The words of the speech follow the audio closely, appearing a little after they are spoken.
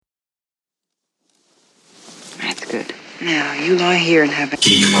Now, you lie here and have a...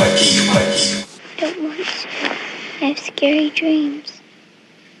 I don't want to. I have scary dreams.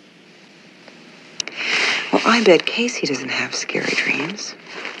 Well, I bet Casey doesn't have scary dreams.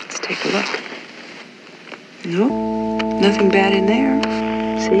 Let's take a look. No, nothing bad in there.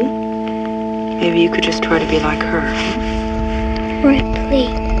 See? Maybe you could just try to be like her. Ripley,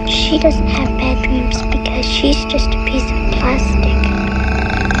 she doesn't have bad dreams because she's just a piece of plastic.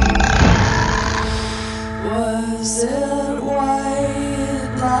 Was it white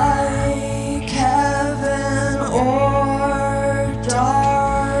like heaven or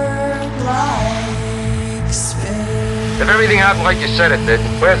dark like space? If everything happened like you said it did,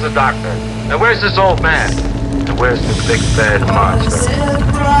 where's the doctor? And where's this old man? And where's the big bad monster? Was it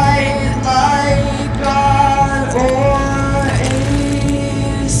bright like God or a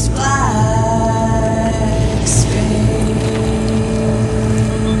black space?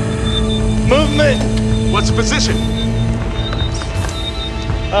 Movement! What's the position?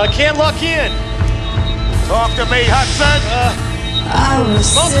 Can't lock in. Talk to me, Hudson.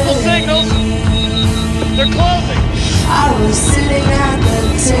 Multiple signals. They're closing. I was sitting at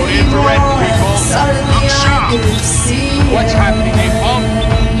the table and suddenly I could see What's happening, Paul?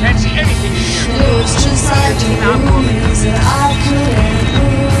 Can't see anything in here. It was just like the movies and I couldn't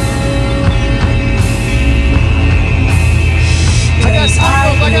move. I got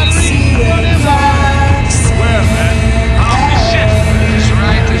signals. I got readings. Run in there. Where, man? Oh, shit. That's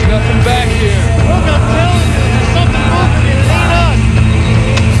right. There's nothing back here. Look, I'm telling you, there's something moving. It ain't us.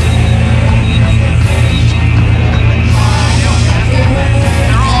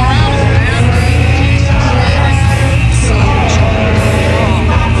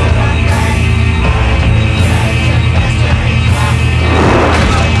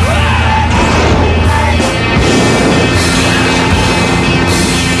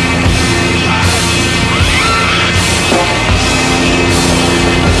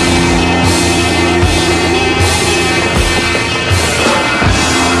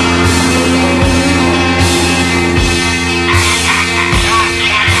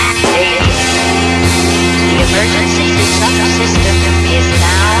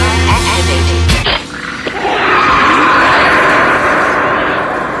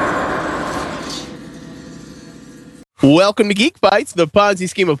 Welcome to Geek Fights, the Ponzi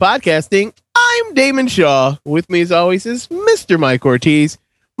scheme of podcasting. I'm Damon Shaw. With me, as always, is Mr. Mike Ortiz.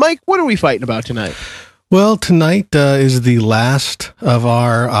 Mike, what are we fighting about tonight? Well, tonight is the last of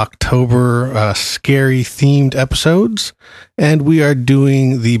our October scary themed episodes, and we are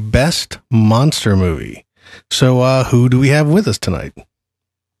doing the best monster movie. So, who do we have with us tonight?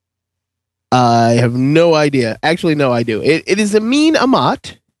 I have no idea. Actually, no, I do. It is Amin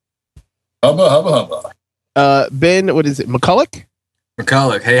Amat. Hubba, hubba, hubba. Ben, what is it? McCulloch?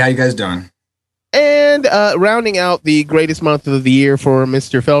 McCulloch, hey, how you guys doing? And rounding out the greatest month of the year for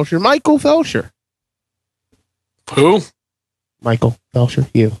Mr. Felsher, Michael Felsher. Who? Michael Felsher,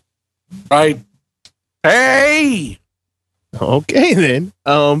 you. Right. Hey! Okay, then.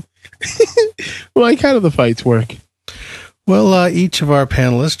 Mike, how do the fights work? Well, each of our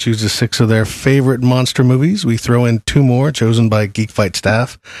panelists chooses 6 of their favorite monster movies. We throw in 2 more chosen by Geek Fight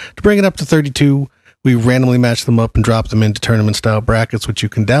staff to bring it up to 32. We randomly match them up and drop them into tournament-style brackets, which you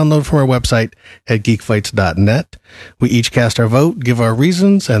can download from our website at geekfights.net. We each cast our vote, give our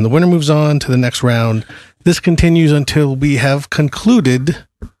reasons, and the winner moves on to the next round. This continues until we have concluded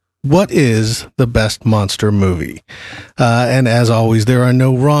what is the best monster movie. And as always, there are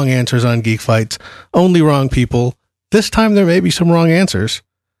no wrong answers on Geek Fights, only wrong people. This time there may be some wrong answers.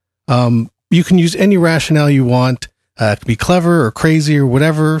 You can use any rationale you want. It can be clever or crazy or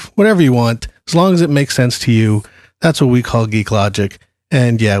whatever you want, as long as it makes sense to you. That's what we call geek logic.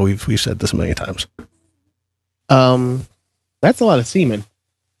 And yeah, we've said this a million times. That's a lot of semen.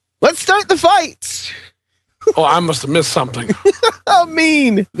 Let's start the fights. Oh, I must have missed something. I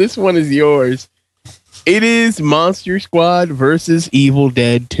mean, this one is yours. It is Monster Squad versus Evil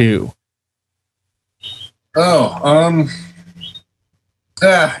Dead 2. Oh,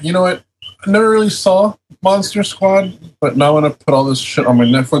 yeah, you know what? I never really saw Monster Squad, but now I'm going to put all this shit on my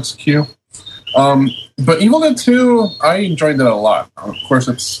Netflix queue. But Evil Dead 2, I enjoyed that a lot. Of course,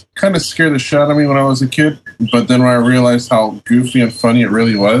 it's kind of scared the shit out of me when I was a kid, but then when I realized how goofy and funny it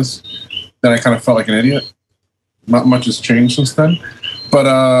really was, then I kind of felt like an idiot. Not much has changed since then. But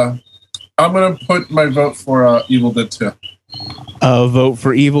I'm going to put my vote for Evil Dead 2. Vote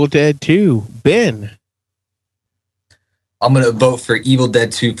for Evil Dead 2. Ben. I'm going to vote for Evil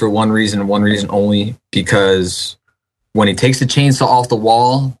Dead 2 for one reason only, because when he takes the chainsaw off the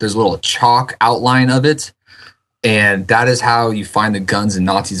wall, there's a little chalk outline of it, and that is how you find the guns in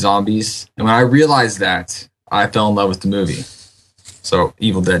Nazi Zombies. And when I realized that, I fell in love with the movie. So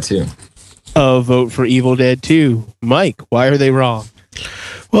Evil Dead 2. A vote for Evil Dead 2. Mike, why are they wrong?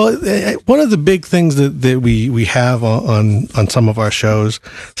 Well, one of the big things that we have on some of our shows,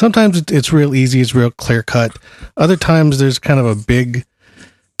 sometimes it's real easy, it's real clear cut. Other times there's kind of a big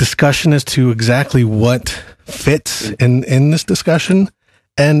discussion as to exactly what fits in this discussion.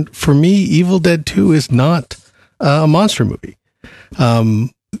 And for me, Evil Dead 2 is not a monster movie.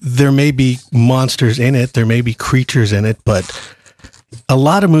 There may be monsters in it, there may be creatures in it, but a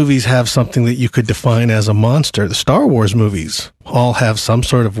lot of movies have something that you could define as a monster. The Star Wars movies all have some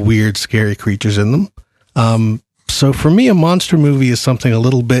sort of weird, scary creatures in them. So for me, a monster movie is something a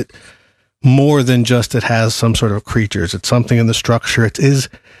little bit more than just it has some sort of creatures. It's something in the structure. It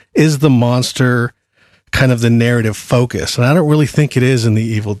is the monster kind of the narrative focus. And I don't really think it is in the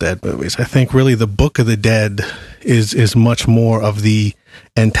Evil Dead movies. I think really the Book of the Dead is much more of the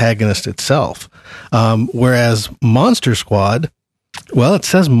antagonist itself. Whereas Monster Squad, well, it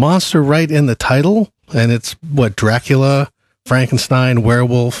says monster right in the title, and it's what, Dracula, Frankenstein,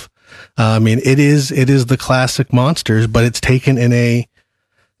 werewolf. I mean, it is the classic monsters, but it's taken in a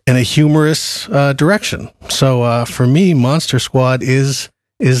humorous direction. So for me, Monster Squad is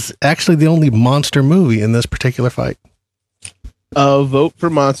actually the only monster movie in this particular fight. A vote for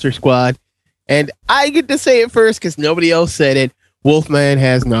Monster Squad, and I get to say it first because nobody else said it. Wolfman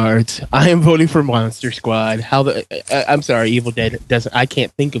has nards. I am voting for Monster Squad. I'm sorry, Evil Dead doesn't. I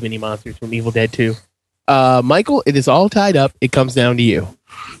can't think of any monsters from Evil Dead 2. Michael, it is all tied up. It comes down to you.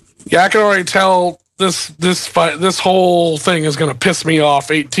 Yeah, I can already tell this fight, this whole thing is going to piss me off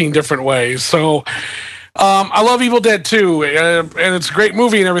 18 different ways. So, I love Evil Dead 2, and it's a great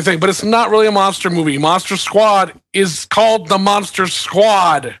movie and everything, but it's not really a monster movie. Monster Squad is called the Monster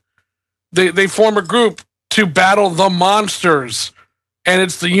Squad. They form a group to battle the monsters, and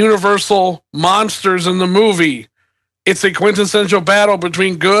it's the universal monsters in the movie. It's a quintessential battle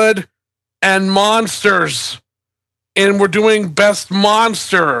between good and monsters, and we're doing best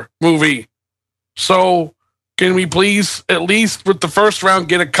monster movie. So can we please, at least with the first round,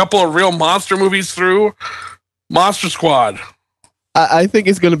 get a couple of real monster movies through? Monster Squad. I think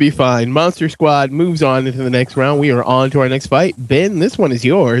it's going to be fine. Monster Squad moves on into the next round. We are on to our next fight. Ben, this one is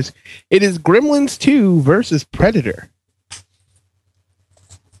yours. It is Gremlins 2 versus Predator.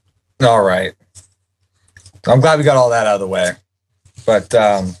 All right. I'm glad we got all that out of the way. But,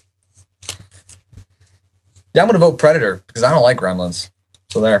 yeah, I'm going to vote Predator because I don't like Gremlins.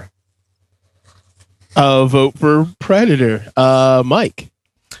 So there. Vote for Predator. Mike.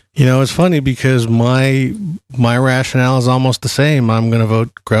 You know, it's funny because my rationale is almost the same. I'm going to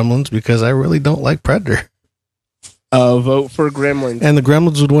vote Gremlins because I really don't like Predator. Vote for Gremlins. And the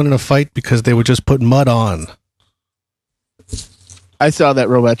Gremlins would win in a fight because they would just put mud on. I saw that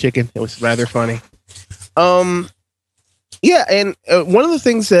Robot Chicken. It was rather funny. Yeah, and one of the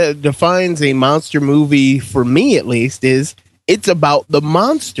things that defines a monster movie, for me at least, is it's about the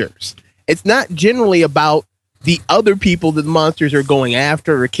monsters. It's not generally about the other people that the monsters are going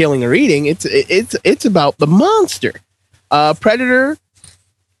after or killing or eating. It's about the monster. Predator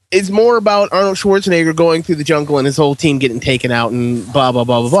is more about Arnold Schwarzenegger going through the jungle and his whole team getting taken out and blah, blah,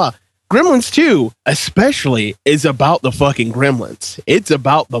 blah, blah, blah. Gremlins 2, especially, is about the fucking gremlins. It's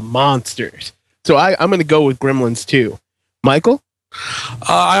about the monsters. So I'm going to go with Gremlins 2. Michael?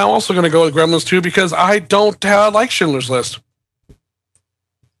 I'm also going to go with Gremlins 2 because I don't like Schindler's List.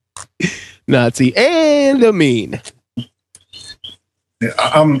 Nazi and a mean. Yeah,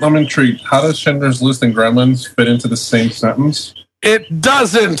 I'm intrigued. How does Schindler's List and Gremlins fit into the same sentence? It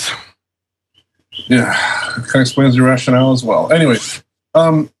doesn't. Yeah, it kind of explains your rationale as well. Anyway,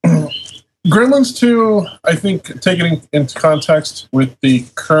 Gremlins 2, I think, taking into context with the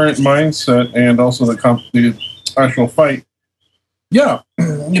current mindset and also the actual fight, yeah,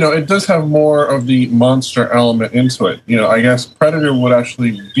 it does have more of the monster element into it. I guess Predator would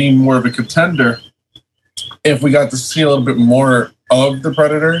actually be more of a contender if we got to see a little bit more of the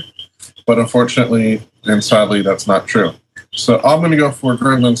Predator, but unfortunately and sadly, that's not true. So I'm going to go for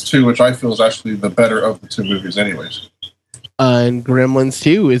Gremlins 2, which I feel is actually the better of the two movies anyways. And Gremlins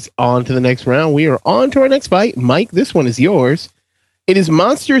 2 is on to the next round. We are on to our next fight. Mike, this one is yours. It is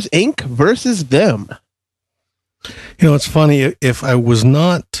Monsters, Inc. versus Them. It's funny, if I was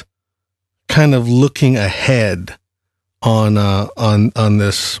not kind of looking ahead on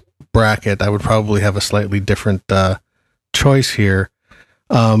this bracket, I would probably have a slightly different choice here.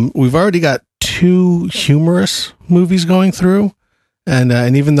 We've already got two humorous movies going through,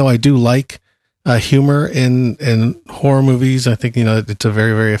 and even though I do like humor in horror movies, I think it's a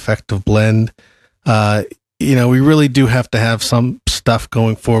very, very effective blend. We really do have to have some stuff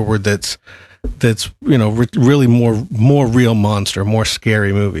going forward that's that's really more real monster, more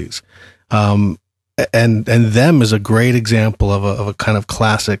scary movies. And Them is a great example of a kind of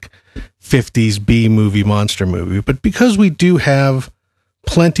classic 50s B movie monster movie. But because we do have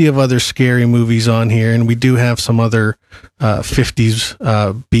plenty of other scary movies on here, and we do have some other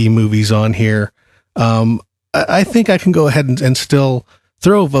 50s B movies on here, I think I can go ahead and still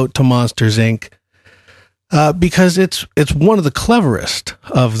throw a vote to Monsters, Inc. Because it's one of the cleverest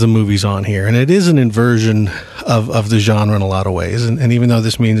of the movies on here, and it is an inversion of the genre in a lot of ways. And even though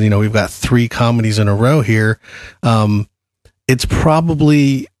this means we've got 3 comedies in a row here, it's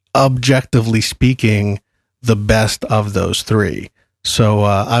probably, objectively speaking, the best of those 3. So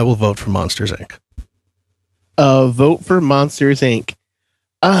I will vote for Monsters, Inc. Vote for Monsters, Inc.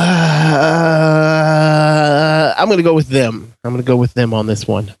 I'm going to go with Them. I'm going to go with Them on this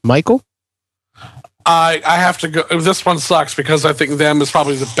one. Michael? I have to go. This one sucks because I think Them is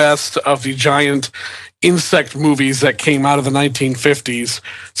probably the best of the giant insect movies that came out of the 1950s.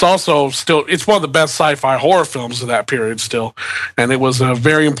 It's also it's one of the best sci-fi horror films of that period still. And it was a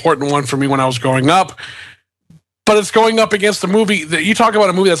very important one for me when I was growing up. But it's going up against a movie that you talk about,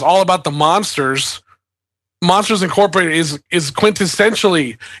 a movie that's all about the monsters. Monsters Incorporated is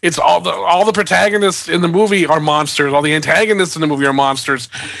quintessentially, it's all the protagonists in the movie are monsters. All the antagonists in the movie are monsters.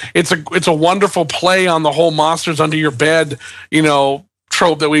 It's a wonderful play on the whole monsters under your bed,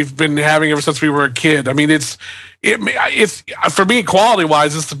 trope that we've been having ever since we were a kid. I mean, it's for me, quality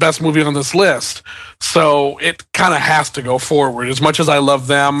wise, it's the best movie on this list. So it kind of has to go forward. As much as I love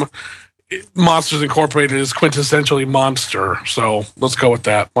Them, Monsters Incorporated is quintessentially monster. So let's go with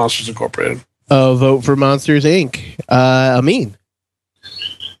that. Monsters Incorporated. Vote for Monsters, Inc. Amin.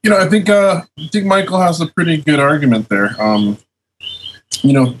 I think Michael has a pretty good argument there.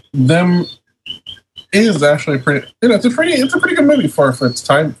 Them is actually pretty. It's a pretty good movie for its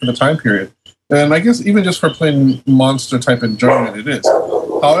time, for the time period, and I guess even just for plain monster type enjoyment, it is.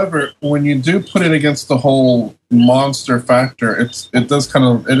 However, when you do put it against the whole monster factor, it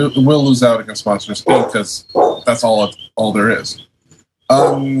will lose out against Monsters Inc. because that's all there is.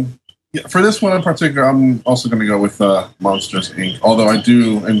 Yeah, for this one in particular, I'm also going to go with Monsters, Inc., although I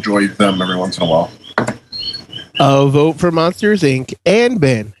do enjoy Them every once in a while. Vote for Monsters, Inc. And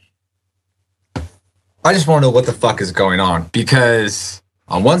Ben. I just want to know what the fuck is going on, because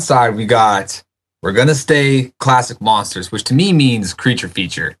on one side we're going to stay classic monsters, which to me means creature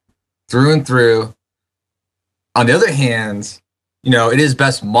feature through and through. On the other hand, it is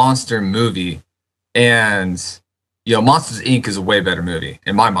best monster movie, and Monsters, Inc. is a way better movie,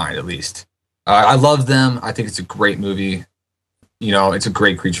 in my mind, at least. I love Them. I think it's a great movie. It's a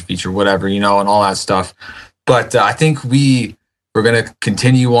great creature feature, whatever, and all that stuff. But I think we're going to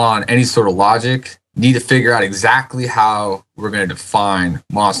continue on any sort of logic, need to figure out exactly how we're going to define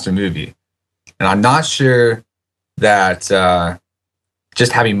monster movie. And I'm not sure that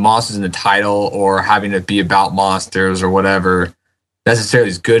just having monsters in the title or having it be about monsters or whatever necessarily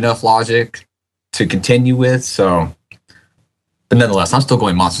is good enough logic to continue with. So, but nonetheless, I'm still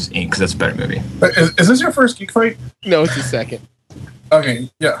going Monsters, Inc. because that's a better movie. Is this your first Geek Fight? No, it's the second.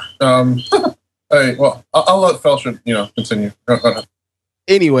 Okay, yeah. All right, well, I'll let Felsham, continue.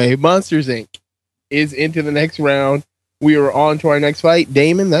 Anyway, Monsters, Inc. is into the next round. We are on to our next fight.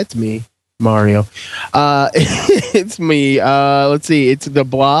 Damon, that's me. Mario. It's me. Let's see. It's The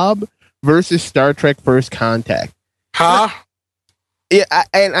Blob versus Star Trek First Contact. Huh? Yeah,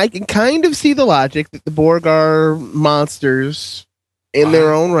 and I can kind of see the logic that the Borg are monsters in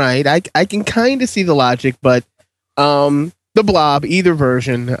their own right. I can kind of see the logic, but The Blob, either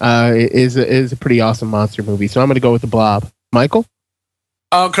version, is a pretty awesome monster movie. So I'm going to go with The Blob. Michael?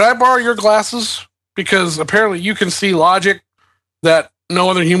 Could I borrow your glasses? Because apparently you can see logic that no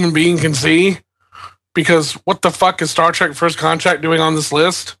other human being can see. Because what the fuck is Star Trek First Contact doing on this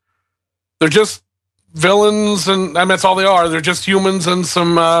list? They're just villains, and that's all they are. They're just humans and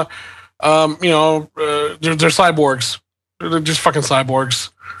some, they're cyborgs. They're just fucking cyborgs.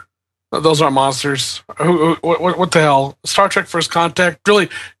 Those aren't monsters. What the hell? Star Trek First Contact? Really?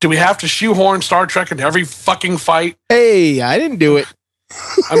 Do we have to shoehorn Star Trek into every fucking fight? Hey, I didn't do it.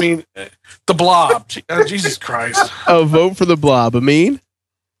 I mean, The Blob. Jesus Christ. A vote for The Blob. Amin?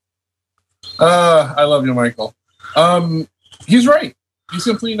 I love you, Michael. He's right. He's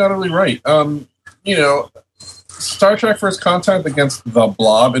simply not only right. Star Trek First Contact against The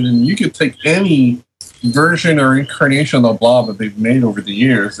Blob, and then you could take any version or incarnation of The Blob that they've made over the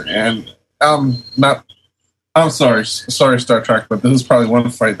years, and I'm sorry, Star Trek, but this is probably one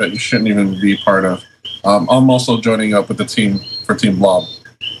fight that you shouldn't even be part of. I'm also joining up with the team for Team Blob.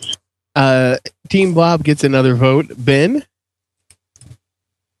 Team Blob gets another vote. Ben?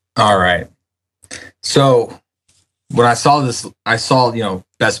 All right. So when I saw this, I saw,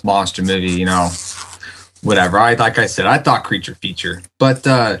 best monster movie, whatever. Like I said, I thought creature feature. But,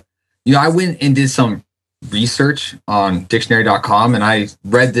 I went and did some research on dictionary.com, and I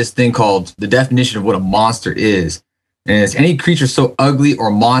read this thing called the definition of what a monster is. And it's any creature so ugly or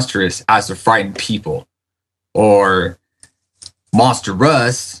monstrous as to frighten people. Or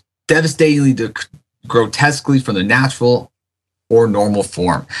monstrous, devastatingly grotesquely from the natural or normal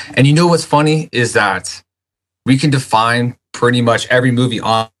form. And you know what's funny is that we can define pretty much every movie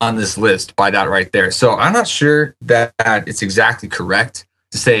on this list by that right there. So I'm not sure that it's exactly correct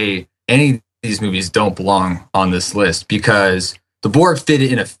to say any of these movies don't belong on this list, because the Borg fit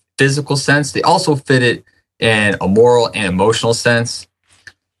it in a physical sense. They also fit it in a moral and emotional sense.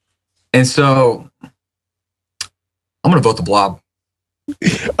 And so I'm going to vote the Blob.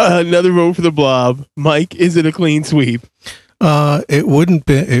 Another vote for the Blob. Mike, is it a clean sweep? It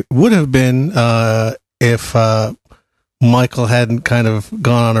would have been if Michael hadn't kind of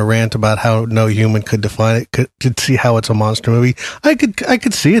gone on a rant about how no human could define it, could see how it's a monster movie. I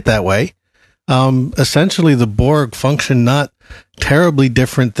could see it that way. Essentially, the Borg function not terribly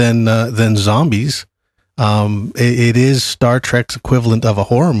different than zombies. It is Star Trek's equivalent of a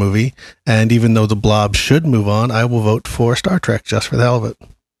horror movie, and even though the Blob should move on, I will vote for Star Trek just for the hell of it.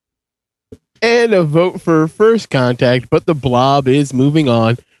 And a vote for First Contact, but the Blob is moving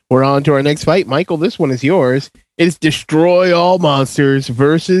on. We're on to our next fight. Michael, this one is yours. It's Destroy All Monsters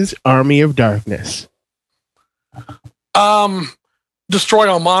versus Army of Darkness. Destroy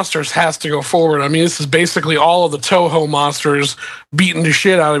All Monsters has to go forward. I mean, this is basically all of the Toho monsters beating the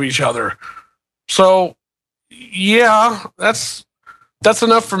shit out of each other. So, yeah, that's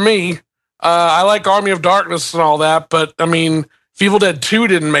enough for me. I like Army of Darkness and all that, but I mean, if Evil Dead 2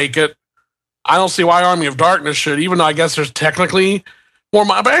 didn't make it, I don't see why Army of Darkness should, even though I guess there's technically more,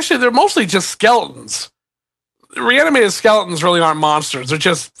 but actually they're mostly just skeletons. Reanimated skeletons really aren't monsters. They're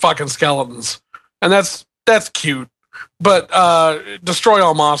just fucking skeletons. And that's cute. But Destroy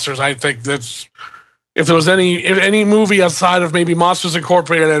All Monsters, I think that's, if any movie outside of maybe Monsters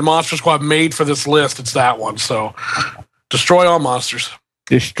Incorporated and Monster Squad made for this list, it's that one. So Destroy All Monsters.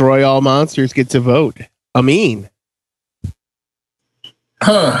 Destroy All Monsters gets a vote. Amin.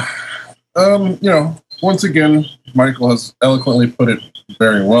 Once again, Michael has eloquently put it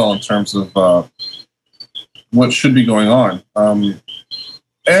very well in terms of what should be going on.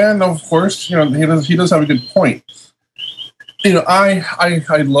 And of course, he does have a good point.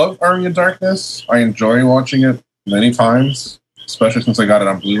 I love Army of Darkness. I enjoy watching it many times, especially since I got it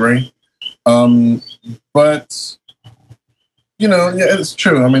on Blu-ray. But it's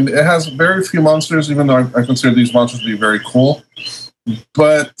true. I mean, it has very few monsters, even though I consider these monsters to be very cool.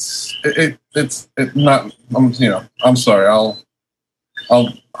 But it's not. I'm sorry. I'll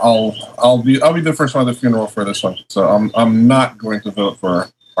be the first one at the funeral for this one. So I'm not going to vote for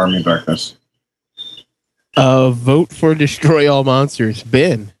Army of Darkness. Vote for Destroy All Monsters.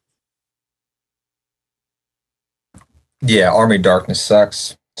 Ben. Yeah, Army of Darkness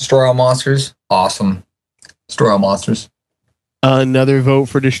sucks. Destroy All Monsters, awesome. Destroy All Monsters. Another vote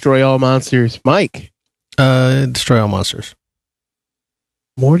for Destroy All Monsters. Mike. Destroy All Monsters.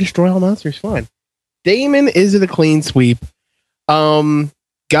 More Destroy All Monsters. Fine. Damon, is it a clean sweep?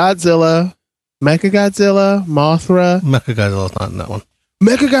 Godzilla, Mechagodzilla, Mothra. Mechagodzilla's not in that one.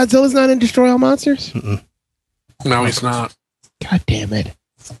 Mechagodzilla's not in Destroy All Monsters? Mm-mm. No, he's not. God damn it.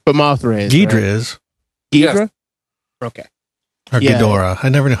 But Mothra is. Ghidra right? is. Ghidra? Yes. Okay. Or Ghidorah. I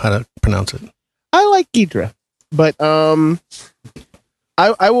never knew how to pronounce it. I like Ghidra. But I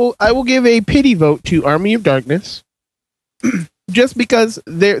will give a pity vote to Army of Darkness. Just because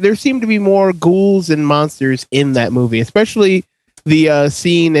there seem to be more ghouls and monsters in that movie, especially the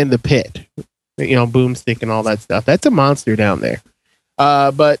scene in the pit. Boomstick and all that stuff. That's a monster down there.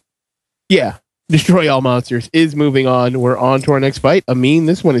 But yeah, Destroy All Monsters is moving on. We're on to our next fight. Amin,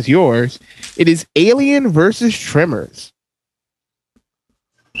 this one is yours. It is Alien versus Tremors.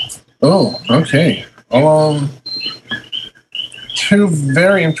 Oh, okay. Two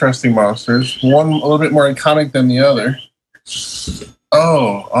very interesting monsters. One a little bit more iconic than the other.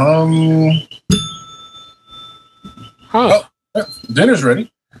 Dinner's ready.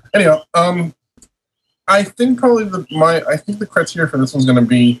 Anyhow, I think probably the criteria for this one's going to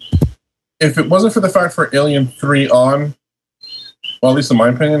be, if it wasn't for the fact for Alien 3 on, well, at least in my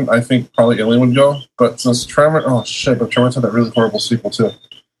opinion, I think probably Alien would go. But since Tremors had that really horrible sequel too.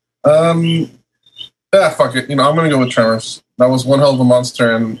 Fuck it. I'm going to go with Tremors. That was one hell of a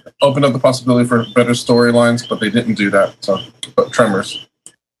monster and opened up the possibility for better storylines, but they didn't do that. So, but Tremors.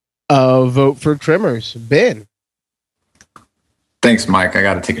 Vote for Tremors. Ben. Thanks, Mike. I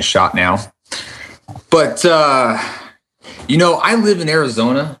got to take a shot now. But, you know, I live in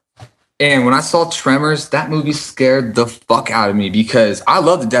Arizona, and when I saw Tremors, that movie scared the fuck out of me because I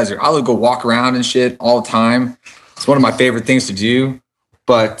love the desert. I love to go walk around and shit all the time. It's one of my favorite things to do.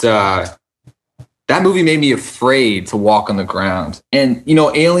 But that movie made me afraid to walk on the ground. And, you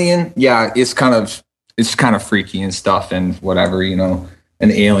know, Alien, yeah, it's kind of freaky and stuff and whatever, you know. An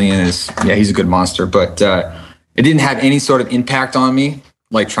alien is, yeah, he's a good monster. But it didn't have any sort of impact on me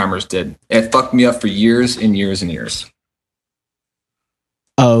like Tremors did. It fucked me up for years and years and years.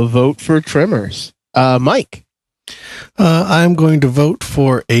 Vote for Tremors. Mike. I'm going to vote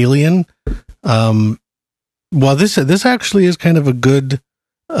for Alien. Well, this actually is kind of a good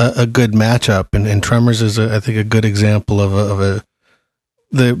matchup, and Tremors is I think a good example of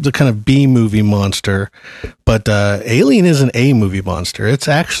the kind of B movie monster, but Alien is an A movie monster. It's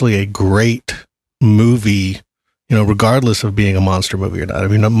actually a great movie, you know, regardless of being a monster movie or not. I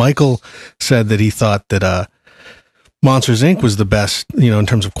mean, Michael said that he thought that Monsters Inc. was the best, you know, in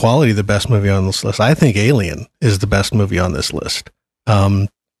terms of quality, the best movie on this list. I think Alien is the best movie on this list.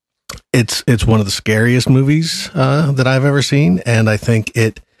 It's one of the scariest movies that I've ever seen, and I think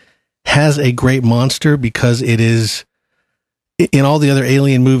it has a great monster because it is, in all the other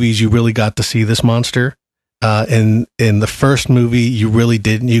Alien movies, you really got to see this monster. In the first movie, you really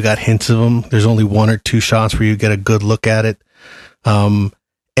didn't. You got hints of them. There's only one or two shots where you get a good look at it.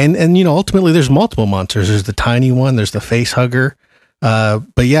 And you know, ultimately, there's multiple monsters. There's the tiny one. There's the face hugger.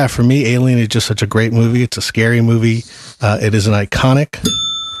 But yeah, for me, Alien is just such a great movie. It's a scary movie. It is an iconic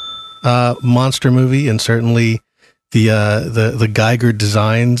monster movie, and certainly the Geiger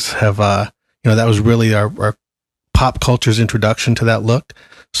designs have you know, that was really our pop culture's introduction to that look.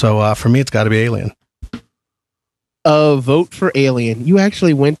 So for me, it's got to be Alien. Vote for Alien. You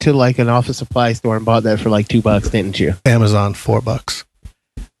actually went to like an office supply store and bought that for like $2, didn't you? Amazon, $4.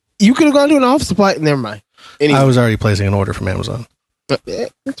 You could have gone to an office supply. Never mind. Anyway. I was already placing an order from Amazon.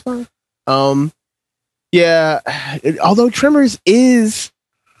 That's fine. Yeah. Although Tremors is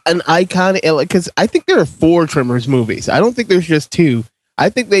an iconic, because I think there are 4 Tremors movies. I don't think there's just 2. I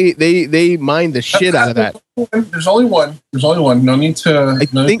think they mined the shit out of that. There's only one. No need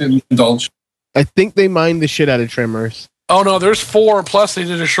to indulge. I think they mined the shit out of Tremors. Oh no, there's 4. Plus, they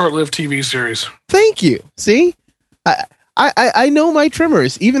did a short-lived TV series. Thank you. See, I know my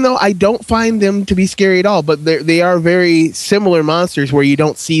Tremors, even though I don't find them to be scary at all. But they are very similar monsters where you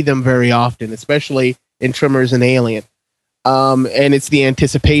don't see them very often, especially in Tremors and Alien. And it's the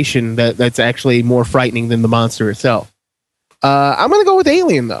anticipation that's actually more frightening than the monster itself. I'm going to go with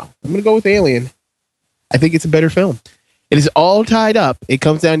Alien, though. I think it's a better film. It is all tied up. It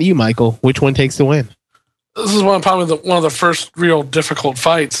comes down to you, Michael. Which one takes the win? This is one of the first real difficult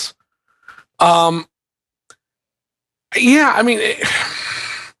fights. Yeah, I mean,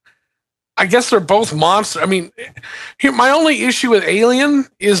 I guess they're both monsters. I mean, here, my only issue with Alien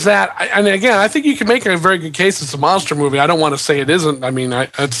is that, and again, I think you can make a very good case it's a monster movie. I don't want to say it isn't. I mean,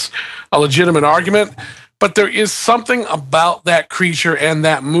 it's a legitimate argument. But there is something about that creature and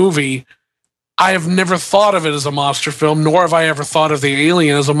that movie. I have never thought of it as a monster film, nor have I ever thought of the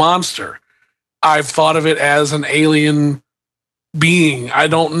alien as a monster. I've thought of it as an alien being. I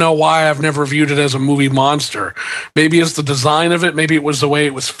don't know why I've never viewed it as a movie monster. Maybe it's the design of it. Maybe it was the way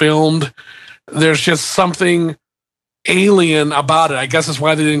it was filmed. There's just something alien about it. I guess that's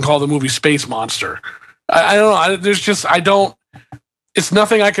why they didn't call the movie Space Monster. I don't know. It's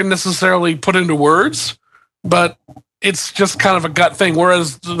nothing I can necessarily put into words, but it's just kind of a gut thing.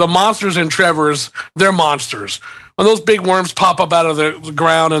 Whereas the monsters in Trevor's, they're monsters. When those big worms pop up out of the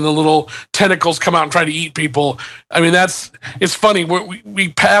ground and the little tentacles come out and try to eat people, I mean, it's funny. We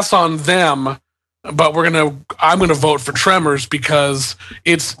pass on them, but I'm gonna vote for Tremors because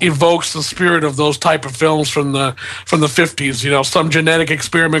it evokes the spirit of those type of films from the 50s. You know, some genetic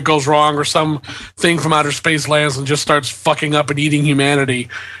experiment goes wrong or some thing from outer space lands and just starts fucking up and eating humanity.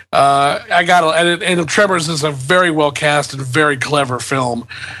 And Tremors is a very well cast and very clever film.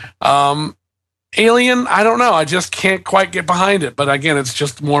 Alien, I don't know. I just can't quite get behind it. But again, it's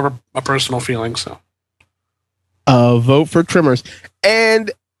just more of a personal feeling. So, vote for Tremors.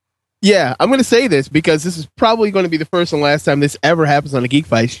 And yeah, I'm going to say this because this is probably going to be the first and last time this ever happens on a Geek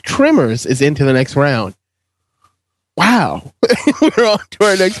Fight. Tremors is into the next round. Wow. We're on to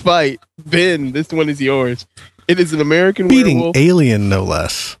our next fight. Ben, this one is yours. It is an American beating werewolf. Alien, no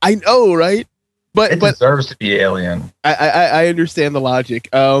less. I know, right? But it deserves to be Alien. I understand the logic.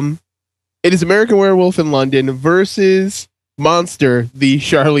 It is American Werewolf in London versus Monster, the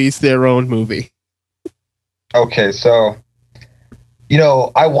Charlize Theron movie. Okay, so, you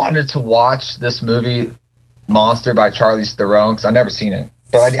know, I wanted to watch this movie, Monster by Charlize Theron, because I've never seen it.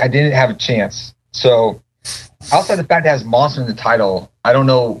 But I didn't have a chance. So, outside the fact that it has monster in the title, I don't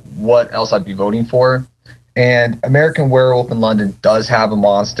know what else I'd be voting for. And American Werewolf in London does have a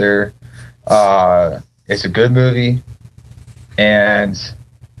monster. It's a good movie, and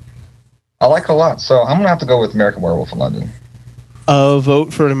I like it a lot. So I'm gonna have to go with American Werewolf in London.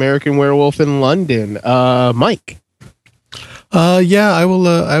 Vote for an American Werewolf in London. Mike. Yeah, I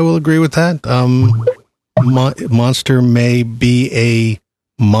will agree with that. Monster may be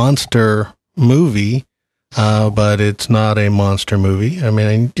a monster movie, but it's not a monster movie. I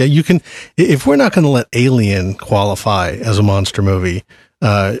mean, you can, if we're not going to let Alien qualify as a monster movie,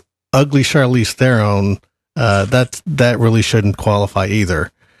 Ugly Charlize Theron, that really shouldn't qualify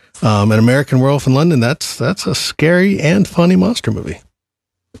either. An American Werewolf in London, that's a scary and funny monster movie.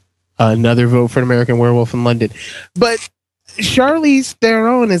 Another vote for an American Werewolf in London, but Charlize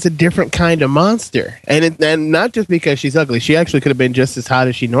Theron is a different kind of monster, and not just because she's ugly. She actually could have been just as hot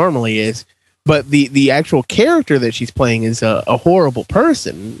as she normally is. But the actual character that she's playing is a horrible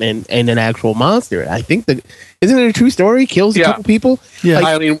person and an actual monster. I think that isn't it a true story? Kills a couple people. Yeah,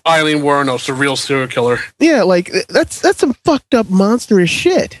 like, Eileen Wuornos, the real serial killer. Yeah, like that's some fucked up monstrous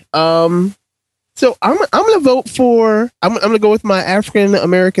shit. So I'm gonna vote for I'm gonna go with my African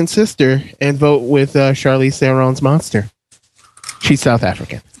American sister and vote with Charlize Theron's monster. She's South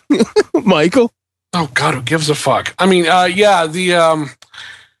African. Michael. Oh God, who gives a fuck? I mean, yeah, you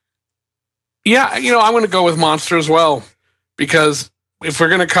know, I'm going to go with monster as well, because if we're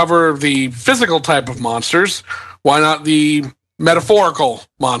going to cover the physical type of monsters, why not the metaphorical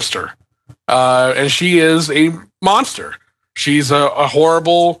monster? And she is a monster. She's a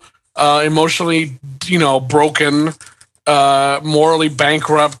horrible, emotionally, broken, morally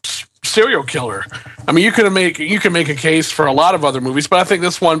bankrupt serial killer. I mean, you can make a case for a lot of other movies, but I think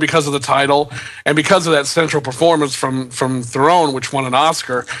this one, because of the title and because of that central performance from Theron, which won an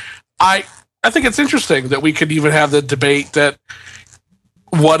Oscar, I think it's interesting that we could even have the debate that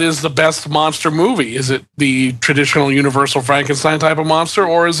what is the best monster movie? Is it the traditional Universal Frankenstein type of monster,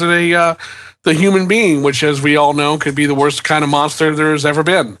 or is it the human being, which, as we all know, could be the worst kind of monster there's ever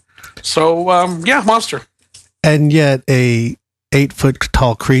been? So, yeah, monster. And yet a 8-foot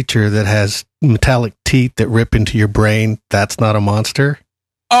tall creature that has metallic teeth that rip into your brain, that's not a monster?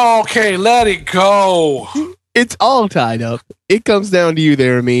 Okay, let it go. It's all tied up. It comes down to you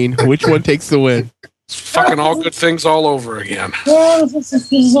there, Amin. Which one takes the win? It's fucking all good things all over again. Oh, this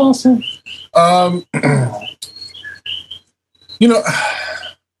is awesome.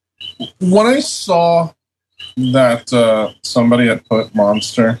 When I saw that somebody had put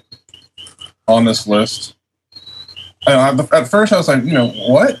Monster on this list, at first I was like,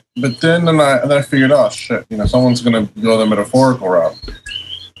 what? But then I figured, oh shit, someone's gonna go the metaphorical route.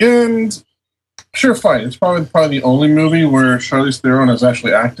 And sure, fine. It's probably the only movie where Charlize Theron has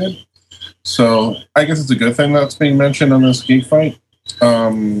actually acted. So I guess it's a good thing that's being mentioned on this Geek Fight.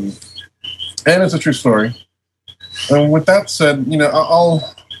 And it's a true story. And with that said,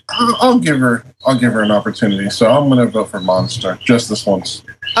 I'll give her an opportunity. So I'm going to vote for Monster just this once.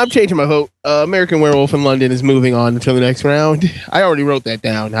 I'm changing my vote. American Werewolf in London is moving on until the next round. I already wrote that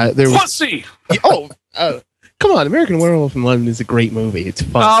down. Pussy! Come on, American Werewolf in London is a great movie. It's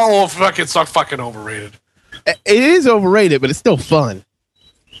fun. Oh, fuck, it's so fucking overrated. It is overrated, but it's still fun.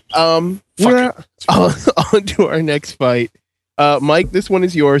 We're on to our next fight. Mike, this one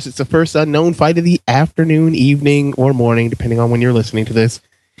is yours. It's the first unknown fight of the afternoon, evening, or morning, depending on when you're listening to this.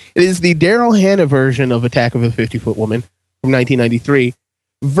 It is the Daryl Hannah version of Attack of a 50-Foot Woman from 1993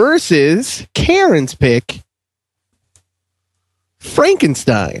 versus Karen's pick,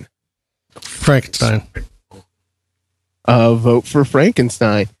 Frankenstein. Vote for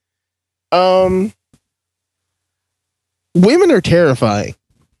Frankenstein. Women are terrifying,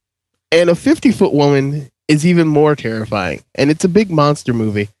 and a 50-foot woman is even more terrifying, and it's a big monster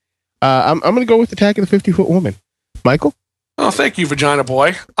movie. I'm going to go with Attack of the 50-Foot Woman. Michael? Oh, thank you, Vagina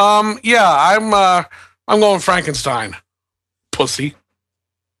Boy. Yeah, I'm going Frankenstein. Pussy.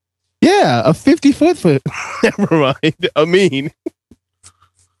 Yeah, a 50-foot. Never mind. Amin.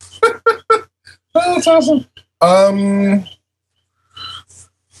 Oh, that's awesome.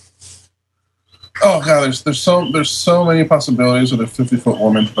 Oh god, there's so many possibilities with a 50-foot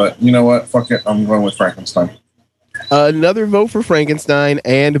woman, but you know what? Fuck it, I'm going with Frankenstein. Another vote for Frankenstein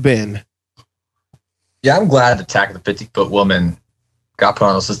and Ben. Yeah, I'm glad Attack of the 50-Foot Woman got put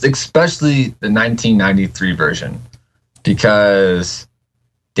on this list, especially the 1993 version, because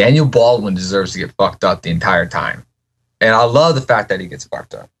Daniel Baldwin deserves to get fucked up the entire time. And I love the fact that he gets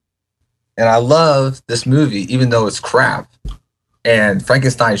fucked up. And I love this movie, even though it's crap. And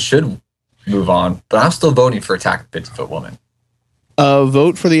Frankenstein should move on, but I'm still voting for Attack of the 50-Foot Woman.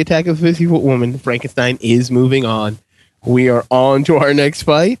 Vote for the Attack of the 50-Foot Woman. Frankenstein is moving on. We are on to our next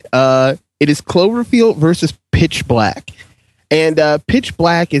fight. It is Cloverfield versus Pitch Black. And Pitch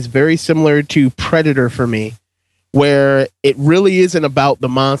Black is very similar to Predator for me, where it really isn't about the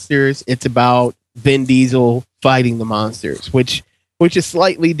monsters. It's about Vin Diesel fighting the monsters, which is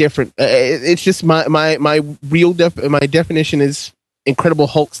slightly different. It's just my definition is Incredible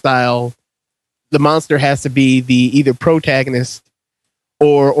Hulk style. The monster has to be the either protagonist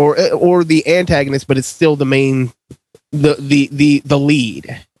or the antagonist, but it's still the main the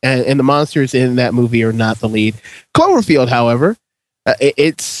lead. And the monsters in that movie are not the lead. Cloverfield, however,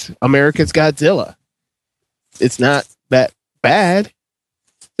 it's America's Godzilla. It's not that bad.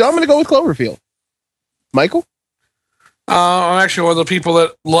 So I'm going to go with Cloverfield. Michael? I'm actually one of the people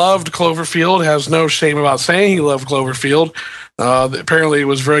that loved Cloverfield, has no shame about saying he loved Cloverfield. Apparently it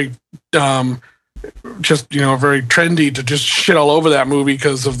was very, very trendy to just shit all over that movie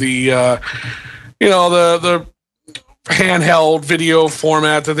because of the, the handheld video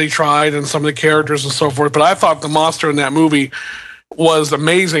format that they tried and some of the characters and so forth. But I thought the monster in that movie was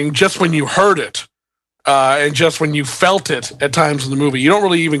amazing just when you heard it. And just when you felt it at times in the movie. You don't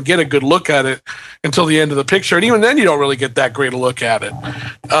really even get a good look at it until the end of the picture. And even then, you don't really get that great a look at it.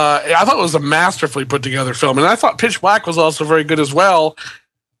 I thought it was a masterfully put together film. And I thought Pitch Black was also very good as well.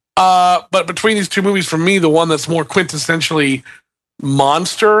 But between these two movies, for me, the one that's more quintessentially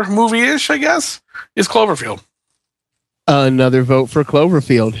monster movie-ish, I guess, is Cloverfield. Another vote for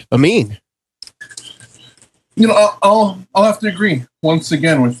Cloverfield. Amin. I'll have to agree once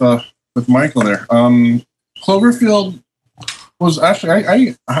again with Michael there. Cloverfield was actually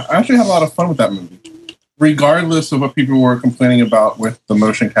I actually had a lot of fun with that movie, regardless of what people were complaining about with the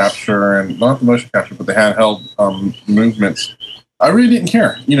motion capture and not the motion capture, but the handheld movements. I really didn't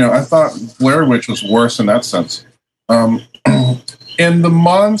care. I thought Blair Witch was worse in that sense. And the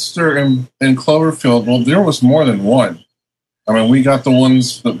monster in Cloverfield, well, there was more than one. I mean, we got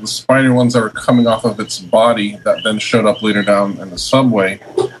the spider ones that were coming off of its body that then showed up later down in the subway.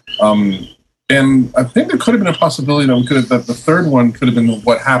 And I think there could have been a possibility that the third one could have been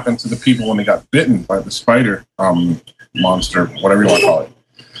what happened to the people when they got bitten by the spider monster, whatever you want to call it.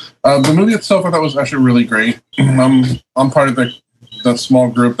 The movie itself, I thought, was actually really great. I'm part of that small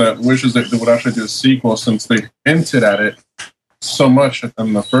group that wishes that they would actually do a sequel since they hinted at it so much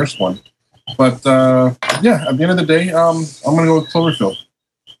in the first one. But at the end of the day, I'm going to go with Cloverfield.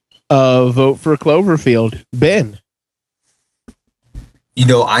 Vote for Cloverfield. Ben.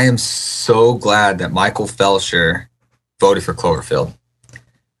 I am so glad that Michael Felsher voted for Cloverfield.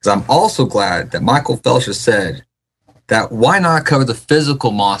 Because I'm also glad that Michael Felsher said that why not cover the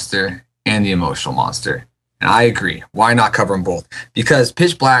physical monster and the emotional monster? And I agree. Why not cover them both? Because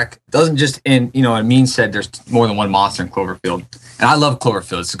Pitch Black doesn't just Amin said there's more than one monster in Cloverfield. And I love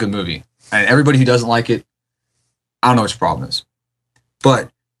Cloverfield. It's a good movie. And everybody who doesn't like it, I don't know what your problem is.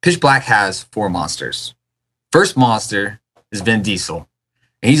 But Pitch Black has 4 monsters. First monster is Vin Diesel.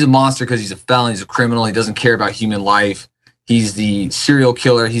 And he's a monster because he's a felon, he's a criminal, he doesn't care about human life. He's the serial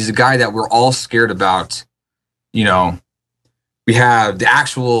killer. He's the guy that we're all scared about. We have the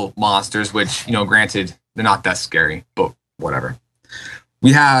actual monsters, which, granted, they're not that scary, but whatever.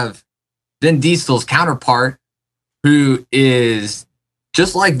 We have Vin Diesel's counterpart, who is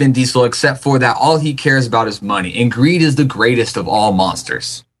just like Vin Diesel, except for that all he cares about is money. And greed is the greatest of all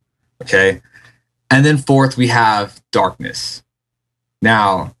monsters. Okay? And then fourth, we have darkness.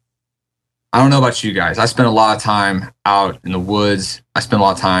 Now, I don't know about you guys. I spent a lot of time out in the woods. I spent a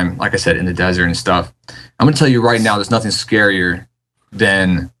lot of time, like I said, in the desert and stuff. I'm going to tell you right now, there's nothing scarier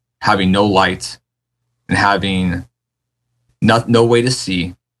than having no light and having no way to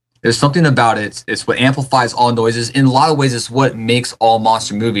see. There's something about it. It's what amplifies all noises. In a lot of ways, it's what makes all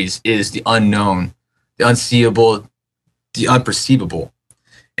monster movies is the unknown, the unseeable, the unperceivable.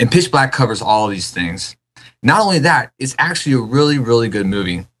 And Pitch Black covers all of these things. Not only that, it's actually a really, really good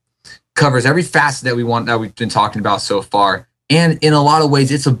movie. Covers every facet that we've been talking about so far. And in a lot of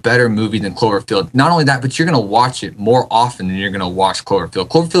ways, it's a better movie than Cloverfield. Not only that, but you're going to watch it more often than you're going to watch Cloverfield.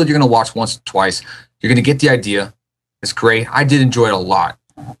 Cloverfield, you're going to watch once or twice. You're going to get the idea. It's great. I did enjoy it a lot.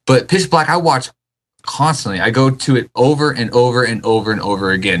 But Pitch Black, I watch constantly. I go to it over and over and over and over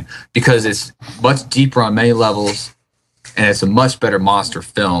again because it's much deeper on many levels, and it's a much better monster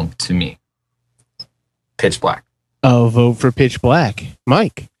film to me. Pitch Black. I'll vote for Pitch Black.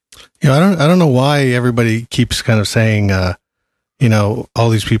 Mike. I don't know why everybody keeps kind of saying, all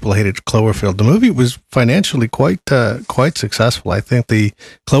these people hated Cloverfield. The movie was financially quite successful. I think the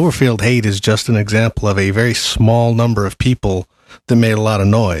Cloverfield hate is just an example of a very small number of people that made a lot of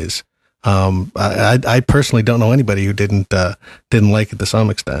noise. I personally don't know anybody who didn't like it to some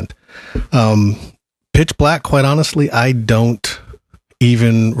extent. Pitch Black, quite honestly, I don't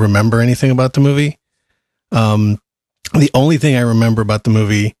even remember anything about the movie. The only thing I remember about the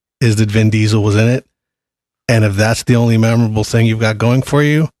movie is that Vin Diesel was in it. And if that's the only memorable thing you've got going for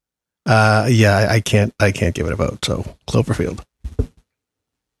you, I can't give it a vote. So Cloverfield.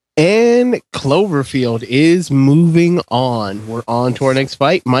 And Cloverfield is moving on. We're on to our next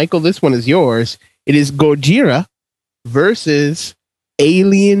fight. Michael, this one is yours. It is Gojira versus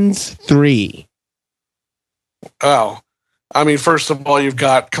Aliens 3. Oh, I mean, first of all, you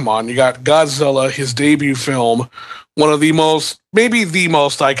got Godzilla, his debut film, one of the most, maybe the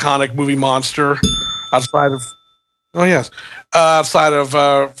most iconic movie monster outside of,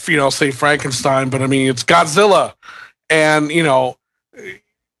 say Frankenstein, but I mean, it's Godzilla. And,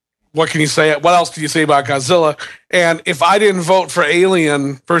 what can you say? What else can you say about Godzilla? And if I didn't vote for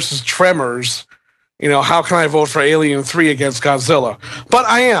Alien versus Tremors, how can I vote for Alien 3 against Godzilla? But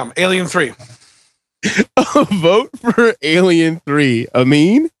I am Alien 3. A vote for Alien 3.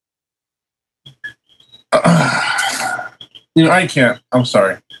 Amin? I can't. I'm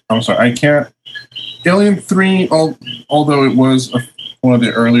sorry. I can't. Alien 3, although it was one of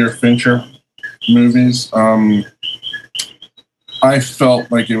the earlier Fincher movies, I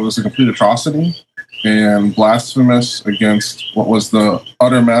felt like it was a complete atrocity and blasphemous against what was the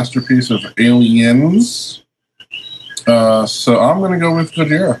utter masterpiece of Aliens. So I'm going to go with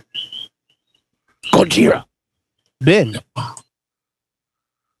Gojira. Gojira. Ben.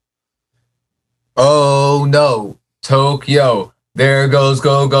 Oh no, Tokyo. There goes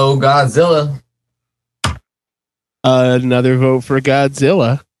go Godzilla. Another vote for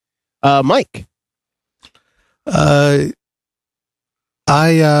Godzilla. Mike.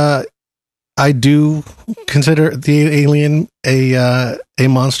 I do consider the alien a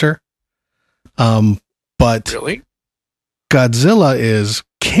monster. But really? Godzilla is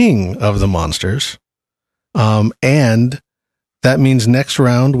king of the monsters. And that means next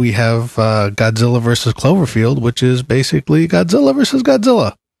round we have Godzilla versus Cloverfield, which is basically Godzilla versus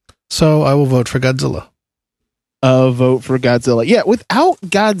Godzilla. So I will vote for Godzilla. Vote for Godzilla. Yeah, without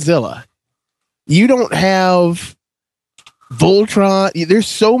Godzilla, you don't have Voltron. There's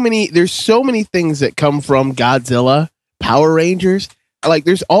so many things that come from Godzilla. Power Rangers. Like,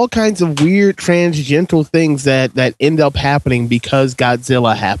 there's all kinds of weird transgental things that end up happening because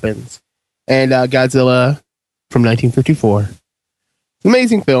Godzilla happens. And Godzilla from 1954.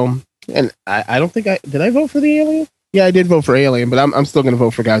 Amazing film. And I don't think did I vote for the Alien? Yeah, I did vote for Alien, but I'm still going to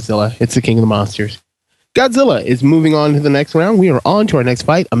vote for Godzilla. It's the king of the monsters. Godzilla is moving on to the next round. We are on to our next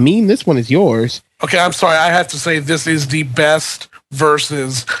fight. Amin, this one is yours. Okay, I'm sorry. I have to say this is the best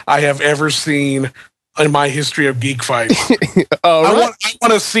versus I have ever seen in my history of geek fights. I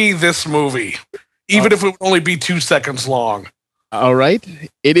want to see this movie, even if it would only be 2 seconds long. All right.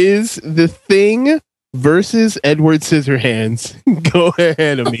 It is The Thing versus Edward Scissorhands. Go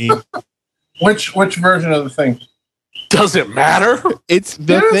ahead, Amin. Which version of The Thing? Does it matter? It's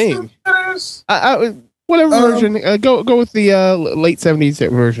The Thing. It is. Whatever version. Go with the late 70s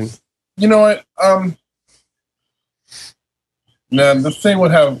version. You know what? The Thing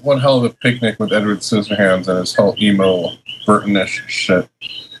would have one hell of a picnic with Edward Scissorhands and his whole emo Burton-ish shit.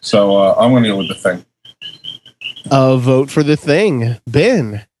 So I'm going to go with The Thing. Vote for The Thing.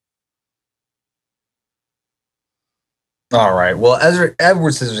 Ben. All right. Well,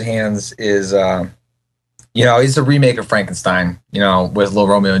 Edward Scissorhands is, he's a remake of Frankenstein, with Little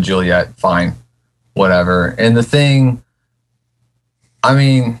Romeo and Juliet. Fine. Whatever. And The Thing, I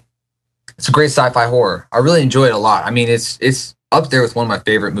mean, it's a great sci-fi horror. I really enjoy it a lot. I mean, it's up there with one of my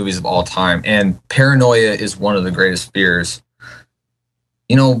favorite movies of all time. And paranoia is one of the greatest fears.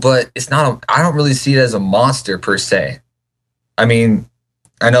 But it's not I don't really see it as a monster per se. I mean,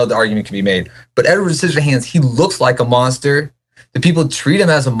 I know the argument can be made, but Edward Scissorhands, he looks like a monster. The people treat him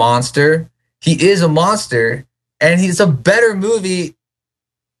as a monster. He is a monster, and he's a better movie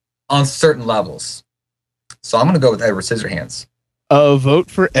on certain levels. So I'm going to go with Edward Scissorhands.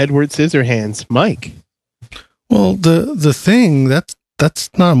 Vote for Edward Scissorhands. Mike. Well, the Thing, that's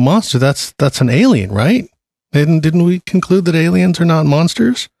not a monster. That's an alien, right? Didn't we conclude that aliens are not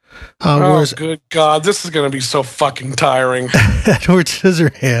monsters? Whereas good God, this is going to be so fucking tiring. Edward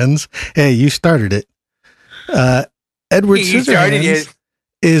Scissorhands, hey, you started it. Edward Scissorhands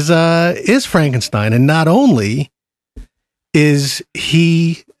is Frankenstein, and not only is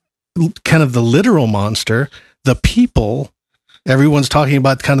he kind of the literal monster, the people, everyone's talking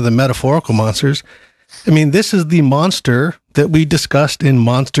about kind of the metaphorical monsters. I mean, this is the monster that we discussed in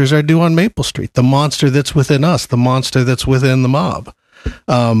Monsters Are Due on Maple Street, the monster that's within us, the monster that's within the mob.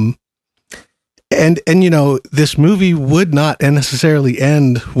 And you know, this movie would not necessarily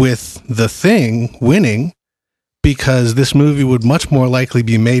end with The Thing winning, because this movie would much more likely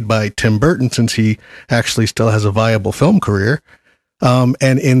be made by Tim Burton, since he actually still has a viable film career. And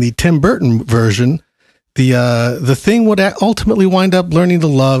in the Tim Burton version, the Thing would ultimately wind up learning to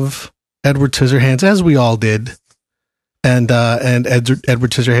love Edward Scissorhands, as we all did, and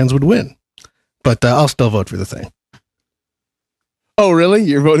Edward Scissorhands would win. But I'll still vote for The Thing. Oh, really?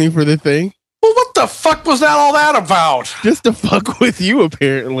 You're voting for The Thing? Well, what the fuck was all that about? Just to fuck with you,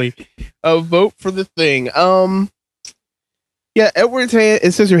 apparently. Vote for The Thing. Yeah, Edward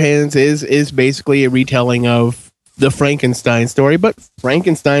Scissorhands is basically a retelling of the Frankenstein story, but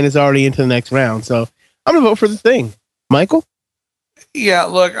Frankenstein is already into the next round, so I'm gonna vote for The Thing. Michael? Yeah,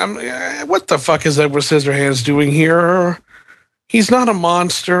 look, what the fuck is Edward Scissorhands doing here? He's not a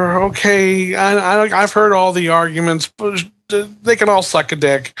monster, okay? I've heard all the arguments, but they can all suck a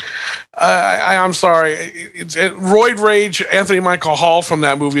dick. I'm sorry. Roid Rage, Anthony Michael Hall from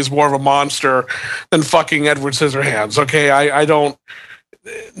that movie is more of a monster than fucking Edward Scissorhands, okay? I don't...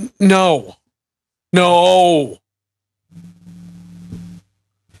 No. Vote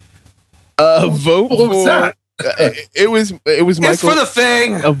for... It was Michael. It's for The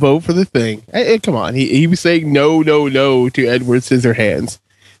Thing. A vote for The Thing. Hey, come on. He was saying no to Edward Scissorhands.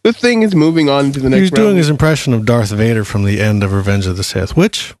 The Thing is moving on to the next round. He's doing his impression of Darth Vader from the end of Revenge of the Sith,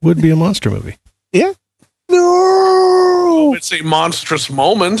 which would be a monster movie. Yeah. No. It's a monstrous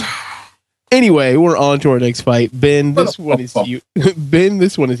moment. Anyway, we're on to our next fight. Ben, this one is you. Ben,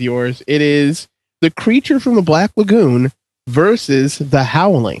 this one is yours. It is The Creature from the Black Lagoon versus The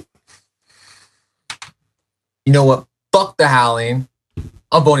Howling. You know what? Fuck The Howling.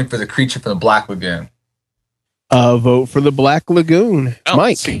 I'm voting for The Creature from the Black Lagoon. Vote for the Black Lagoon.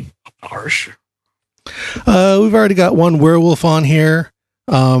 Mike. Harsh. We've already got one werewolf on here.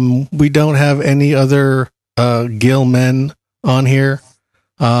 We don't have any other Gill men on here.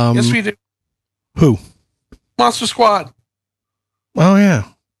 Yes, we do. Who? Monster Squad. Oh, yeah.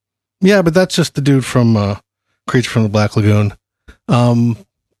 Yeah, but that's just the dude from Creature from the Black Lagoon.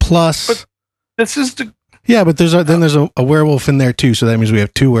 Plus... But this is the... Yeah, but there's a werewolf in there, too, so that means we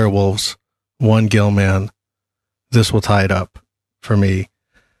have two werewolves, one Gill man. This will tie it up for me.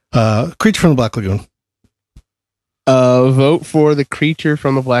 Creature from the Black Lagoon. Vote for The Creature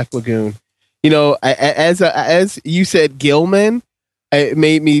from the Black Lagoon. You know, as you said, Gilman, it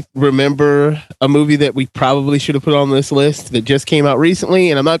made me remember a movie that we probably should have put on this list that just came out recently,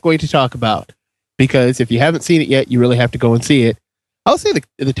 and I'm not going to talk about, because if you haven't seen it yet, you really have to go and see it. I'll say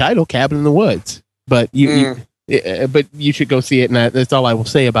the title, Cabin in the Woods, but you should go see it, and that's all I will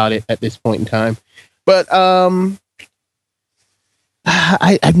say about it at this point in time. But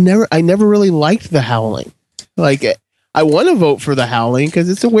I never really liked The Howling. Like, I want to vote for The Howling because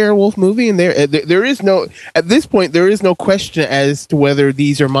it's a werewolf movie, and there is no, at this point, there is no question as to whether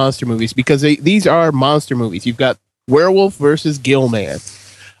these are monster movies, because these are monster movies. You've got werewolf versus Gillman.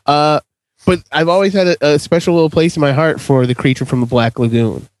 But I've always had a special little place in my heart for The Creature from the Black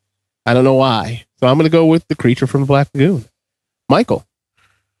Lagoon. I don't know why. So I'm going to go with The Creature from the Black Lagoon. Michael.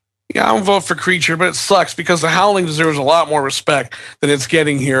 Yeah, I'll vote for Creature, but it sucks because The Howling deserves a lot more respect than it's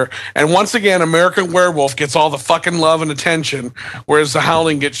getting here. And once again, American Werewolf gets all the fucking love and attention, whereas The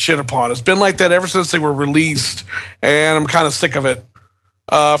Howling gets shit upon. It's been like that ever since they were released, and I'm kind of sick of it.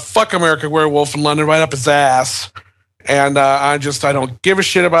 Fuck American Werewolf in London right up his ass. And I don't give a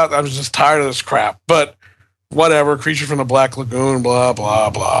shit about it. I'm just tired of this crap. But whatever, Creature from the Black Lagoon, blah, blah,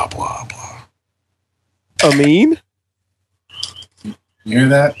 blah, blah, blah. Amin? You hear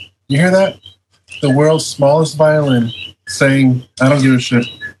that? You hear that? The world's smallest violin saying, I don't give a shit.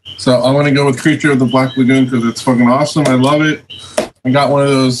 So I'm going to go with Creature of the Black Lagoon because it's fucking awesome. I love it. I got one of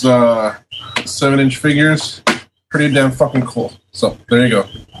those 7-inch figures. Pretty damn fucking cool. So there you go.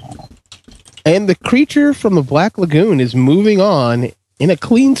 And The Creature from the Black Lagoon is moving on in a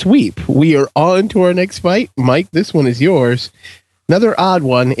clean sweep. We are on to our next fight. Mike, this one is yours. Another odd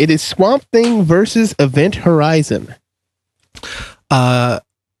one. It is Swamp Thing versus Event Horizon. I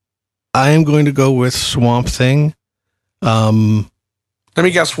am going to go with Swamp Thing. Let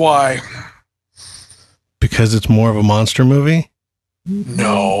me guess why. Because it's more of a monster movie?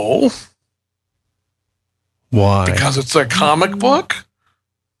 No. Why? Because it's a comic book?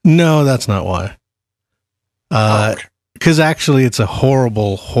 No, that's not why. Because actually it's a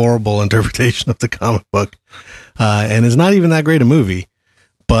horrible, horrible interpretation of the comic book. And it's not even that great a movie.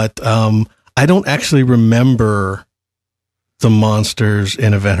 But I don't actually remember the monsters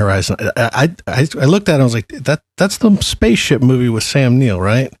in Event Horizon. I looked at it and I was like, that's the spaceship movie with Sam Neill,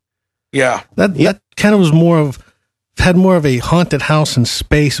 right? Yeah. That kind of was more of had more of a haunted house in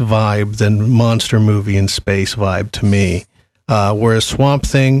space vibe than monster movie in space vibe to me. Whereas Swamp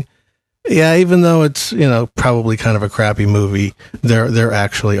Thing, yeah, even though it's, probably kind of a crappy movie, there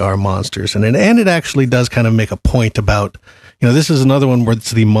actually are monsters. And it actually does kind of make a point about, this is another one where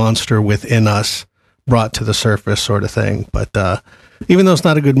it's the monster within us brought to the surface sort of thing. But even though it's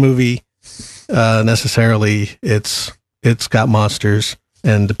not a good movie, necessarily, it's got monsters,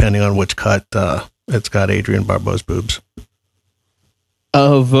 and depending on which cut, it's got Adrienne Barbeau's boobs.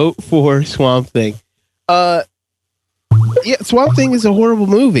 Vote for Swamp Thing. Yeah, Swamp Thing is a horrible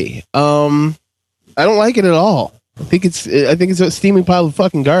movie. I don't like it at all. I think it's a steaming pile of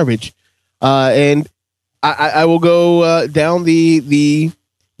fucking garbage. And I will go down the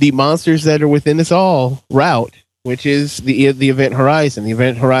monsters that are within us all route, which is the Event Horizon. The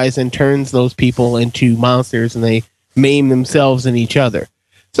Event Horizon turns those people into monsters, and they maim themselves and each other.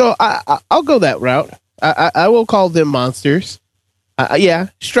 So I'll go that route. I will call them monsters. Yeah,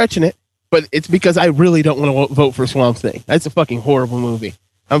 stretching it, but it's because I really don't want to vote for Swamp Thing. That's a fucking horrible movie.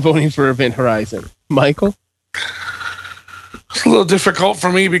 I'm voting for Event Horizon. Michael? It's a little difficult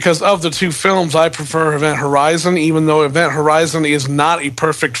for me because of the two films, I prefer Event Horizon, even though Event Horizon is not a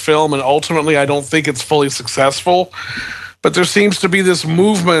perfect film, and ultimately I don't think it's fully successful. But there seems to be this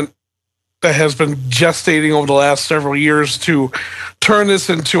movement that has been gestating over the last several years to turn this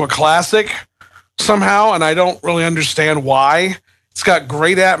into a classic somehow, and I don't really understand why. It's got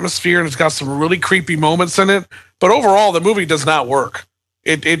great atmosphere, and it's got some really creepy moments in it, but overall, the movie does not work.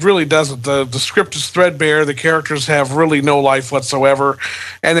 It really doesn't. The script is threadbare, the characters have really no life whatsoever,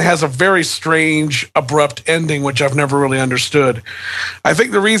 and it has a very strange, abrupt ending, which I've never really understood. I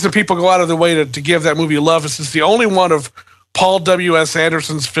think the reason people go out of their way to give that movie love is it's the only one of Paul W.S.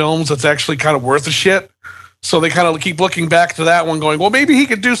 Anderson's films that's actually kind of worth a shit. So they kind of keep looking back to that one going, well, maybe he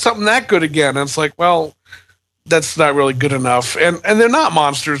could do something that good again. And it's like, well, that's not really good enough. And they're not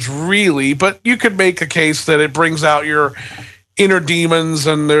monsters really, but you could make a case that it brings out your inner demons,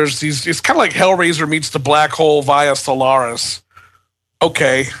 and there's these, it's kind of like Hellraiser meets the black hole via Solaris.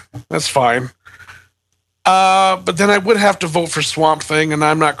 Okay, that's fine. But then I would have to vote for Swamp Thing, and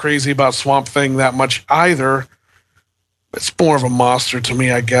I'm not crazy about Swamp Thing that much either. It's more of a monster to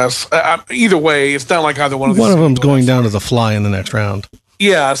me, I guess. Either way, it's not like either one of these. One of them's going down to the Fly in the next round.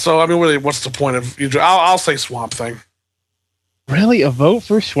 Yeah, so I mean, really, what's the point of? I'll say Swamp Thing. Really, a vote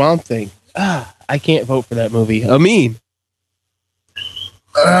for Swamp Thing? I can't vote for that movie. Amin.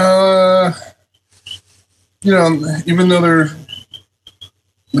 Even though they're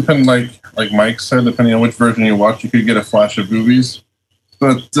depending, like Mike said, depending on which version you watch, you could get a flash of boobies.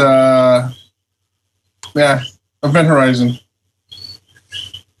 But yeah, Event Horizon.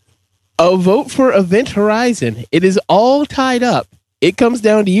 A vote for Event Horizon. It is all tied up. It comes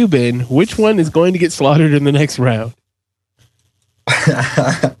down to you, Ben. Which one is going to get slaughtered in the next round?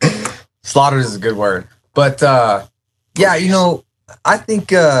 Slaughtered is a good word. But yeah, I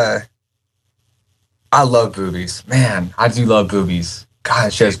think I love boobies. Man, I do love boobies.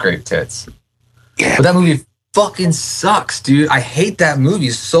 God, she has great tits. Yeah. But that movie fucking sucks, dude. I hate that movie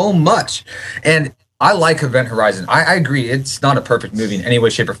so much. And I like Event Horizon. I agree. It's not a perfect movie in any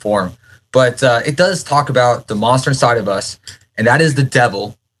way, shape, or form. But it does talk about the monster inside of us. And that is the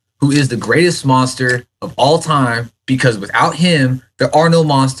devil, who is the greatest monster of all time. Because without him, there are no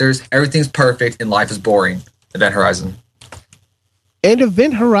monsters. Everything's perfect and life is boring. Event Horizon. And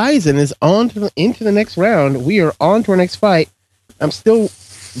Event Horizon is into the next round. We are on to our next fight.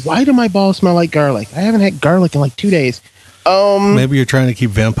 Why do my balls smell like garlic? I haven't had garlic in like 2 days. Maybe you're trying to keep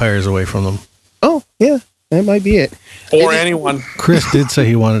vampires away from them. Oh, yeah. That might be it. Or anyone. Chris did say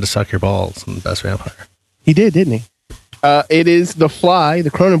he wanted to suck your balls in Best Vampire. He did, didn't he? It is The Fly,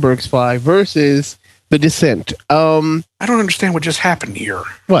 the Cronenberg's Fly, versus The Descent. I don't understand what just happened here.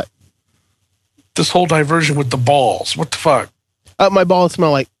 What? This whole diversion with the balls. What the fuck? My balls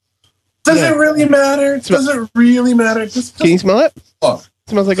smell like... Does it really matter? Does it really matter? Can you smell it? Oh. It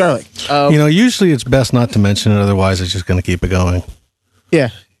smells like garlic. Usually it's best not to mention it, otherwise it's just going to keep it going. Yeah.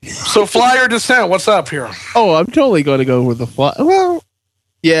 So Fly or Descent, what's up here? Oh, I'm totally going to go with The Fly. Well,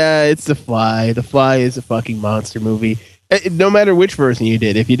 yeah, it's The Fly. The Fly is a fucking monster movie. No matter which version you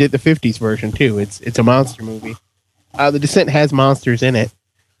did. If you did the 50s version too, it's a monster movie. The Descent has monsters in it.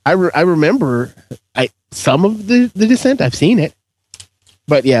 I remember some of the Descent. I've seen it.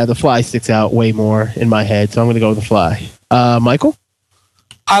 But yeah, The Fly sticks out way more in my head, so I'm going to go with The Fly. Michael?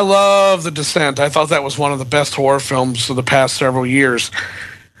 I love The Descent. I thought that was one of the best horror films of the past several years.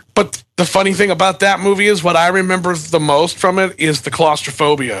 But the funny thing about that movie is what I remember the most from it is the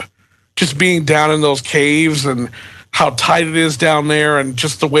claustrophobia. Just being down in those caves and how tight it is down there, and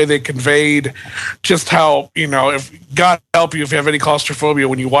just the way they conveyed just how, if God help you if you have any claustrophobia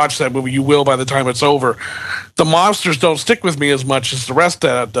when you watch that movie, you will by the time it's over. The monsters don't stick with me as much as the rest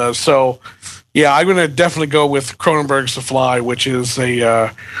of that does. So, yeah, I'm going to definitely go with Cronenberg's The Fly, which is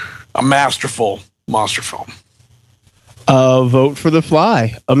a masterful monster film. Vote for The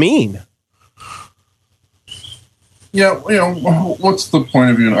Fly. Amin. Yeah, what's the point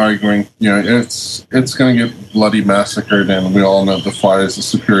of even arguing? It's going to get bloody massacred, and we all know The Fly is a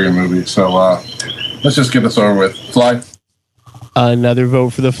superior movie. So let's just get this over with. Fly. Another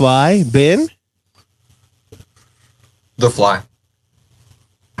vote for The Fly. Ben? The Fly.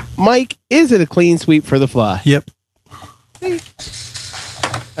 Mike, is it a clean sweep for The Fly? Yep.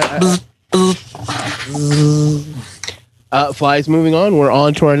 Fly's moving on. We're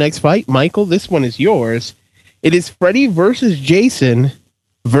on to our next fight. Michael, this one is yours. It is Freddy versus Jason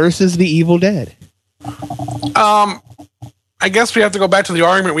versus the Evil Dead. I guess we have to go back to the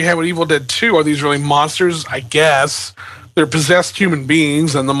argument we had with Evil Dead 2. Are these really monsters? I guess. They're possessed human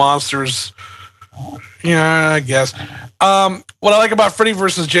beings, and the monsters... Yeah, I guess. What I like about Freddy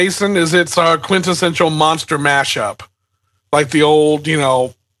versus Jason is it's a quintessential monster mashup. Like the old,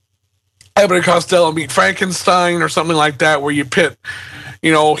 Abbott and Costello meet Frankenstein or something like that, where you pit,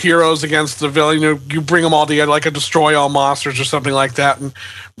 heroes against the villain. You bring them all together like a Destroy All Monsters or something like that. And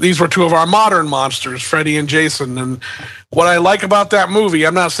these were two of our modern monsters, Freddy and Jason. And what I like about that movie,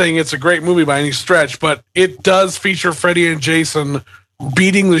 I'm not saying it's a great movie by any stretch, but it does feature Freddy and Jason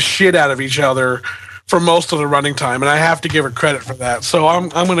beating the shit out of each other for most of the running time, and I have to give it credit for that. So I'm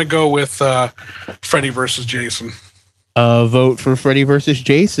going to go with Freddy versus Jason. Vote for Freddy versus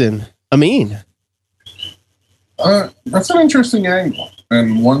Jason. Amin. That's an interesting angle,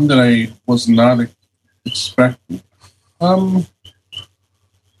 and one that I was not expecting.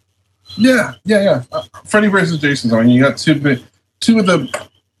 Yeah. Freddy versus Jason. I mean, you got two of the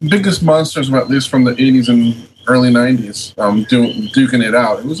biggest monsters, at least from the 80s and early 90s, duking it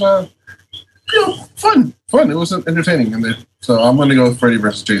out. It was fun. It was entertaining, so I'm going to go with Freddy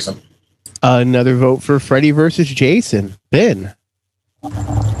versus Jason. Another vote for Freddy versus Jason. Ben.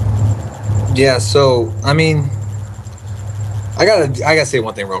 Yeah, so I mean, I gotta say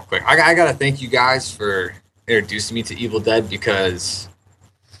one thing real quick. I gotta thank you guys for introducing me to Evil Dead, because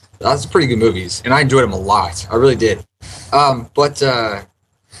that's pretty good movies, and I enjoyed them a lot. I really did. But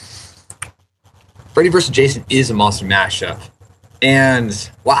Freddy vs. Jason is a monster mashup, and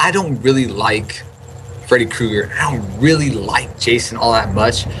while I don't really like Freddy Krueger, I don't really like Jason all that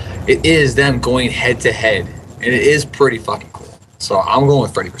much, it is them going head to head, and it is pretty fucking cool. So I'm going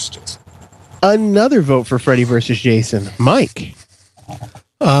with Freddy vs. Jason. Another vote for Freddy versus Jason. Mike.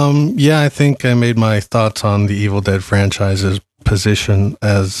 Yeah, I think I made my thoughts on the Evil Dead franchise's position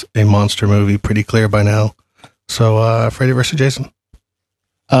as a monster movie pretty clear by now. So Freddy versus Jason.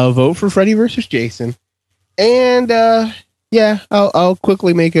 Vote for Freddy versus Jason. And I'll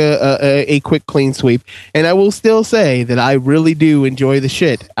quickly make a quick clean sweep. And I will still say that I really do enjoy the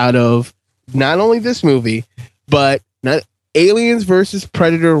shit out of not only this movie, but not Aliens versus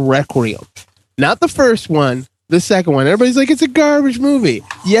Predator Requiem. Not the first one, the second one. Everybody's like, it's a garbage movie.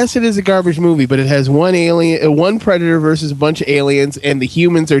 Yes, it is a garbage movie, but it has one predator versus a bunch of aliens, and the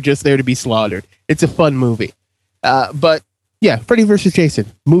humans are just there to be slaughtered. It's a fun movie. But yeah, Freddy versus Jason.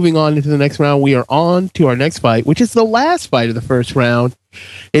 Moving on into the next round, we are on to our next fight, which is the last fight of the first round.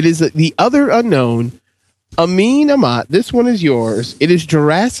 It is the other unknown, Amin Amat. This one is yours. It is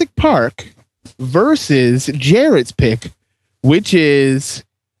Jurassic Park versus Jarrett's pick, which is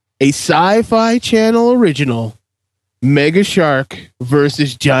a Sci-Fi Channel original, Mega Shark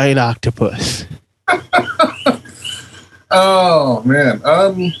versus Giant Octopus. Oh man,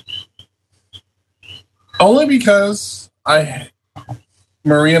 only because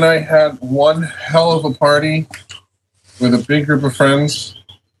Marie and I had one hell of a party with a big group of friends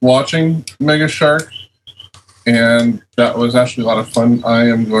watching Mega Shark, and that was actually a lot of fun. I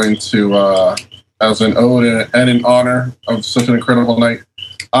am going to, as an ode and in honor of such an incredible night,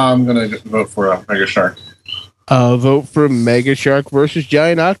 I'm going to vote for Mega Shark. Vote for Mega Shark versus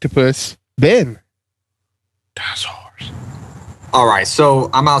Giant Octopus. Ben. Dinosaurs. All right, so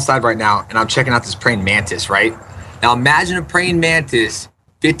I'm outside right now, and I'm checking out this praying mantis, right? Now imagine a praying mantis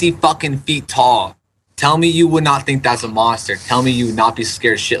 50 fucking feet tall. Tell me you would not think that's a monster. Tell me you would not be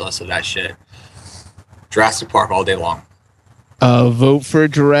scared shitless of that shit. Jurassic Park all day long. Vote for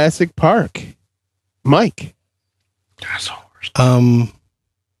Jurassic Park. Mike. Dinosaurs.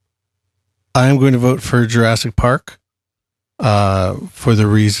 I'm going to vote for Jurassic Park for the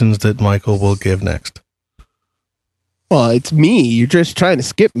reasons that Michael will give next. Well, it's me. You're just trying to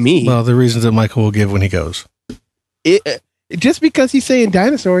skip me. Well, the reasons that Michael will give when he goes. Just because he's saying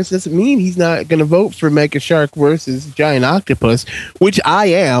dinosaurs doesn't mean he's not going to vote for Mega Shark versus Giant Octopus, which I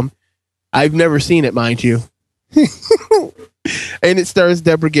am. I've never seen it, mind you. And it stars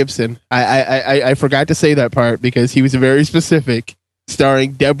Deborah Gibson. I forgot to say that part because he was very specific.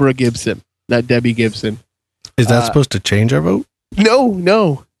 Starring Deborah Gibson, not Debbie Gibson. Is that supposed to change our vote?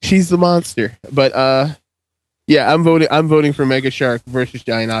 No. She's the monster. But yeah, I'm voting for Mega Shark versus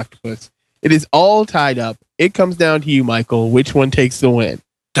Giant Octopus. It is all tied up. It comes down to you, Michael. Which one takes the win?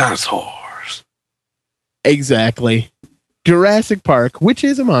 Dinosaurs. Exactly. Jurassic Park, which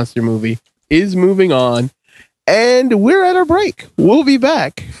is a monster movie, is moving on. And we're at our break. We'll be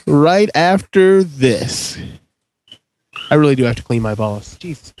back right after this. I really do have to clean my balls.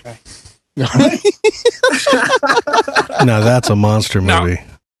 Jesus Christ. No. Now that's a monster movie. No.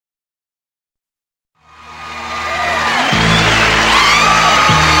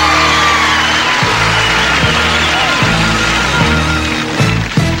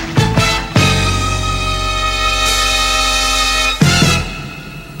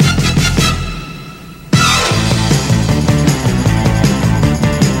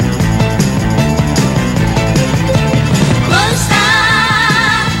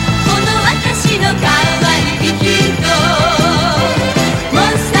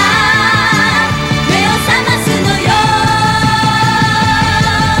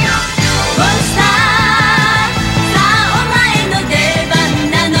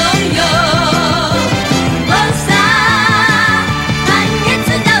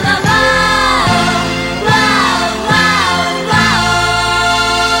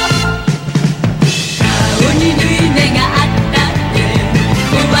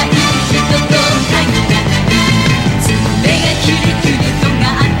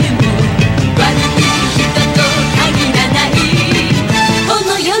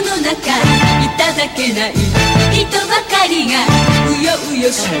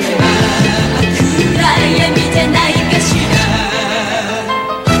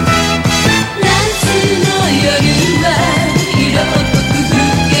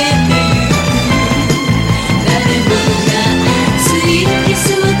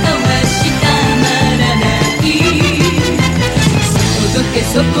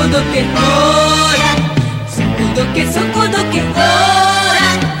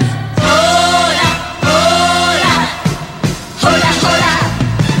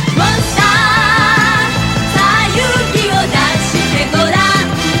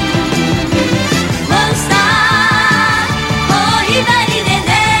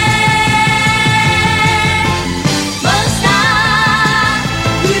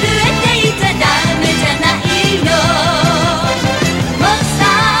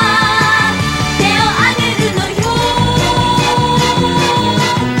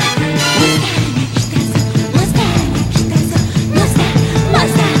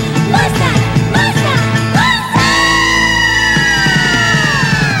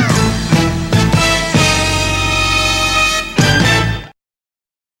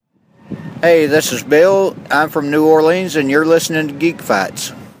 Hey, this is Bill. I'm from New Orleans, and you're listening to Geek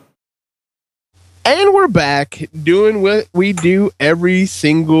Fights. And we're back doing what we do every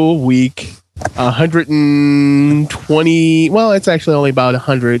single week. 120. Well, it's actually only about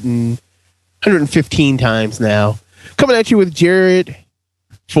 115 times now. Coming at you with Jared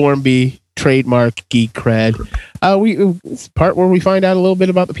Formby, trademark Geek Cred. It's the part where we find out a little bit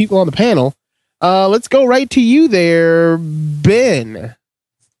about the people on the panel. Let's go right to you there, Ben.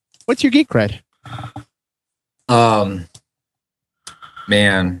 What's your Geek Cred?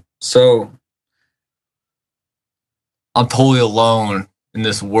 Man, so I'm totally alone in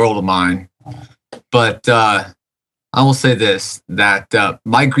this world of mine, but I will say this, that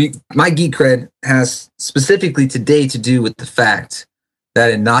my Geek Cred has specifically today to do with the fact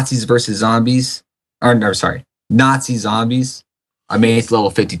that in Nazi Zombies, I made it to level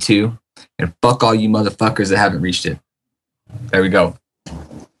 52, and fuck all you motherfuckers that haven't reached it. There we go.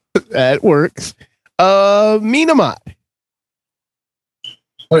 That works. Minamat.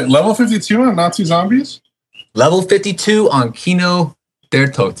 Wait, level 52 on Nazi Zombies? Level 52 on Kino der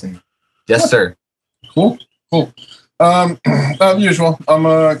Toten. Yes, sir. Cool. Usual. I'm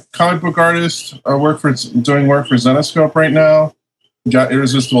a comic book artist. I doing work for Zenoscope right now. Got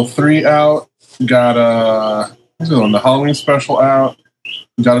Irresistible 3 out. Got the Halloween special out.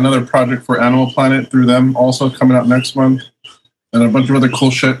 Got another project for Animal Planet through them also coming out next month. And a bunch of other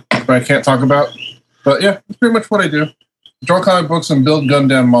cool shit that I can't talk about. But yeah, that's pretty much what I do. Draw comic books and build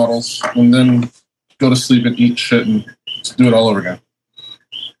Gundam models, and then go to sleep and eat shit and do it all over again.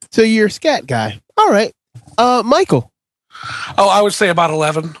 So you're a scat guy. All right. Michael. Oh, I would say about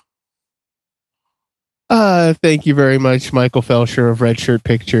 11. Thank you very much, Michael Felsher of Red Shirt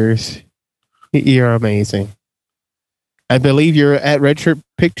Pictures. You're amazing. I believe you're at Red Shirt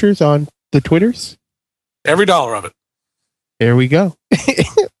Pictures on the Twitters. Every dollar of it. There we go.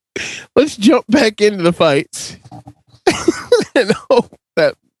 Let's jump back into the fights. And hope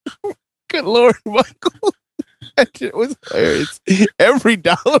that, good Lord, Michael, that shit was hilarious. Every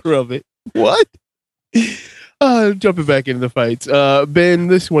dollar of it. What? Jumping back into the fights. Ben,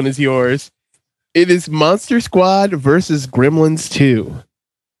 this one is yours. It is Monster Squad versus Gremlins 2.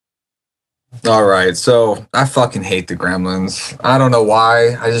 All right, so I fucking hate the Gremlins. I don't know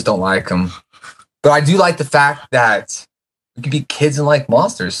why. I just don't like them. But I do like the fact that we could be kids and like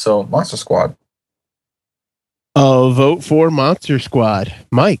monsters. So Monster Squad. Vote for Monster Squad.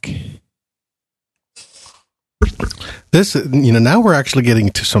 Mike. This, now we're actually getting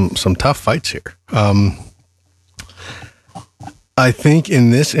to some tough fights here. I think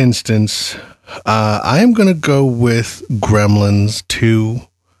in this instance, I am going to go with Gremlins 2.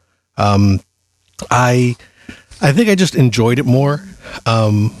 I think I just enjoyed it more.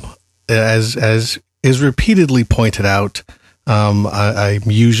 As is repeatedly pointed out, I'm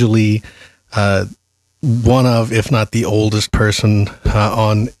usually one of, if not the oldest person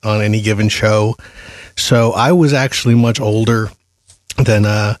on any given show. So I was actually much older than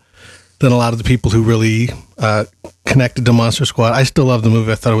a lot of the people who really connected to Monster Squad. I still love the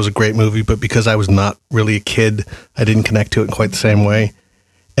movie. I thought it was a great movie, but because I was not really a kid, I didn't connect to it in quite the same way.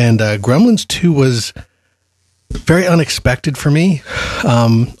 And Gremlins 2 was very unexpected for me.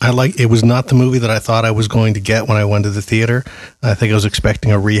 It was not the movie that I thought I was going to get when I went to the theater. I think I was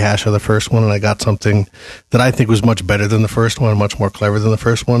expecting a rehash of the first one, and I got something that I think was much better than the first one, much more clever than the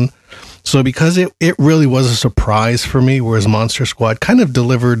first one. So because it really was a surprise for me, whereas Monster Squad kind of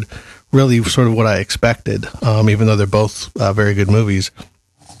delivered really sort of what I expected, even though they're both very good movies.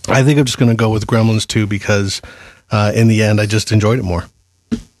 I think I'm just going to go with Gremlins 2 because in the end, I just enjoyed it more.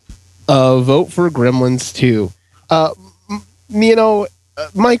 Vote for Gremlins 2.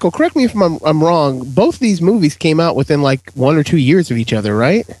 Michael, correct me if I'm wrong. Both these movies came out within like 1 or 2 years of each other,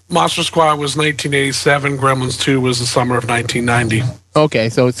 right? Monster Squad was 1987. Gremlins 2 was the summer of 1990. Okay,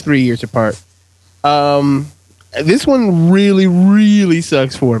 so it's 3 years apart. This one really, really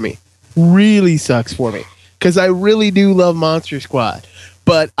sucks for me. Really sucks for me. Because I really do love Monster Squad.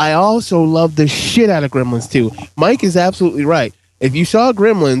 But I also love the shit out of Gremlins 2. Mike is absolutely right. If you saw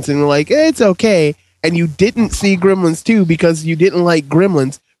Gremlins and were like, it's okay, and you didn't see Gremlins 2 because you didn't like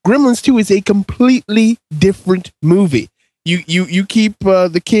Gremlins, Gremlins 2 is a completely different movie. You keep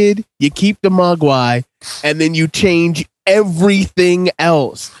the kid, you keep the Mogwai, and then you change everything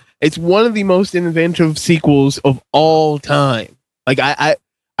else. It's one of the most inventive sequels of all time. Like,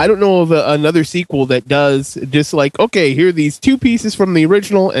 I don't know of another sequel that does just like, okay, here are these 2 pieces from the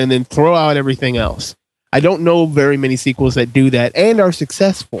original and then throw out everything else. I don't know very many sequels that do that and are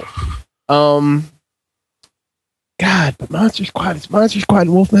successful. God, but Monster Squad is Monster Squad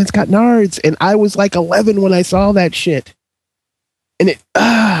and Wolfman's Got Nards. And I was like 11 when I saw that shit. And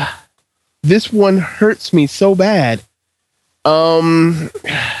this one hurts me so bad. I'm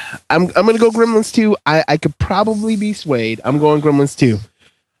gonna go Gremlins 2. I could probably be swayed. I'm going Gremlins 2.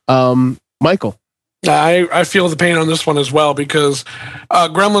 Michael. I feel the pain on this one as well because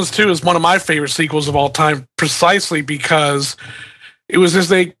Gremlins 2 is one of my favorite sequels of all time, precisely because it was as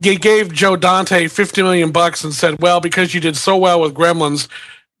they gave Joe Dante $50 million and said, well, because you did so well with Gremlins,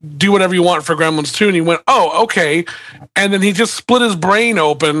 do whatever you want for Gremlins 2. And he went, oh, okay. And then he just split his brain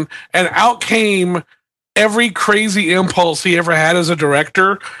open and out came every crazy impulse he ever had as a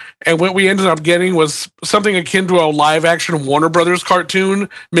director. And what we ended up getting was something akin to a live action Warner Brothers cartoon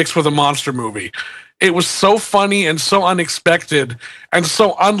mixed with a monster movie. It was so funny and so unexpected and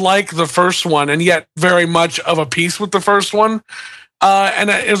so unlike the first one, and yet very much of a piece with the first one. And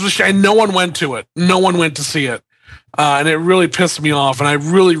it was and no one went to it. No one went to see it. And it really pissed me off. And I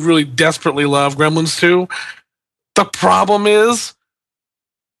really, really desperately love Gremlins 2. The problem is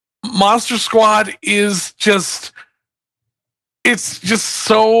Monster Squad is just, it's just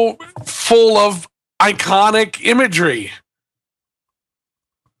so full of iconic imagery.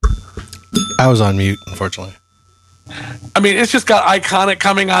 I was on mute, unfortunately. I mean, it's just got iconic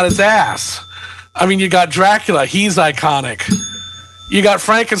coming out its ass. I mean, you got Dracula, he's iconic. You got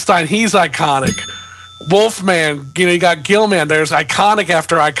Frankenstein, he's iconic. Wolfman, you got Gillman, there's iconic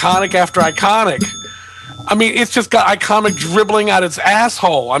after iconic after iconic. I mean, it's just got iconic dribbling out its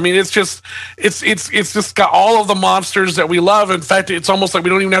asshole. I mean, it's just got all of the monsters that we love. In fact, it's almost like we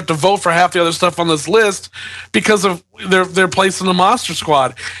don't even have to vote for half the other stuff on this list because of their place in the Monster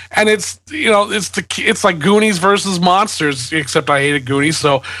Squad, and it's like Goonies versus Monsters, except I hated Goonies,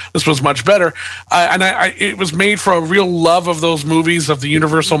 so this was much better. It was made for a real love of those movies, of the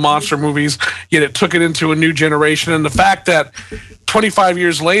Universal monster movies. Yet it took it into a new generation, and the fact that 25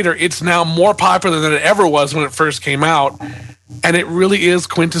 years later, it's now more popular than it ever was when it first came out, and it really is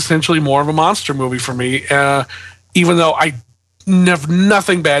quintessentially more of a monster movie for me. Even though I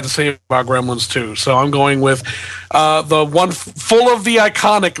nothing bad to say about Gremlins 2. So I'm going with the one full of the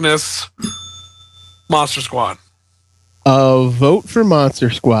iconicness, Monster Squad. Vote for Monster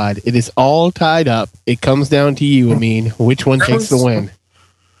Squad. It is all tied up. It comes down to you, Amin. Which one takes the win?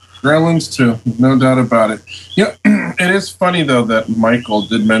 Gremlins 2, no doubt about it. Yeah, it is funny, though, that Michael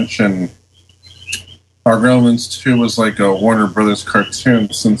did mention our Gremlins 2 was like a Warner Brothers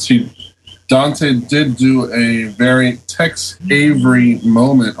cartoon, since Dante did do a very Tex Avery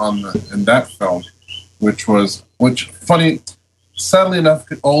moment in that film, which funny, sadly enough,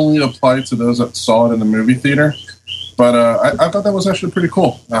 could only apply to those that saw it in the movie theater. But I thought that was actually pretty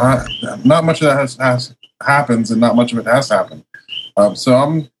cool. Not much of that happens, and not much of it has happened. So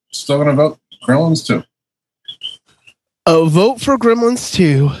I'm still going to vote Gremlins 2. A vote for Gremlins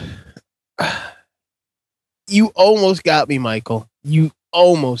 2. You almost got me, Michael. You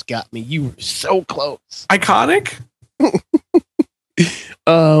almost got me. You were so close. Iconic?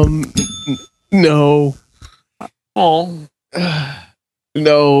 No. Oh.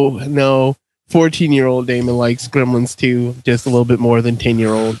 No. 14-year-old Damon likes Gremlins 2 just a little bit more than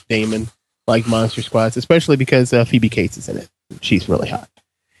 10-year-old Damon like Monster Squads, especially because Phoebe Cates is in it. She's really hot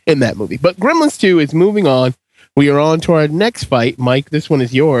in that movie. But Gremlins 2 is moving on. We are on to our next fight. Mike, this one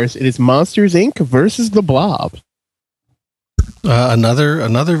is yours. It is Monsters, Inc. versus The Blob.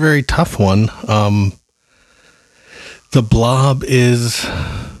 Another very tough one. The Blob is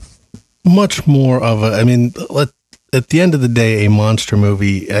much more of at the end of the day, a monster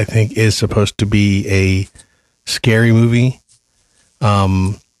movie, I think, is supposed to be a scary movie.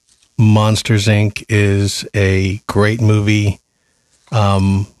 Monsters, Inc. is a great movie,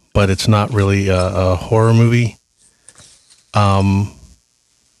 but it's not really a horror movie.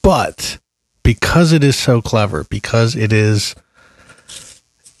 But because it is so clever, because it is,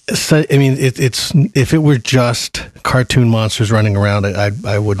 it's if it were just cartoon monsters running around,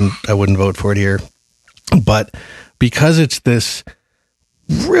 I wouldn't vote for it here. But because it's this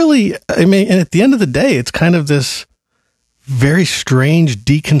really, and at the end of the day, it's kind of this very strange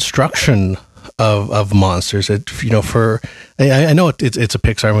deconstruction of monsters. I know it's a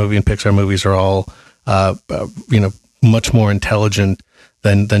Pixar movie, and Pixar movies are all much more intelligent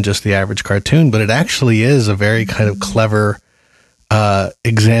than just the average cartoon, but it actually is a very kind of clever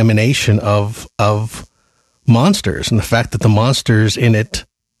examination of monsters, and the fact that the monsters in it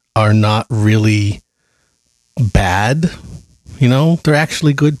are not really bad. They're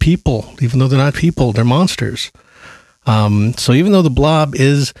actually good people, even though they're not people, they're monsters. So even though The Blob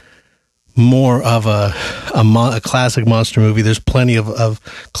is more of a classic monster movie, there's plenty of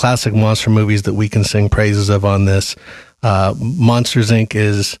classic monster movies that we can sing praises of on this. Monsters, Inc.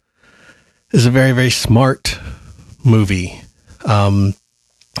 is a very, very smart movie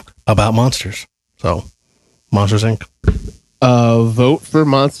about monsters. So, Monsters, Inc. Vote for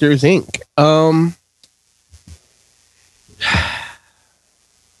Monsters, Inc.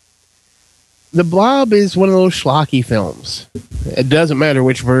 The Blob is one of those schlocky films. It doesn't matter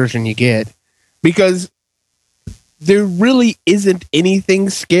which version you get, because there really isn't anything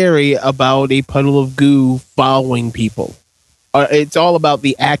scary about a puddle of goo following people. It's all about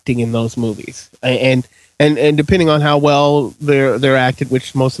the acting in those movies, and depending on how well they're acted,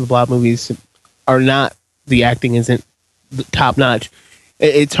 which most of the Blob movies are not. The acting isn't top notch.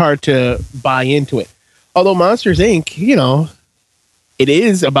 It's hard to buy into it. Although Monsters, Inc., it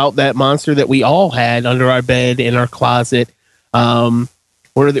is about that monster that we all had under our bed, in our closet. Where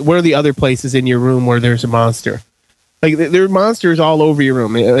are the other places in your room where there's a monster? Like, there are monsters all over your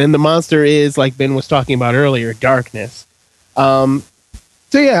room, and the monster is, like Ben was talking about earlier, darkness. So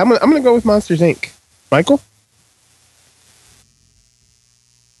yeah, I'm gonna go with Monsters, Inc. Michael?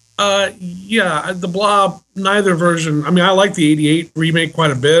 Yeah, The Blob, neither version. I like the 88 remake quite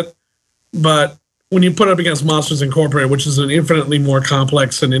a bit, but when you put it up against Monsters Incorporated, which is an infinitely more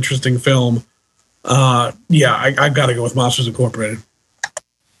complex and interesting film, I've got to go with Monsters Incorporated.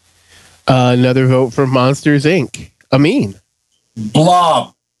 Another vote for Monsters, Inc. Amin?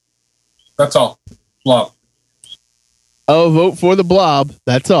 Blob. That's all. Blob. A vote for The Blob.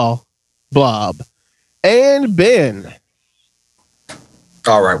 That's all. Blob. And Ben?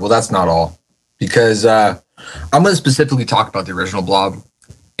 All right, well, that's not all, because I'm going to specifically talk about the original Blob,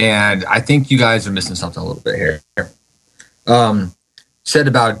 and I think you guys are missing something a little bit here. Said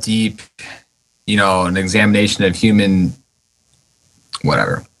about deep, an examination of human,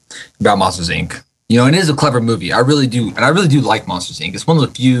 whatever, about Monsters Inc. It is a clever movie. I really do like Monsters Inc. It's one of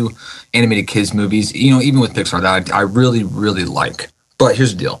the few animated kids movies, even with Pixar, that I really, really like. But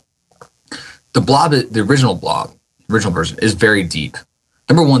here's the deal. The Blob, the original version, is very deep.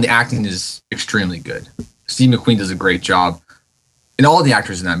 Number one, the acting is extremely good. Steve McQueen does a great job. And all the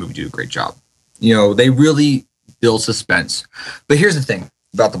actors in that movie do a great job. They really build suspense. But here's the thing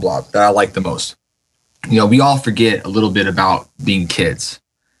about the Blob that I like the most. We all forget a little bit about being kids.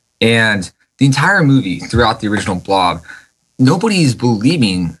 And the entire movie, throughout the original Blob, nobody's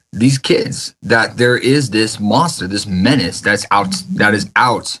believing these kids that there is this monster, this menace that is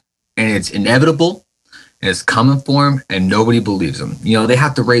out, and it's inevitable, and it's coming for them, and nobody believes them. They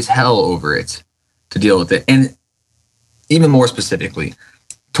have to raise hell over it to deal with it. And even more specifically,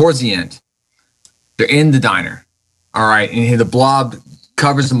 towards the end, they're in the diner, all right, and the Blob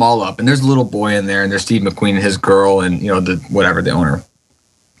covers them all up, and there's a little boy in there, and there's Steve McQueen and his girl, and the owner.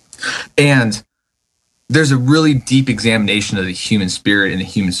 And there's a really deep examination of the human spirit and the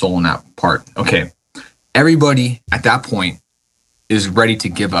human soul in that part. Okay, everybody at that point is ready to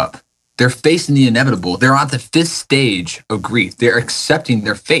give up. They're facing the inevitable. They're at the 5th stage of grief. They're accepting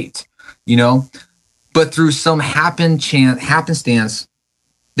their fate, but through some happenstance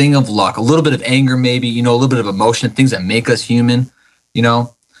thing of luck, a little bit of anger, maybe, a little bit of emotion, things that make us human, the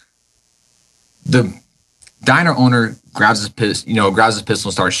diner owner grabs his pistol and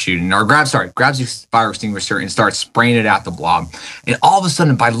starts shooting, or grabs his fire extinguisher and starts spraying it at the Blob. And all of a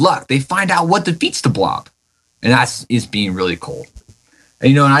sudden, by luck, they find out what defeats the Blob. And is being really cold.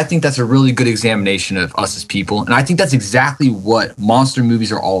 And, and I think that's a really good examination of us as people. And I think that's exactly what monster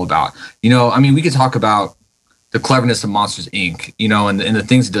movies are all about. We could talk about the cleverness of Monsters, Inc., and the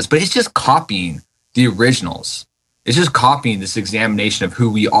things it does, but it's just copying the originals. It's just copying this examination of who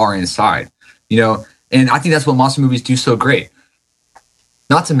we are inside, and I think that's what monster movies do so great.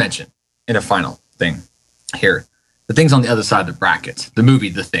 Not to mention, in a final thing here, the thing's on the other side of the bracket. The movie,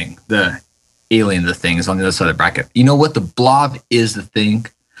 The Thing, the alien, The Thing, is on the other side of the bracket. You know what? The Blob is The Thing.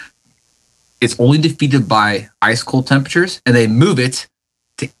 It's only defeated by ice cold temperatures, and they move it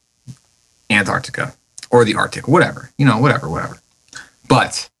to Antarctica or the Arctic, whatever. Whatever.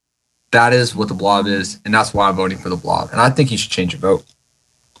 But that is what the Blob is, and that's why I'm voting for the Blob. And I think you should change your vote.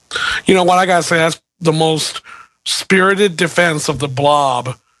 You know what? I gotta say, that's the most spirited defense of the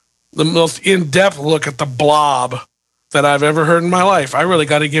Blob, the most in-depth look at the Blob that I've ever heard in my life. I really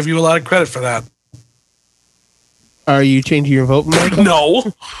got to give you a lot of credit for that. Are you changing your vote, Michael?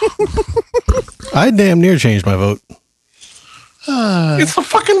 No. I damn near changed my vote. It's the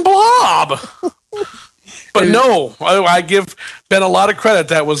fucking Blob. But no, I give Ben a lot of credit.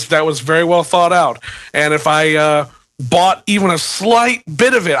 That was very well thought out. And if I bought even a slight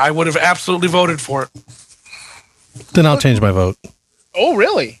bit of it, I would have absolutely voted for it. Then I'll change my vote. Oh,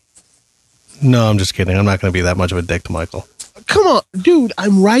 really? No, I'm just kidding. I'm not going to be that much of a dick to Michael. Come on, dude.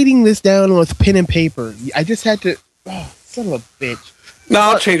 I'm writing this down with pen and paper. I just had to... Oh, son of a bitch. No,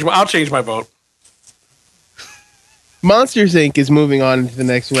 I'll change my vote. Monsters, Inc. is moving on to the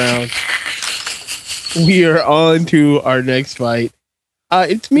next round. We are on to our next fight.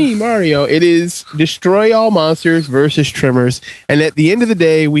 It's me, Mario. It is Destroy All Monsters versus Tremors. And at the end of the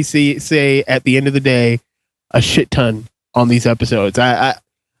day, we say at the end of the day, a shit ton on these episodes. I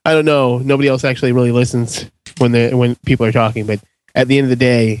don't know. Nobody else actually really listens when people are talking, but at the end of the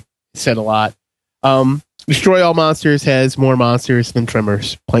day, said a lot. Destroy All Monsters has more monsters than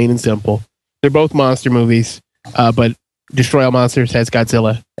Tremors, plain and simple. They're both monster movies, but Destroy All Monsters has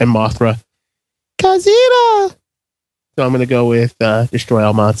Godzilla and Mothra. Godzilla! So I'm going to go with Destroy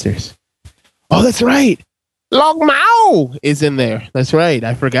All Monsters. Oh, that's right. Long Mao is in there. That's right.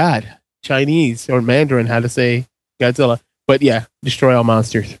 I forgot. Chinese or Mandarin how to say Godzilla. But yeah, Destroy All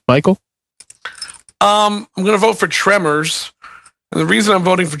Monsters. Michael? I'm going to vote for Tremors. And the reason I'm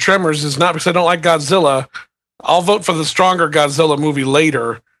voting for Tremors is not because I don't like Godzilla. I'll vote for the stronger Godzilla movie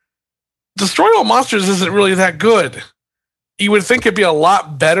later. Destroy All Monsters isn't really that good. You would think it'd be a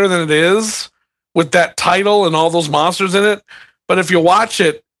lot better than it is with that title and all those monsters in it. But if you watch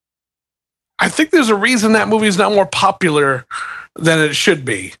it, I think there's a reason that movie is not more popular than it should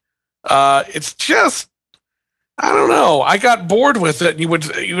be. It's just, I don't know. I got bored with it. You would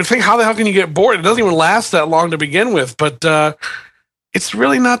think, how the hell can you get bored? It doesn't even last that long to begin with, but it's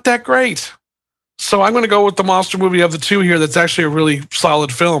really not that great. So I'm going to go with the monster movie of the two here that's actually a really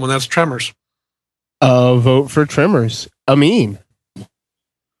solid film, and that's Tremors. Vote for Tremors. Amin.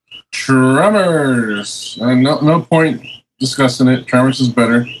 Tremors. No point discussing it. Tremors is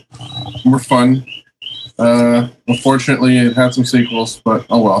better. More fun. Unfortunately, it had some sequels, but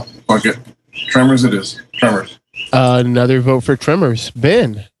oh well. Fuck it. Tremors it is. Tremors. Another vote for Tremors.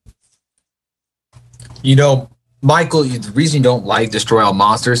 Ben. You know, Michael, the reason you don't like Destroy All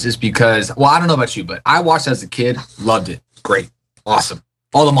Monsters is because, well, I don't know about you, but I watched it as a kid, loved it. Great. Awesome.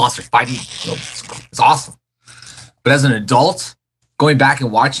 All the monsters fighting. It's awesome. But as an adult, going back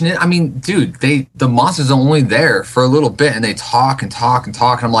and watching it, I mean, dude, the monsters are only there for a little bit and they talk and talk and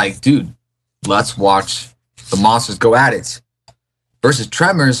talk. And I'm like, dude, let's watch the monsters go at it. Versus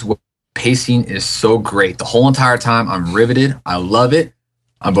Tremors, pacing is so great. The whole entire time, I'm riveted. I love it.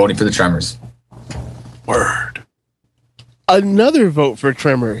 I'm voting for the Tremors. Word. Another vote for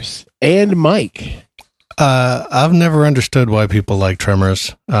Tremors. And Mike. I've never understood why people like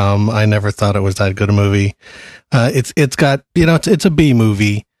Tremors. I never thought it was that good a movie. It's got, you know, it's a B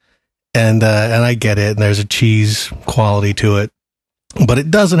movie, and I get it. And there's a cheese quality to it, but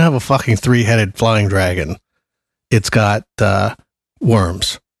it doesn't have a fucking 3-headed flying dragon. It's got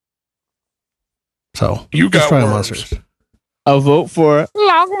worms. So you got worms. Monsters. A vote for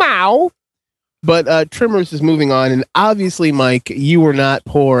Longmao. But Tremors is moving on, and obviously, Mike, you were not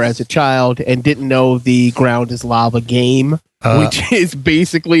poor as a child and didn't know the Ground is Lava game, which is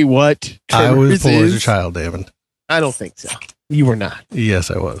basically what Tremors I was poor is. as a child, David. I don't think so. You were not.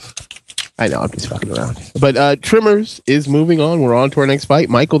 Yes, I was. I know, I'm just fucking around. But Tremors is moving on. We're on to our next fight.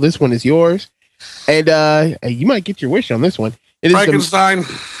 Michael, this one is yours. And you might get your wish on this one. It is Frankenstein.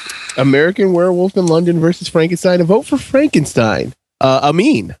 American Werewolf in London versus Frankenstein. A vote for Frankenstein.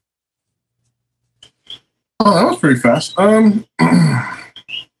 Amin. Oh, that was pretty fast.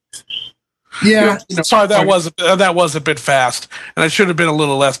 Yeah. Sorry, that was a bit fast, and I should have been a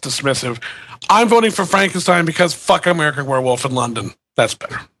little less dismissive. I'm voting for Frankenstein because fuck American Werewolf in London. That's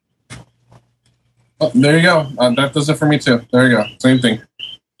better. Oh, there you go. That does it for me too. There you go. Same thing.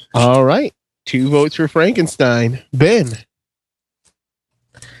 All right. 2 votes for Frankenstein. Ben.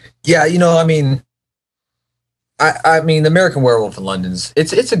 Yeah, you know, I mean, American Werewolf in London's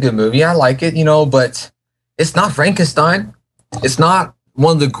it's a good movie. I like it, you know, but it's not Frankenstein. It's not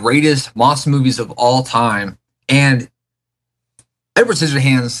one of the greatest monster movies of all time. And Edward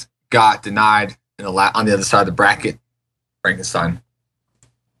Scissorhands got denied on the other side of the bracket. Frankenstein.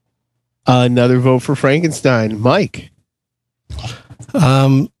 Another vote for Frankenstein. Mike.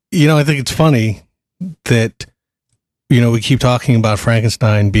 You know, I think it's funny that, you know, we keep talking about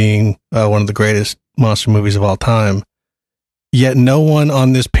Frankenstein being one of the greatest monster movies of all time, yet no one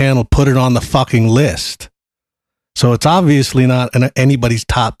on this panel put it on the fucking list. So it's obviously not anybody's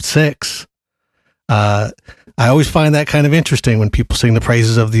top 6. I always find that kind of interesting when people sing the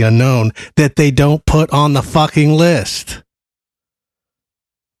praises of the unknown that they don't put on the fucking list.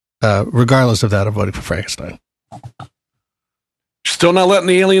 Regardless of that, I'm voting for Frankenstein. Still not letting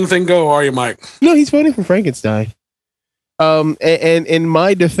the alien thing go, are you, Mike? No, he's voting for Frankenstein. And in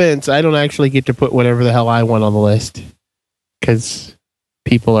my defense, I don't actually get to put whatever the hell I want on the list because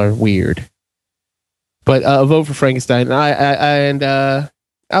people are weird. But I'll vote for Frankenstein. I'll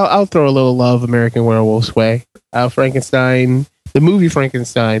throw a little love American Werewolf's way. Frankenstein, the movie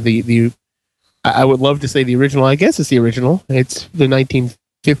Frankenstein. I would love to say the original. I guess it's the original. It's the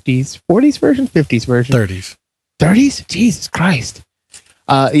 1950s, 40s version, 50s version, 30s. Jesus Christ.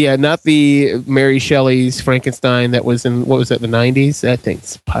 Yeah, not the Mary Shelley's Frankenstein that was in, what was that, the 90s? That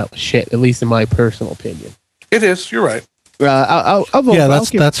thing's a pile of shit, at least in my personal opinion. It is. You're right. I'll vote. Yeah,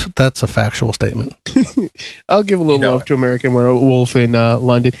 that's a factual statement. I'll give a little love to American Werewolf in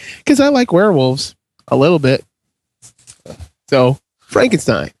London because I like werewolves a little bit. So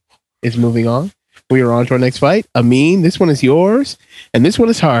Frankenstein is moving on. We are on to our next fight. Amin, this one is yours, and this one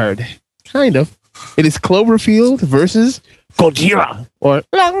is hard. Kind of. It is Cloverfield versus Gojira or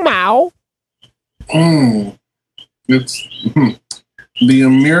Long Mao. It's the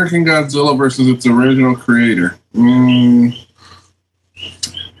American Godzilla versus its original creator.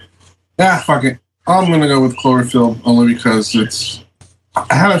 Yeah, fuck it. I'm gonna go with Cloverfield only because it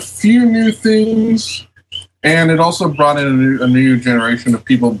had a few new things, and it also brought in a new generation of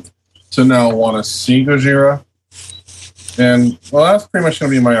people to now want to see Gojira. And well, that's pretty much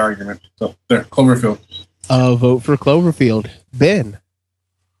gonna be my argument. So there, Cloverfield. Vote for Cloverfield. Ben.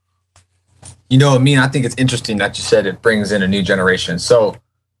 You know, I think it's interesting that you said it brings in a new generation. So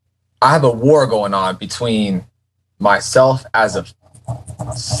I have a war going on between myself as a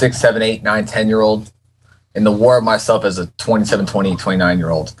 6, 7, 8, 9, 10-year-old and the war of myself as a 27, 28,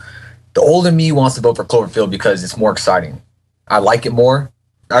 29-year-old. The older me wants to vote for Cloverfield because it's more exciting. I like it more.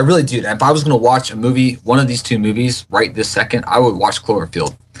 I really do. And if I was going to watch a movie, one of these two movies right this second, I would watch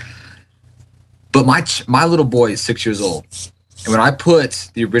Cloverfield. But my little boy is 6 years old. And when I put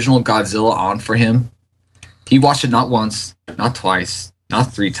the original Godzilla on for him, He watched it not once, not twice,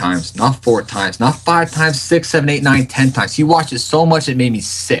 not 3 times, not 4 times, not 5 times, 6, 7, 8, 9, 10 times. He watched it so much it made me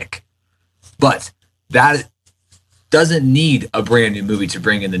sick. But that doesn't need a brand new movie to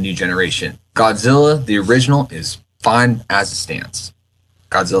bring in the new generation. Godzilla, the original, is fine as it stands.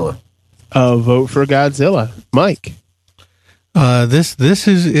 Godzilla. Vote for Godzilla. Mike. This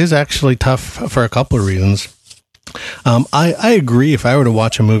is actually tough for a couple of reasons. I agree. If I were to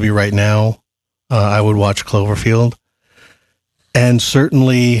watch a movie right now, I would watch Cloverfield. And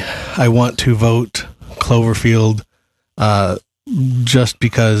certainly I want to vote Cloverfield just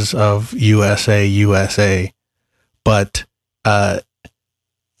because of USA. But at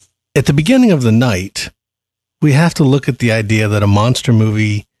the beginning of the night, we have to look at the idea that a monster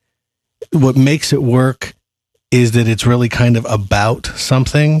movie, what makes it work is that it's really kind of about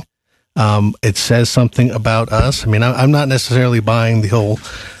something. It says something about us. I mean, I'm not necessarily buying the whole,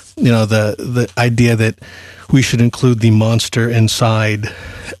 the idea that we should include the monster inside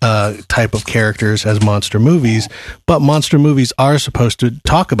type of characters as monster movies, but monster movies are supposed to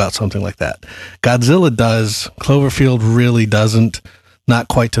talk about something like that. Godzilla does. Cloverfield really doesn't, not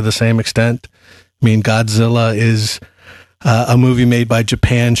quite to the same extent. I mean, Godzilla is a movie made by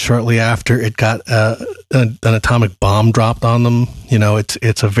Japan shortly after it got an atomic bomb dropped on them.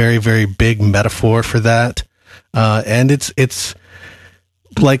 It's a very, very big metaphor for that. And it's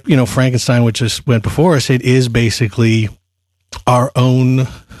like, Frankenstein, which just went before us, it is basically our own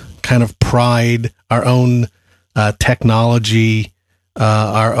kind of pride, our own technology,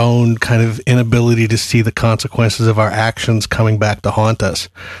 our own kind of inability to see the consequences of our actions coming back to haunt us.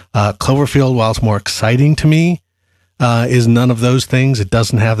 Cloverfield, while it's more exciting to me, is none of those things. It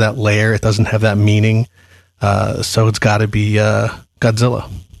doesn't have that layer. It doesn't have that meaning. So it's got to be Godzilla.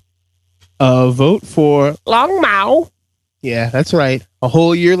 Vote for Long Mao. Yeah, that's right. A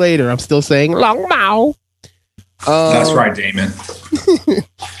whole year later, I'm still saying Long Mao. That's right, Damon.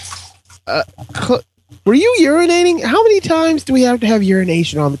 Were you urinating? How many times do we have to have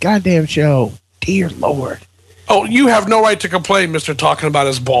urination on the goddamn show? Dear Lord. Oh, you have no right to complain, Mr. Talking about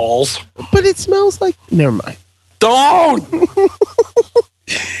his balls. But it smells like... Never mind. Don't!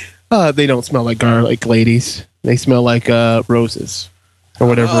 They don't smell like garlic, ladies. They smell like roses. Or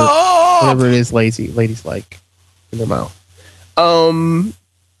whatever it is ladies like in their mouth.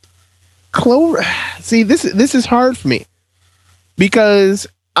 Clover... See, this is hard for me. Because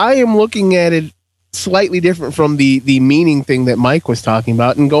I am looking at it slightly different from the meaning thing that Mike was talking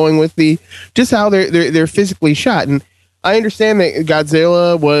about, and going with the just how they're physically shot. And I understand that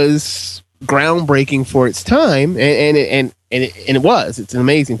Godzilla was groundbreaking for its time, and it was. It's an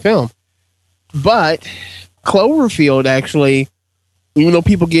amazing film. But Cloverfield actually, even though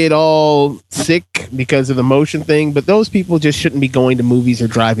people get all sick because of the motion thing, but those people just shouldn't be going to movies or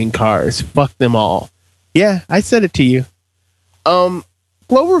driving cars. Fuck them all. Yeah, I said it to you.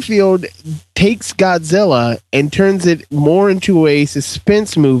 Cloverfield takes Godzilla and turns it more into a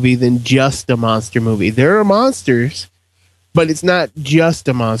suspense movie than just a monster movie. There are monsters, but it's not just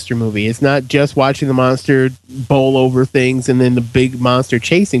a monster movie. It's not just watching the monster bowl over things and then the big monster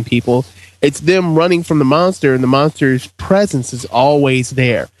chasing people. It's them running from the monster, and the monster's presence is always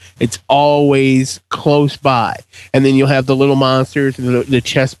there. It's always close by. And then you'll have the little monsters, the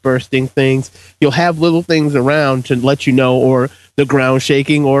chest bursting things. You'll have little things around to let you know, or the ground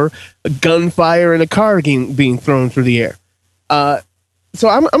shaking, or a gunfire and a car being thrown through the air. So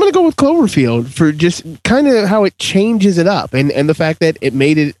I'm going to go with Cloverfield for just kind of how it changes it up, and the fact that it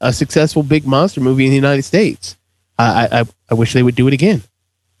made it a successful big monster movie in the United States. I wish they would do it again.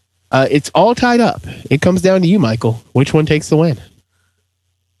 It's all tied up. It comes down to you, Michael. Which one takes the win?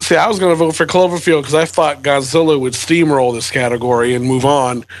 See, I was going to vote for Cloverfield because I thought Godzilla would steamroll this category and move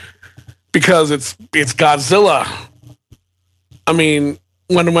on because it's Godzilla. I mean,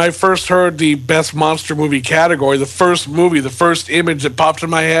 when I first heard the best monster movie category, the first image that popped in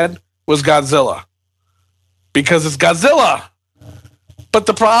my head was Godzilla. Because it's Godzilla. But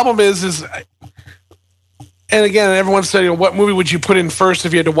the problem is, and again, everyone said, what movie would you put in first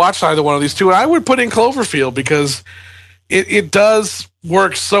if you had to watch either one of these two? And I would put in Cloverfield because it does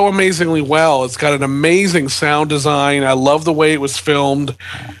work so amazingly well. It's got an amazing sound design. I love the way it was filmed.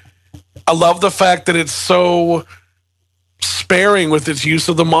 I love the fact that it's so sparing with its use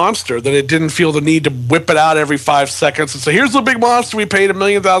of the monster, that it didn't feel the need to whip it out every 5 seconds and say, here's the big monster we paid $1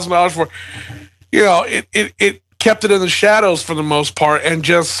 million for. It kept it in the shadows for the most part and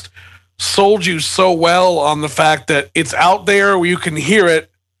just sold you so well on the fact that it's out there where you can hear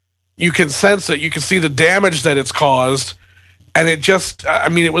it, you can sense it, you can see the damage that it's caused, and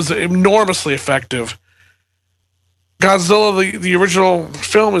it was enormously effective. Godzilla, the original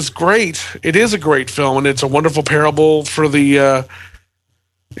film, is great. It is a great film, and it's a wonderful parable for the,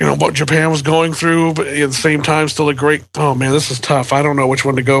 what Japan was going through, but at the same time, still a great... Oh, man, this is tough. I don't know which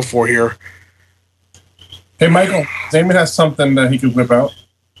one to go for here. Hey, Michael, Damon has something that he could whip out.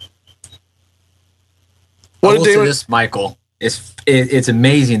 I will say this, Michael. It's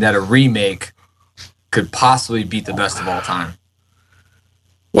amazing that a remake could possibly beat the best of all time.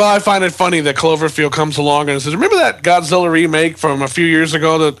 Well, I find it funny that Cloverfield comes along and says, remember that Godzilla remake from a few years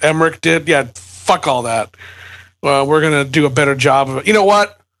ago that Emmerich did? Yeah, fuck all that. Well, we're going to do a better job of it. You know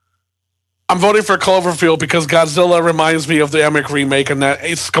what? I'm voting for Cloverfield because Godzilla reminds me of the Emmerich remake, and that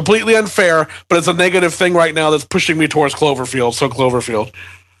it's completely unfair, but it's a negative thing right now that's pushing me towards Cloverfield, so Cloverfield.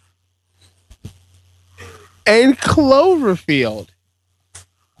 And Cloverfield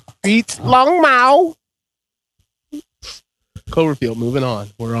beats Long Mao. Cloverfield, moving on.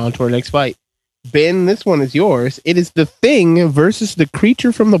 We're on to our next fight. Ben, this one is yours. It is The Thing versus the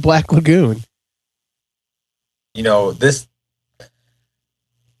creature from the Black Lagoon. You know, these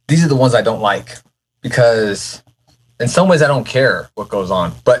are the ones I don't like because in some ways I don't care what goes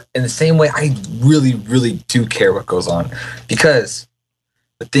on, but in the same way I really, really do care what goes on because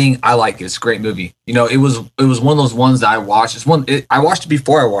The Thing I like. It's a great movie. You know, it was one of those ones that I watched. I watched it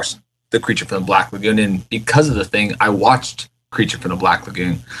before I watched The Creature from the Black Lagoon, and because of The Thing, I watched Creature from the Black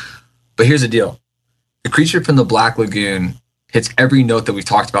Lagoon. But here's the deal. The Creature from the Black Lagoon hits every note that we've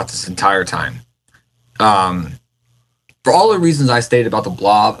talked about this entire time. For all the reasons I stated about the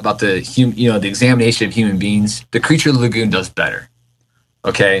Blob, about the examination of human beings, the Creature of the Lagoon does better.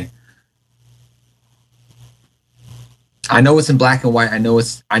 Okay? I know it's in black and white. I know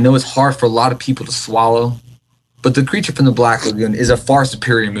it's hard for a lot of people to swallow, but The Creature from the Black Lagoon is a far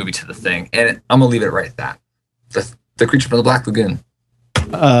superior movie to The Thing, and I'm gonna leave it right at that. The Creature from the Black Lagoon.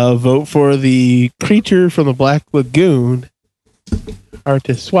 Vote for The Creature from the Black Lagoon. Hard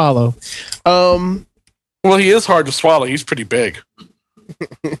to swallow. Well, he is hard to swallow. He's pretty big.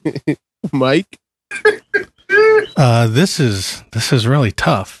 Mike? This is really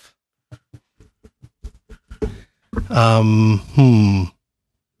tough.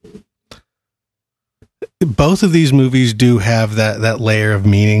 Both of these movies do have that layer of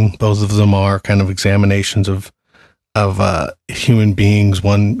meaning. Both of them are kind of examinations of human beings.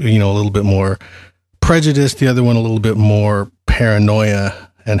 One, a little bit more prejudice. The other one, a little bit more paranoia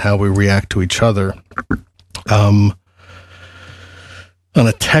and how we react to each other. On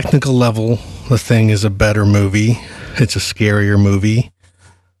a technical level, The Thing is a better movie. It's a scarier movie.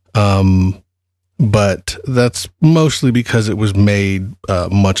 But that's mostly because it was made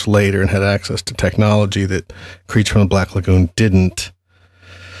much later and had access to technology that Creature from the Black Lagoon didn't.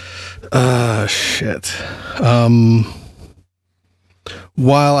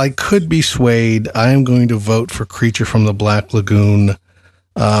 While I could be swayed, I am going to vote for Creature from the Black Lagoon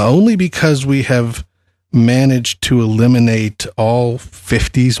only because we have managed to eliminate all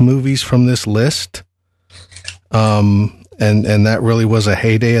 50s movies from this list. And that really was a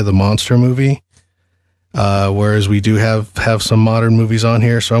heyday of the monster movie. Whereas we do have some modern movies on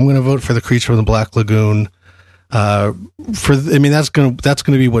here. So I'm going to vote for The Creature from the Black Lagoon. That's going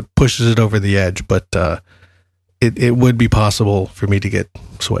to be what pushes it over the edge, but it would be possible for me to get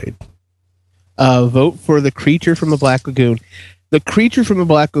swayed. Vote for The Creature from the Black Lagoon. The Creature from the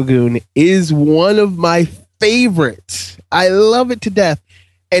Black Lagoon is one of my favorites. I love it to death,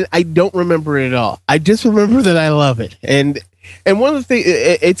 and I don't remember it at all. I just remember that I love it. And one of the things,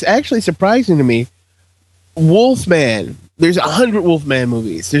 it's actually surprising to me, Wolfman. There's 100 Wolfman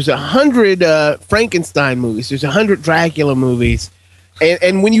movies. There's 100 Frankenstein movies. There's 100 Dracula movies.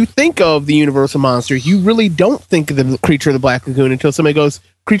 And when you think of the Universal monsters, you really don't think of the Creature of the Black Lagoon until somebody goes,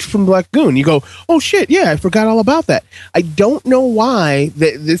 Creature from the Black Lagoon. You go, oh shit, yeah, I forgot all about that. I don't know why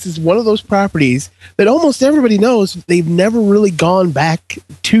this is one of those properties that almost everybody knows they've never really gone back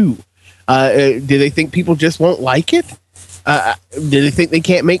to. Do they think people just won't like it? Do they think they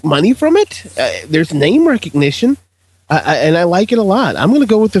can't make money from it? There's name recognition, and I like it a lot. I'm going to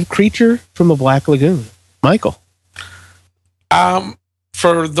go with The Creature from the Black Lagoon. Michael?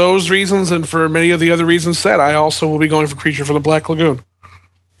 For those reasons and for many of the other reasons said, I also will be going for Creature from the Black Lagoon.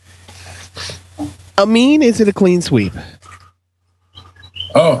 Amin, is it a clean sweep?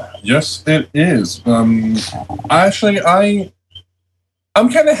 Oh, yes, it is. Actually, I'm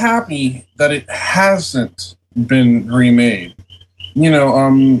kind of happy that it hasn't been remade.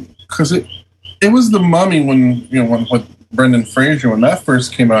 Because it was The Mummy when with Brendan Fraser when that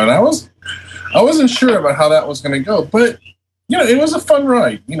first came out. I wasn't sure about how that was going to go, but it was a fun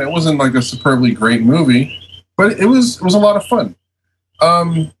ride. It wasn't like a superbly great movie, but it was a lot of fun.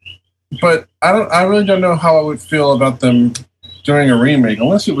 but I really don't know how I would feel about them doing a remake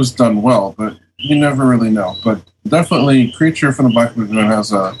unless it was done well. But you never really know. But definitely, Creature from the Black Lagoon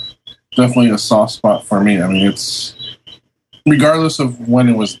has definitely a soft spot for me. I mean, it's regardless of when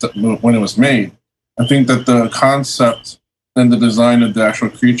it was made. I think that the concept and the design of the actual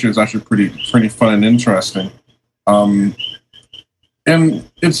creature is actually pretty fun and interesting. And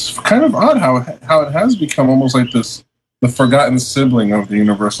it's kind of odd how it has become almost like the forgotten sibling of the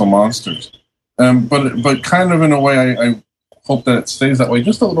Universal monsters. But kind of in a way, I hope that it stays that way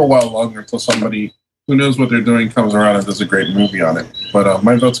just a little while longer until somebody who knows what they're doing comes around and does a great movie on it. But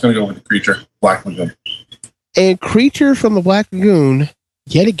my vote's going to go with the Creature, Black Lagoon. And Creature from the Black Lagoon,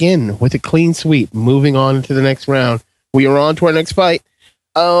 yet again, with a clean sweep, moving on to the next round. We are on to our next fight.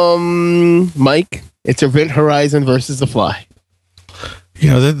 Mike, it's Event Horizon versus The Fly. You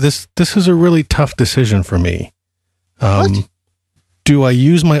know, this is a really tough decision for me. Do I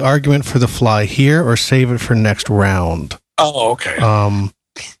use my argument for The Fly here or save it for next round? Oh, okay.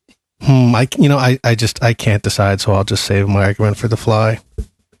 I can't decide, so I'll just save my argument for The Fly.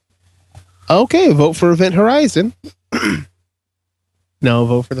 Okay, vote for Event Horizon. No,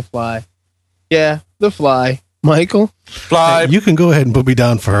 vote for The Fly. Yeah, The Fly. Michael? Fly. You can go ahead and put me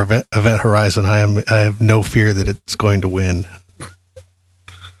down for Event Horizon. I have no fear that it's going to win.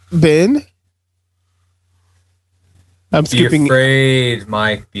 Ben? Be afraid,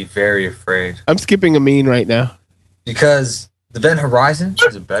 Mike. Be very afraid. I'm skipping Amin right now. Because the Event Horizon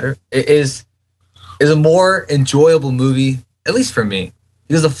is a more enjoyable movie, at least for me.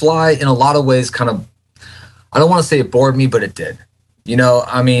 Because The Fly, in a lot of ways, kind of, I don't want to say it bored me, but it did. You know,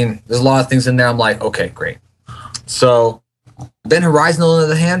 I mean, there's a lot of things in there. I'm like, okay, great. So, Event Horizon, on the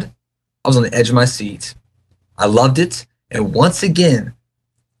other hand, I was on the edge of my seat. I loved it. And once again,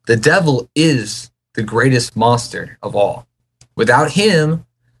 the devil is the greatest monster of all. Without him,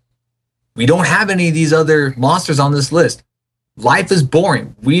 we don't have any of these other monsters on this list. Life is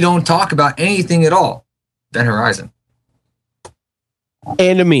boring. We don't talk about anything at all. Event Horizon.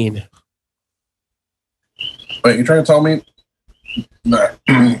 And Amin. Wait, you're trying to tell me that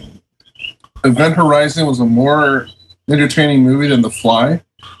Event Horizon was a more entertaining movie than The Fly?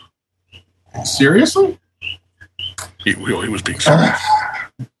 Seriously? He was being serious.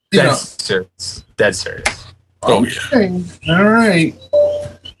 Dead serious. Okay. All right.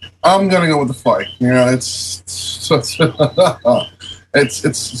 I'm gonna go with The Fly. You know, it's so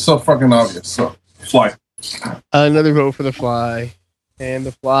fucking obvious. So, Fly. Another vote for The Fly. And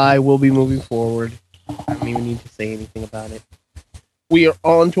The Fly will be moving forward. I don't even need to say anything about it. We are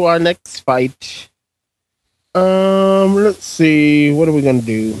on to our next fight. Let's see. What are we going to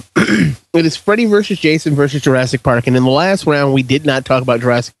do? It is Freddy versus Jason versus Jurassic Park. And in the last round, we did not talk about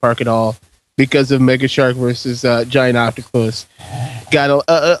Jurassic Park at all because of Mega Shark versus Giant Octopus. Got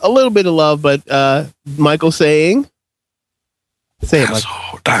a little bit of love, but Michael saying... Say it,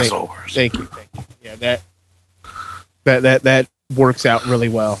 Michael. Dinosaurs. Thank you. Yeah, that works out really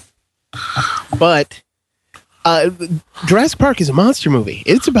well. But Jurassic Park is a monster movie.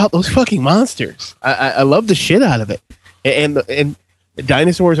 It's about those fucking monsters. I love the shit out of it. And the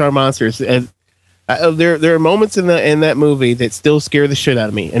dinosaurs are monsters. And there are moments in that movie that still scare the shit out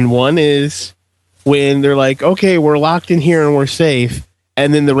of me. And one is when they're like, okay, we're locked in here and we're safe.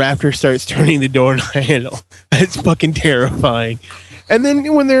 And then the raptor starts turning the door handle. It's fucking terrifying. And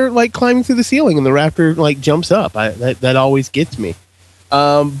then when they're like climbing through the ceiling and the raptor like jumps up, that always gets me.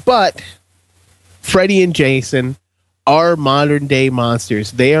 But Freddy and Jason are modern day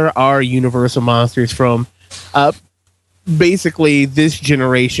monsters. They are our Universal monsters from basically this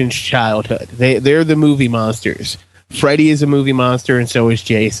generation's childhood. They're the movie monsters. Freddy is a movie monster, and so is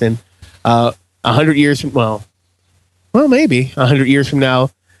Jason. 100 years from maybe 100 years from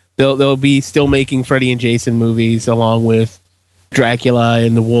now, they'll be still making Freddy and Jason movies along with Dracula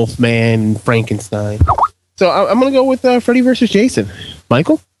and the Wolfman and Frankenstein. So I'm going to go with Freddy versus Jason.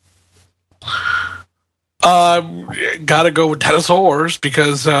 Michael? Gotta go with dinosaurs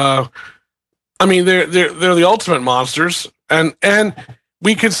because they're the ultimate monsters, and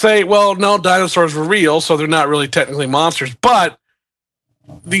we could say, well, no, dinosaurs were real, so they're not really technically monsters, but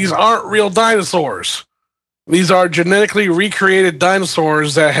these aren't real dinosaurs. These are genetically recreated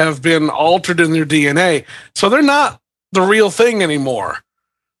dinosaurs that have been altered in their DNA, so they're not the real thing anymore.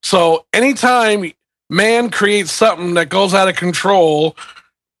 So anytime man creates something that goes out of control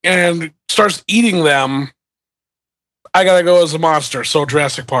and starts eating them, I gotta go as a monster. So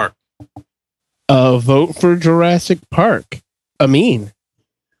Jurassic Park. Vote for Jurassic Park. Amin.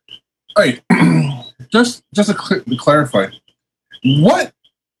 Hey, just to clarify, what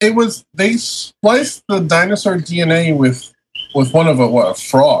it was? They spliced the dinosaur DNA with with one of a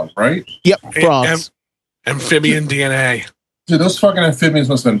frog, right? Yep, frogs. Amphibian DNA. Dude, those fucking amphibians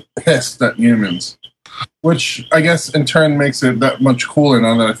must have been pissed at humans. Which I guess in turn makes it that much cooler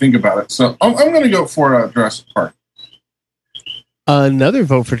now that I think about it. So I'm going to go for Jurassic Park. Another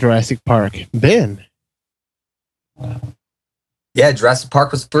vote for Jurassic Park. Ben. Yeah, Jurassic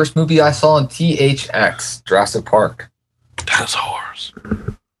Park was the first movie I saw on THX. Jurassic Park. Dinosaurs.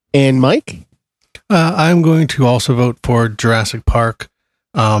 And Mike? I'm going to also vote for Jurassic Park.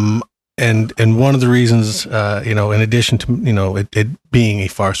 And one of the reasons, in addition to, it being a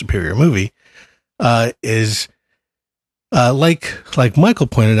far superior movie, is like Michael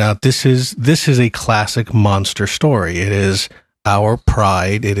pointed out, this is a classic monster story. It is our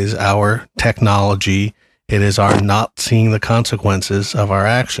pride. It is our technology. It is our not seeing the consequences of our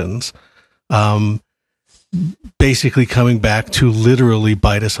actions. Basically coming back to literally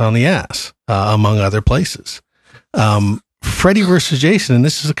bite us on the ass, among other places. Freddy versus Jason, and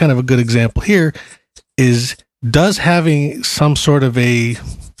this is kind of a good example here, does having some sort of a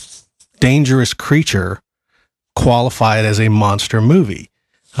dangerous creature qualified as a monster movie,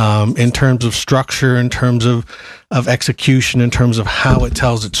 in terms of structure, in terms of execution, in terms of how it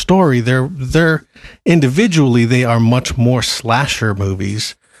tells its story. They're individually, they are much more slasher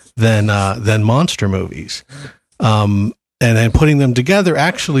movies than monster movies. And then putting them together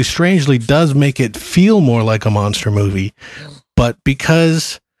actually strangely does make it feel more like a monster movie, but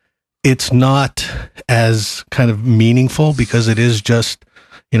because it's not as kind of meaningful, because it is just,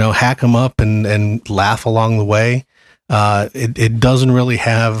 hack them up and laugh along the way. It doesn't really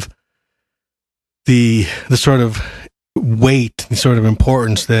have the sort of weight, the sort of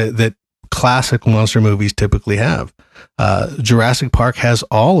importance that classic monster movies typically have. Jurassic Park has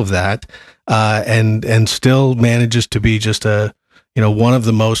all of that, and still manages to be just one of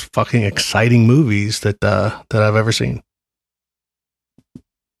the most fucking exciting movies that I've ever seen.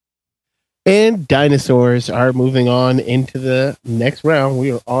 And dinosaurs are moving on into the next round.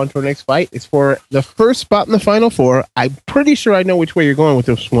 We are on to our next fight. It's for the first spot in the final four. I'm pretty sure I know which way you're going with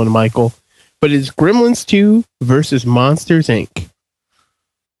this one, Michael. But it's Gremlins 2 versus Monsters, Inc.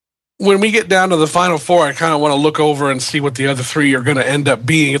 When we get down to the final four, I kind of want to look over and see what the other three are going to end up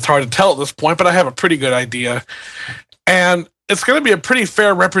being. It's hard to tell at this point, but I have a pretty good idea. And it's going to be a pretty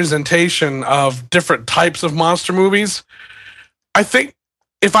fair representation of different types of monster movies. I think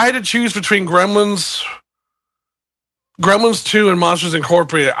if I had to choose between Gremlins 2 and Monsters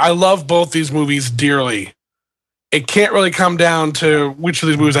Incorporated, I love both these movies dearly. It can't really come down to which of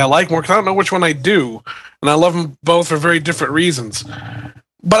these movies I like more, because I don't know which one I do. And I love them both for very different reasons.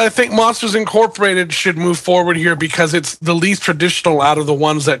 But I think Monsters Incorporated should move forward here because it's the least traditional out of the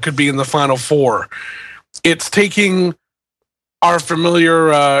ones that could be in the final four. It's taking our familiar,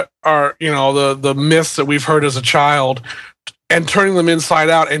 the myths that we've heard as a child, and turning them inside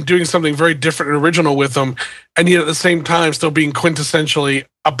out and doing something very different and original with them, and yet at the same time still being quintessentially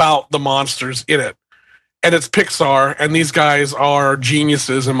about the monsters in it. And it's Pixar, and these guys are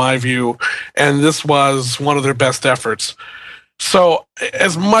geniuses in my view, and this was one of their best efforts. So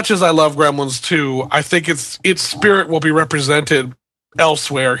as much as I love Gremlins 2, I think its spirit will be represented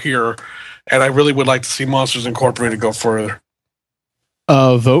elsewhere here, and I really would like to see Monsters Incorporated go further.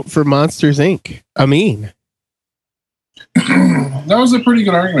 Vote for Monsters, Inc. That was a pretty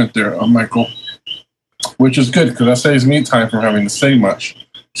good argument there, Michael, which is good because that saves me time from having to say much.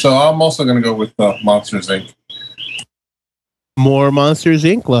 So I'm also going to go with Monsters, Inc. More Monsters,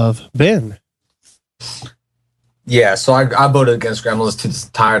 Inc. love. Ben. Yeah, so I voted against Gremlins this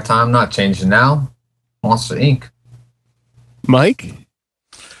entire time. Not changing now. Monsters, Inc. Mike?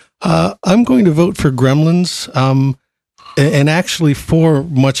 I'm going to vote for Gremlins. And actually, for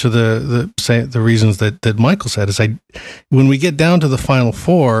much of the reasons that Michael said, is when we get down to the final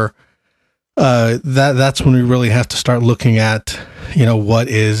four, that's when we really have to start looking at, what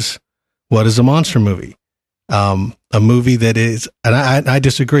is a monster movie, a movie that is, and I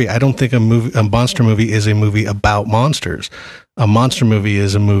disagree. I don't think a monster movie is a movie about monsters. A monster movie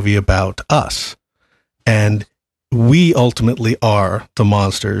is a movie about us, and we ultimately are the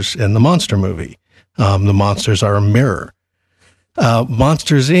monsters in the monster movie. The monsters are a mirror.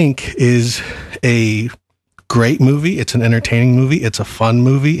 Monsters, Inc. is a great movie. It's an entertaining movie. It's a fun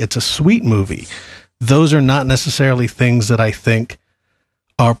movie. It's a sweet movie. Those are not necessarily things that I think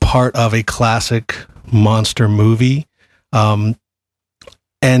are part of a classic monster movie. And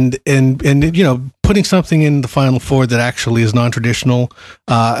putting something in the final four that actually is non-traditional,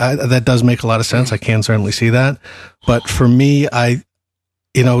 that does make a lot of sense. I can certainly see that. But for me,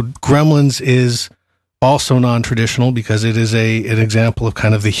 Gremlins is also non-traditional because it is an example of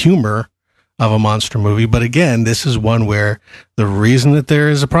kind of the humor of a monster movie. But again, this is one where the reason that there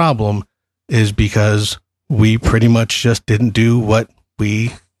is a problem is because we pretty much just didn't do what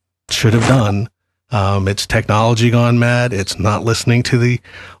we should have done. It's technology gone mad. It's not listening to the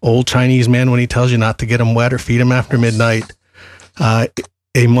old Chinese man when he tells you not to get him wet or feed him after midnight.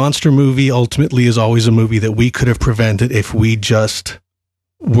 A monster movie ultimately is always a movie that we could have prevented if we just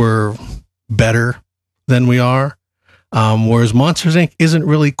were better than we are. Whereas Monsters, Inc. isn't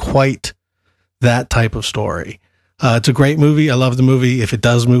really quite that type of story. It's a great movie. I love the movie. If it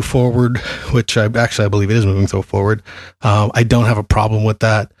does move forward, which I believe it is moving forward, I don't have a problem with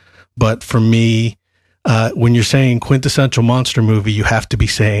that. But for me, when you're saying quintessential monster movie, you have to be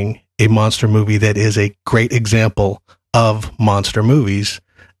saying a monster movie that is a great example of monster movies.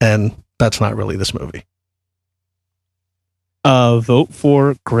 And that's not really this movie. Vote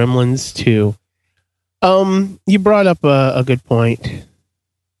for Gremlins 2. You brought up a good point,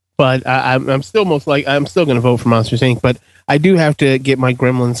 but I'm still going to vote for Monsters Inc. But I do have to get my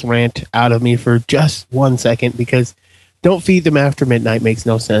Gremlins rant out of me for just 1 second, because Don't Feed Them After Midnight makes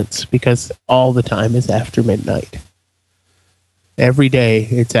no sense, because all the time is after midnight. Every day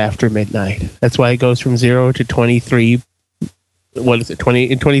it's after midnight. That's why it goes from 0 to 23. What is it?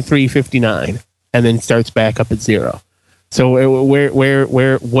 23:59, and then starts back up at 0. So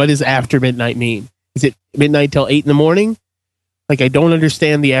what does after midnight mean? Is it midnight till 8 in the morning? Like, I don't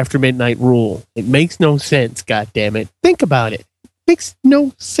understand the after midnight rule. It makes no sense. God damn it! Think about it. Makes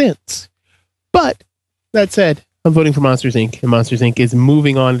no sense. But that said, I'm voting for Monsters Inc. And Monsters Inc. is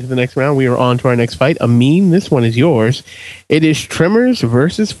moving on to the next round. We are on to our next fight. Amin, this one is yours. It is Tremors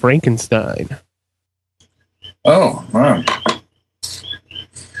versus Frankenstein. Oh, wow.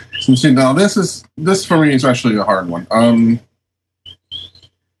 So, see, now this for me is actually a hard one.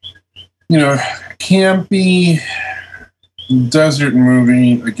 Campy desert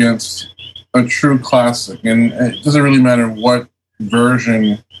movie against a true classic, and it doesn't really matter what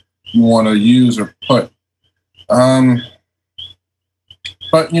version you want to use or put. But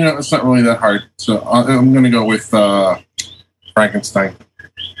it's not really that hard. So I'm going to go with Frankenstein.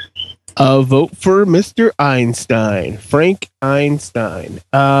 Vote for Mr. Einstein, Frank Einstein.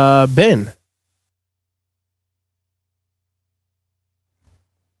 Ben.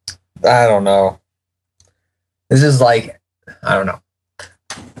 I don't know. This is like, I don't know.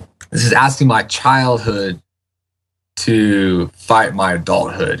 This is asking my childhood to fight my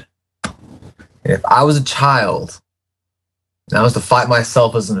adulthood. If I was a child and I was to fight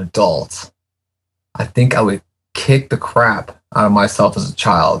myself as an adult, I think I would kick the crap out of myself as a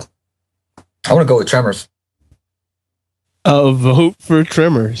child. I want to go with Tremors. Vote for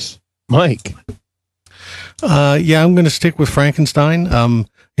Tremors. Mike. Yeah, I'm going to stick with Frankenstein.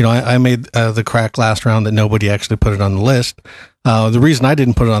 I made the crack last round that nobody actually put it on the list. The reason I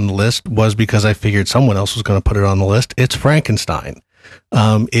didn't put it on the list was because I figured someone else was going to put it on the list. It's Frankenstein.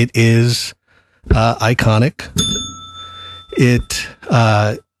 It is iconic. It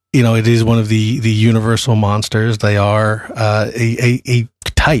is one of the universal monsters. They are a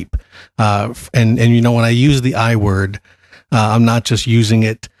type. And when I use the I word, I'm not just using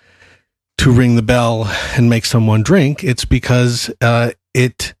it to ring the bell and make someone drink. It's because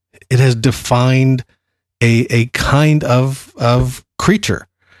it has defined a kind of creature.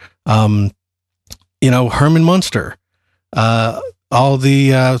 Herman Munster. All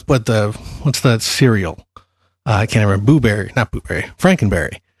the what's that cereal? I can't remember.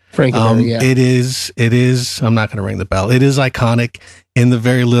 Frankenberry. Yeah. It is. I'm not going to ring the bell. It is iconic in the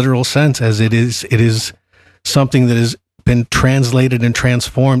very literal sense, as it is something that has been translated and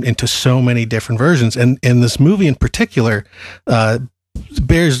transformed into so many different versions. And this movie in particular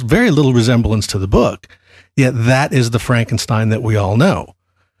bears very little resemblance to the book. Yet that is the Frankenstein that we all know.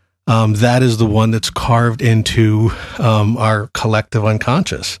 That is the one that's carved into our collective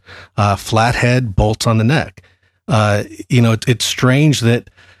unconscious. Flat head, bolts on the neck. It's strange that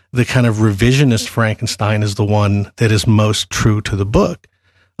the kind of revisionist Frankenstein is the one that is most true to the book.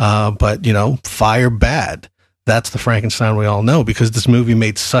 But fire bad. That's the Frankenstein we all know, because this movie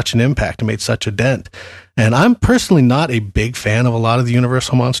made such an impact and made such a dent. And I'm personally not a big fan of a lot of the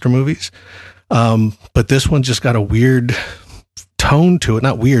Universal monster movies. But this one just got a weird tone to it.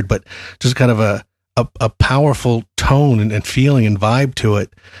 Not weird, but just kind of a powerful tone and feeling and vibe to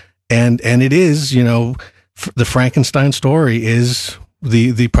it. And it is, the Frankenstein story is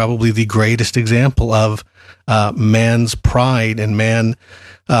the probably the greatest example of man's pride and man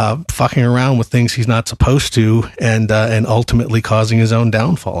fucking around with things he's not supposed to, and ultimately causing his own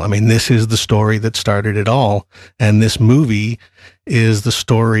downfall. I mean, this is the story that started it all, and this movie is the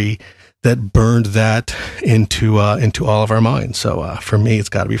story that burned that into all of our minds. So for me, it's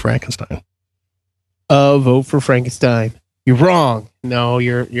got to be Frankenstein. Vote for Frankenstein. You're wrong. No,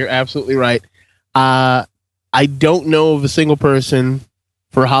 you're absolutely right. I don't know of a single person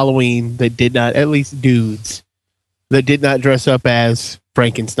for Halloween that did not, at least dudes, that did not dress up as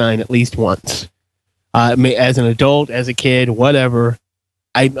Frankenstein at least once. As an adult, as a kid, whatever.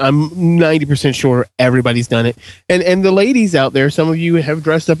 I'm 90% sure everybody's done it. And the ladies out there, some of you have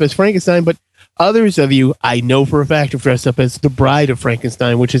dressed up as Frankenstein, but others of you, I know for a fact, have dressed up as the Bride of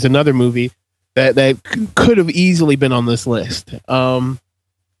Frankenstein, which is another movie that could have easily been on this list.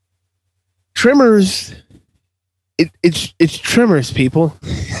 Tremors, it's Tremors, people.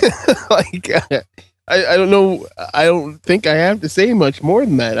 Like, I don't know. I don't think I have to say much more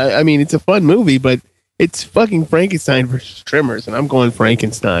than that. I mean, it's a fun movie, but it's fucking Frankenstein versus Tremors, and I'm going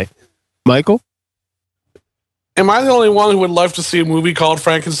Frankenstein. Michael? Am I the only one who would love to see a movie called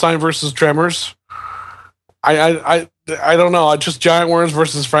Frankenstein versus Tremors? I don't know. Just giant worms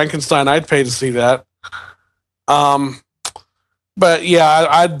versus Frankenstein. I'd pay to see that. But yeah,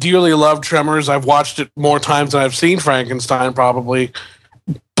 I dearly love Tremors. I've watched it more times than I've seen Frankenstein, probably.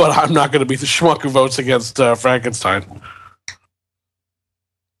 But I'm not going to be the schmuck who votes against Frankenstein.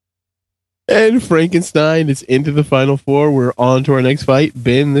 And Frankenstein is into the final four. We're on to our next fight.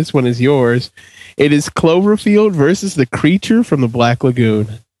 Ben, this one is yours. It is Cloverfield versus the creature from the Black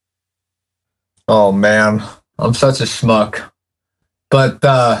Lagoon. Oh, man. I'm such a schmuck. But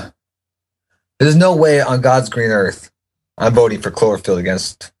there's no way on God's green earth I'm voting for Cloverfield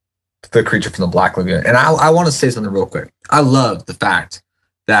against the creature from the Black Lagoon. And I want to say something real quick. I love the fact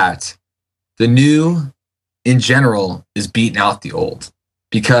that the new, in general, is beating out the old.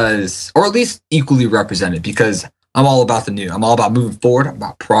 Because, or at least equally represented, because I'm all about the new. I'm all about moving forward. I'm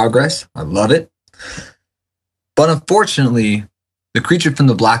about progress. I love it. But unfortunately, The Creature from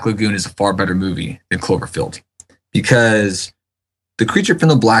the Black Lagoon is a far better movie than Cloverfield. Because The Creature from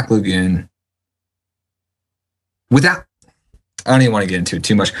the Black Lagoon, I don't even want to get into it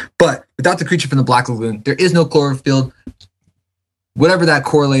too much, but without The Creature from the Black Lagoon, there is no Cloverfield. Whatever that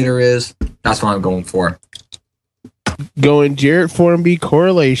correlator is, that's what I'm going for. Going Jarrett Formby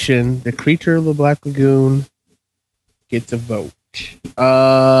correlation. The Creature of the Black Lagoon gets a vote.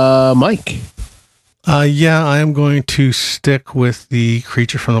 Mike. Yeah, I am going to stick with The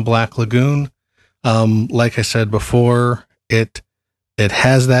Creature from the Black Lagoon. Like I said before, it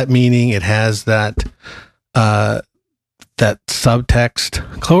has that meaning. It has that subtext.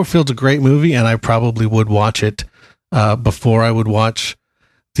 Cloverfield's a great movie, and I probably would watch it before I would watch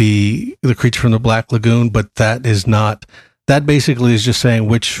the Creature from the Black Lagoon, but that basically is just saying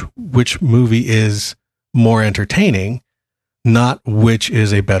which movie is more entertaining, not which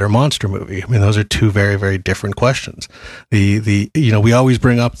is a better monster movie. I mean, those are two very, very different questions. We always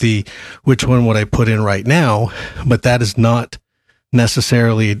bring up which one would I put in right now, but that is not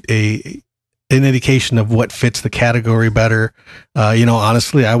necessarily an indication of what fits the category better.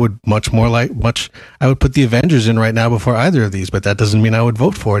 Honestly, I would I would put the Avengers in right now before either of these, but that doesn't mean I would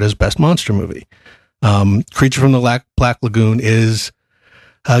vote for it as best monster movie. Creature from the Black Lagoon is,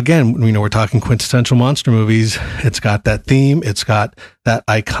 again, we're talking quintessential monster movies. It's got that theme. It's got that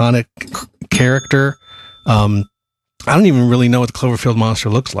iconic character. I don't even really know what the Cloverfield monster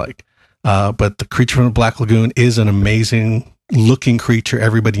looks like. But the Creature from the Black Lagoon is an amazing looking creature.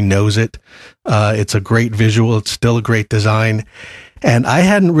 Everybody knows it. It's a great visual. It's still a great design. And I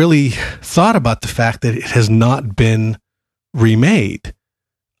hadn't really thought about the fact that it has not been remade.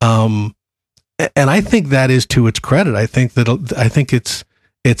 And I think that is to its credit. I think it's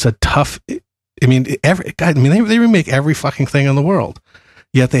a tough, they remake every fucking thing in the world,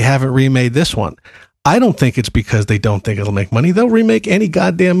 yet they haven't remade this one. I don't think it's because they don't think it'll make money. They'll remake any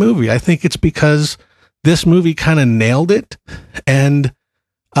goddamn movie. I think it's because this movie kind of nailed it, and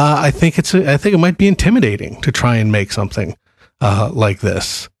I think it might be intimidating to try and make something like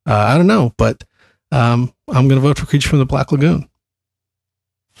this. I don't know, but I'm going to vote for Creature from the Black Lagoon.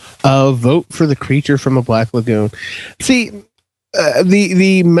 Vote for the Creature from the Black Lagoon. See,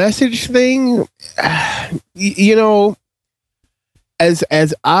 the message thing,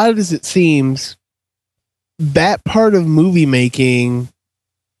 as odd as it seems, that part of movie making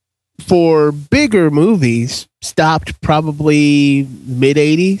for bigger movies stopped probably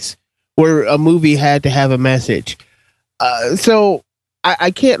mid-'80s, where a movie had to have a message. So I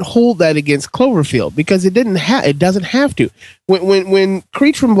can't hold that against Cloverfield because it doesn't have to. When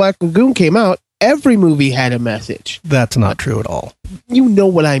Creature from Black Lagoon came out, every movie had a message. That's not true at all. You know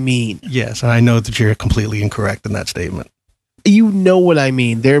what I mean. Yes, and I know that you're completely incorrect in that statement. You know what I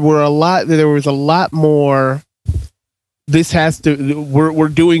mean. There was a lot more. This has to. We're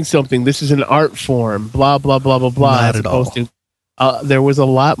doing something. This is an art form. Blah blah blah blah blah. Not at all. there was a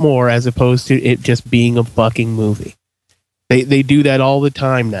lot more as opposed to it just being a fucking movie. They do that all the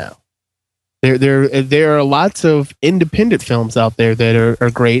time now. There are lots of independent films out there that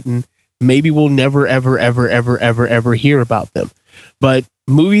are great, and maybe we'll never, ever hear about them. But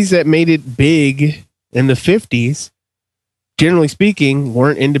movies that made it big in the 50s, generally speaking,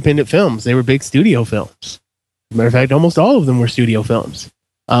 weren't independent films. They were big studio films. As a matter of fact, almost all of them were studio films.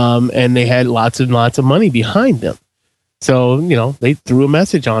 And they had lots and lots of money behind them. So, they threw a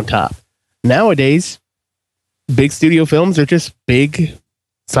message on top. Nowadays, big studio films are just big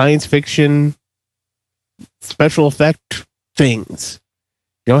science fiction, special effect things.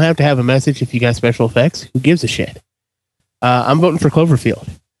 You don't have to have a message if you got special effects. Who gives a shit? I'm voting for Cloverfield.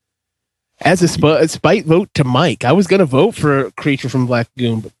 As a spite vote to Mike. I was going to vote for Creature from Black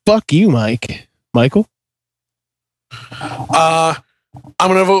Lagoon, but fuck you, Mike. Michael? I'm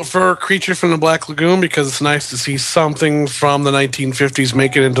going to vote for Creature from the Black Lagoon because it's nice to see something from the 1950s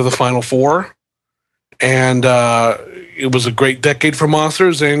make it into the Final Four. And it was a great decade for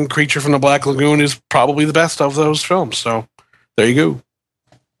monsters, and Creature from the Black Lagoon is probably the best of those films. So there you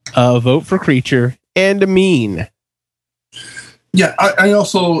go. Vote for Creature and Amin. Yeah, I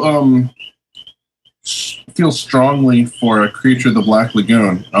also feel strongly for a Creature of the Black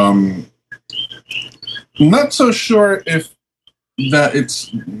Lagoon. Not so sure if that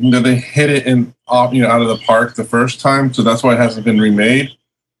they hit it in out of the park the first time, so that's why it hasn't been remade.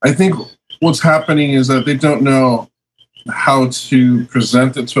 I think what's happening is that they don't know how to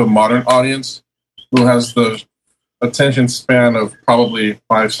present it to a modern audience who has the attention span of probably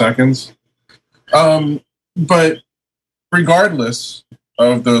 5 seconds. But regardless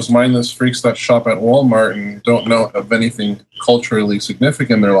of those mindless freaks that shop at Walmart and don't know of anything culturally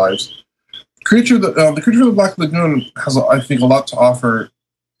significant in their lives, the Creature of the Black Lagoon has, I think, a lot to offer.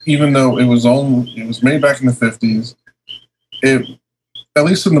 Even though it was made back in the 50s, at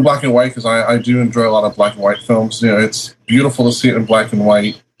least in the black and white, because I do enjoy a lot of black and white films. It's beautiful to see it in black and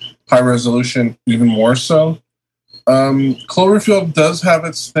white, high resolution, even more so. Cloverfield does have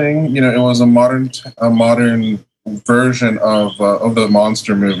its thing. It was a modern version of the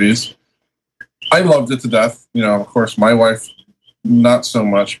monster movies. I loved it to death. Of course, my wife not so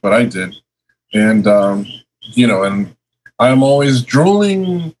much, but I did. And and I'm always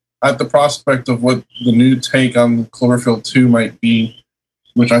drooling at the prospect of what the new take on Cloverfield 2 might be,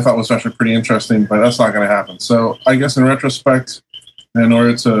 which I thought was actually pretty interesting, but that's not going to happen. So I guess in retrospect, in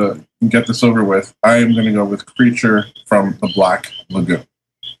order to get this over with, I am going to go with Creature from the Black Lagoon.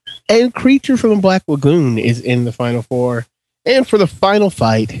 And Creature from the Black Lagoon is in the Final Four. And for the final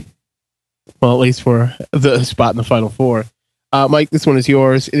fight, well, at least for the spot in the Final Four, Mike, this one is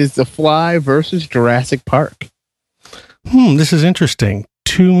yours. It is The Fly versus Jurassic Park. This is interesting.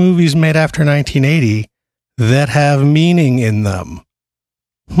 2 movies made after 1980 that have meaning in them.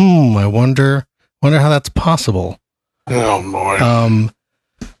 I wonder how that's possible. Oh, boy.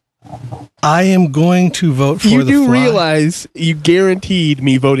 I am going to vote for The Fly. You do realize you guaranteed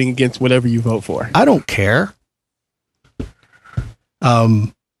me voting against whatever you vote for. I don't care.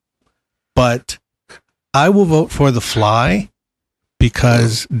 But I will vote for The Fly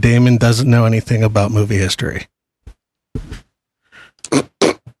because Damon doesn't know anything about movie history.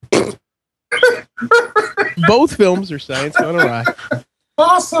 Both films are science gone awry.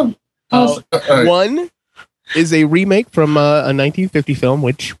 Awesome. One is a remake from a 1950 film,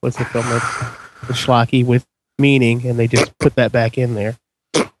 which was a film that was schlocky with meaning, and they just put that back in there.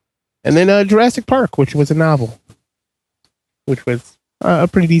 And then Jurassic Park, which was a novel, which was a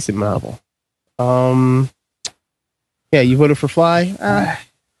pretty decent novel. Yeah, you voted for Fly.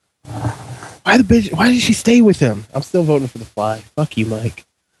 Why the bitch? Why did she stay with him? I'm still voting for The Fly. Fuck you, Mike.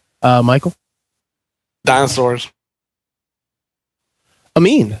 Michael? Dinosaurs.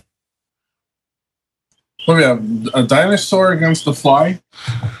 Amin. What we have? A dinosaur against The Fly?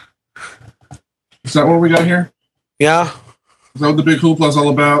 Is that what we got here? Yeah. Is that what the big hoopla's all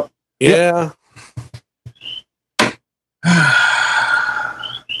about? Yeah.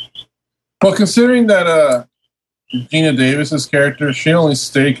 Well, considering that Gina Davis's character, she only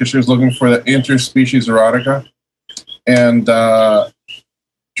stayed because she was looking for the interspecies erotica. And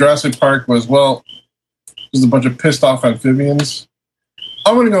Jurassic Park was, well, just a bunch of pissed off amphibians.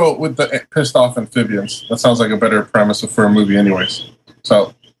 I'm going to go with the pissed off amphibians. That sounds like a better premise for a movie anyways.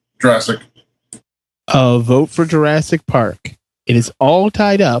 So, Jurassic. Vote for Jurassic Park. It is all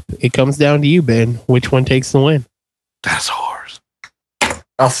tied up. It comes down to you, Ben. Which one takes the win? Dinosaurs.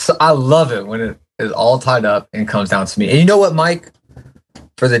 I love it when it is all tied up and comes down to me. And you know what, Mike?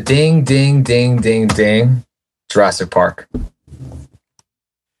 For the ding, ding, ding, ding, ding, Jurassic Park.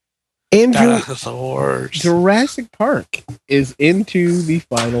 And Dinosaurs. Jurassic Park is into the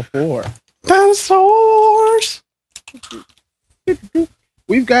final four. Dinosaurs.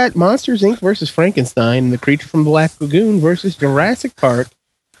 We've got Monsters Inc. versus Frankenstein and The Creature from the Black Lagoon versus Jurassic Park.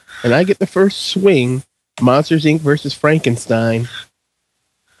 And I get the first swing. Monsters Inc. versus Frankenstein.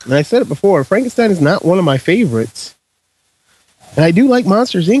 And I said it before, Frankenstein is not one of my favorites. And I do like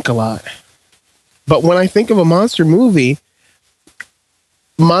Monsters Inc. a lot. But when I think of a monster movie,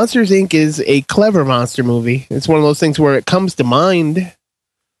 Monsters Inc. is a clever monster movie. It's one of those things where it comes to mind,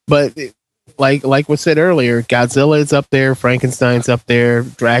 but like was said earlier, Godzilla is up there, Frankenstein's up there,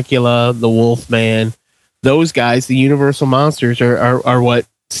 Dracula, the Wolfman, those guys, the Universal monsters are what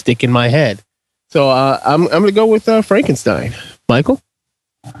stick in my head. So I'm going to go with Frankenstein. Michael?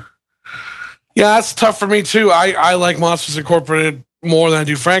 Yeah, that's tough for me too. I like Monsters Incorporated more than I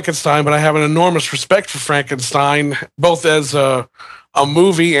do Frankenstein, but I have an enormous respect for Frankenstein, both as a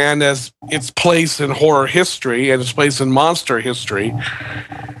movie and as its place in horror history and its place in monster history.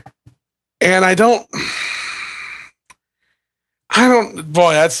 And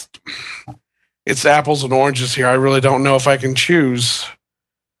boy, it's apples and oranges here. I really don't know if I can choose.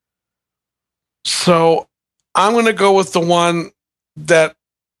 So I'm going to go with the one that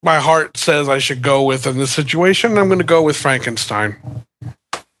my heart says I should go with in this situation. I'm going to go with Frankenstein.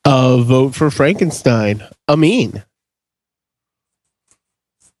 Vote for Frankenstein. Amin.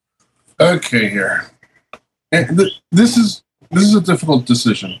 Okay, here. This is a difficult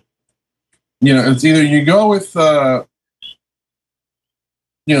decision. You know, it's either you go with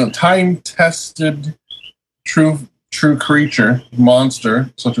time-tested true creature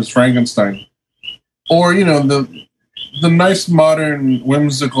monster such as Frankenstein, or the nice modern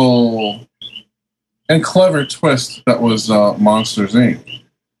whimsical and clever twist that was Monsters Inc.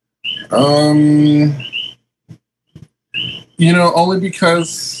 Only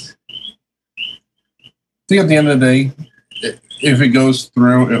because I think at the end of the day, if it goes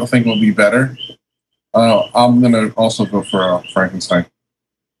through, I think it'll be better. I'm going to also go for Frankenstein.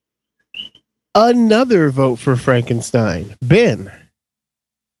 Another vote for Frankenstein. Ben.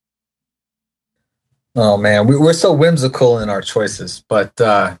 Oh, man. We're so whimsical in our choices. But,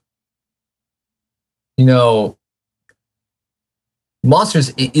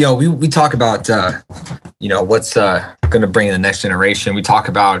 Monsters, we talk about, what's going to bring in the next generation. We talk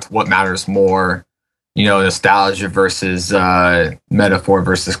about what matters more. Nostalgia versus metaphor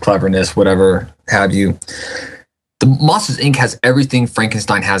versus cleverness, whatever have you. The Monsters Inc. has everything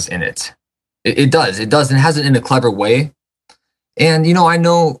Frankenstein has in it. It does. It does. And it has it in a clever way. And, I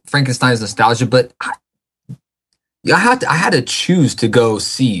know Frankenstein is nostalgia, but I had to choose to go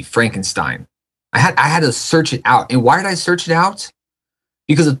see Frankenstein. I had to search it out. And why did I search it out?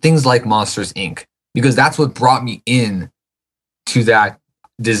 Because of things like Monsters Inc. Because that's what brought me in to that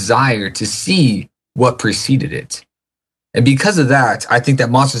desire to see what preceded it. And because of that, I think that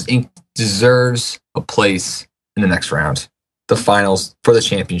Monsters Inc. deserves a place in the next round. The finals for the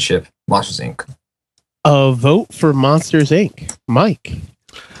championship, Monsters Inc. A vote for Monsters Inc. Mike.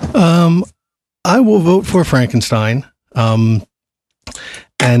 I will vote for Frankenstein.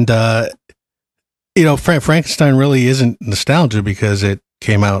 Frankenstein really isn't nostalgia because it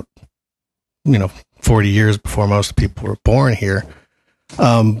came out, 40 years before most people were born here.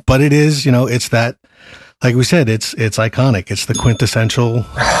 But it is, it's that, like we said, it's iconic. It's the quintessential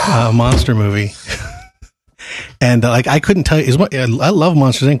monster movie. And I couldn't tell you. I love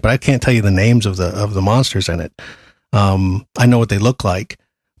Monsters Inc., but I can't tell you the names of the monsters in it. I know what they look like,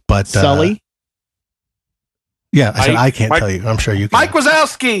 but Sully. Yeah, I can't tell you. I'm sure you can. Mike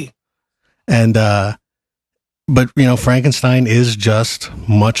Wazowski. And but Frankenstein is just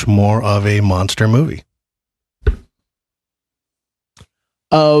much more of a monster movie.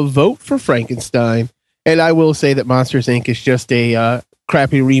 A vote for Frankenstein, and I will say that Monsters Inc. is just a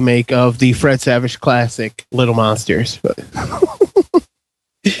crappy remake of the Fred Savage classic Little Monsters. But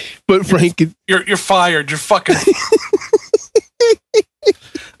you're fired. You're fucking.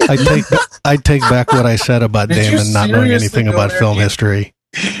 I take back what I said about Damon not knowing anything about film history.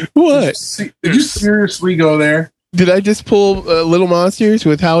 What? Did you seriously go there? Did I just pull Little Monsters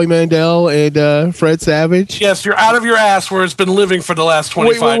with Howie Mandel and Fred Savage? Yes, you're out of your ass where it's been living for the last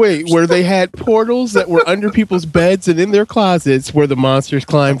 25 Wait. Where they had portals that were under people's beds and in their closets where the monsters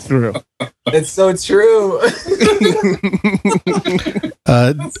climbed through. It's so true.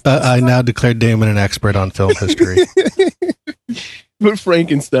 I now declare Damon an expert on film history. But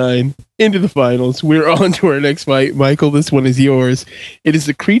Frankenstein into the finals. We're on to our next fight. Michael, this one is yours. It is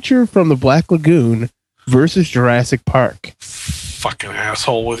The Creature from the Black Lagoon versus Jurassic Park. Fucking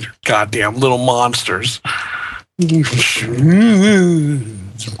asshole with your goddamn little monsters.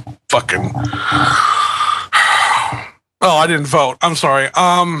 fucking. Oh, I didn't vote. I'm sorry.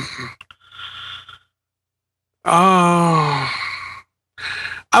 I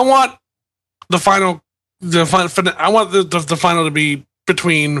want the final. I want the final to be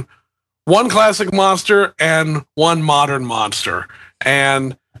between one classic monster and one modern monster.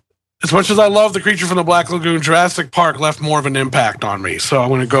 And as much as I love The Creature from the Black Lagoon, Jurassic Park left more of an impact on me. So I'm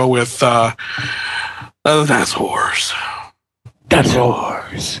going to go with Dinosaurs.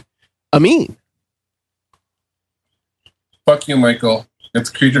 Dinosaurs. Amin. Fuck you, Michael. It's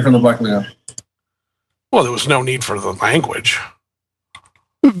Creature from the Black Lagoon. Well, there was no need for the language.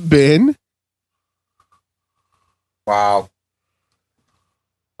 Ben? Wow.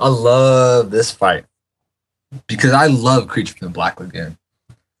 I love this fight because I love Creature from the Black Lagoon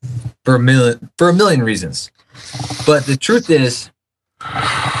for a million reasons. But the truth is,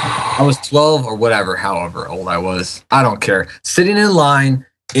 I was 12 or whatever, however old I was. I don't care. Sitting in line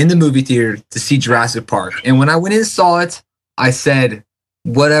in the movie theater to see Jurassic Park. And when I went in and saw it, I said,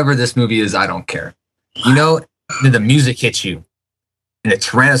 whatever this movie is, I don't care. You know, then the music hits you and the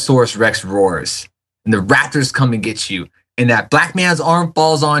Tyrannosaurus Rex roars and the raptors come and get you and that black man's arm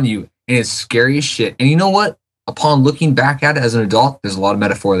falls on you and it's scary as shit. And you know what? Upon looking back at it as an adult, there's a lot of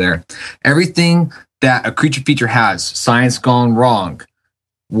metaphor there. Everything that a creature feature has, science gone wrong,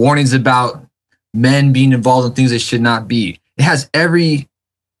 warnings about men being involved in things they should not be. It has every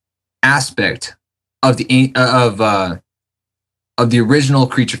aspect of the original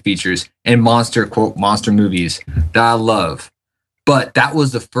creature features and monster movies that I love. But that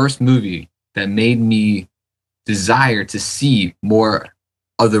was the first movie that made me desire to see more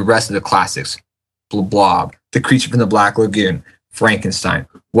of the rest of the classics. Blob, The Creature from the Black Lagoon, Frankenstein,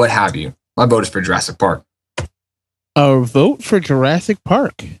 what have you. My vote is for Jurassic Park. A vote for Jurassic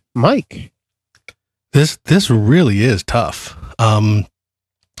Park. Mike. This really is tough. And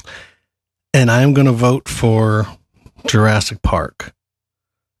I'm going to vote for Jurassic Park.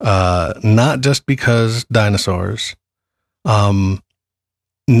 Not just because dinosaurs.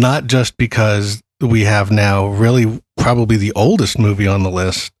 Not just because we have now really probably the oldest movie on the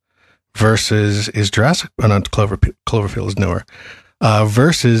list versus is Jurassic, not Cloverfield is newer,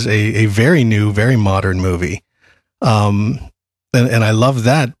 versus a very new, very modern movie. And I love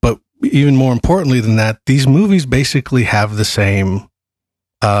that, but even more importantly than that, these movies basically have the same,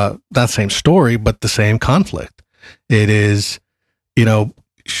 not same story, but the same conflict. It is,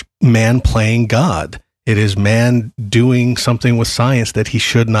 man playing God. It is man doing something with science that he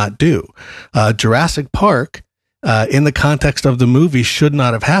should not do. Jurassic Park, in the context of the movie, should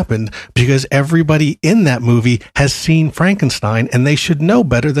not have happened because everybody in that movie has seen Frankenstein and they should know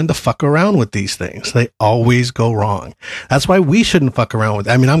better than to fuck around with these things. They always go wrong. That's why we shouldn't fuck around with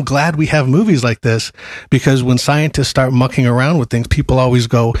it. I mean, I'm glad we have movies like this because when scientists start mucking around with things, people always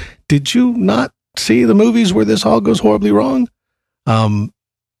go, did you not see the movies where this all goes horribly wrong?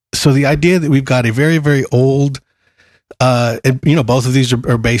 So the idea that we've got a very, very old, both of these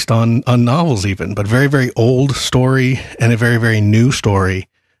are based on novels even, but very, very old story and a very, very new story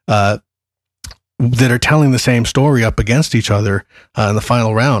that are telling the same story up against each other in the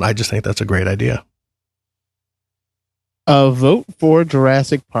final round. I just think that's a great idea. A vote for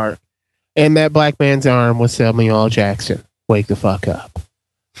Jurassic Park. And that black man's arm was Samuel L. Jackson. Wake the fuck up.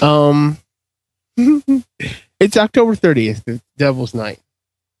 It's October 30th, the Devil's Night.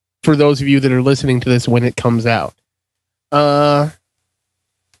 For those of you that are listening to this when it comes out. I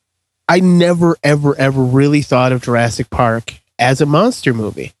never, ever, ever really thought of Jurassic Park as a monster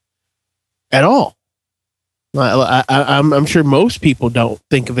movie at all. I'm sure most people don't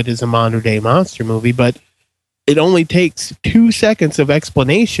think of it as a modern day monster movie, but it only takes 2 seconds of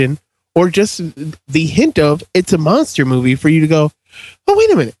explanation or just the hint of it's a monster movie for you to go, oh,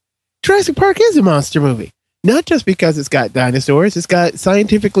 wait a minute. Jurassic Park is a monster movie. Not just because it's got dinosaurs, it's got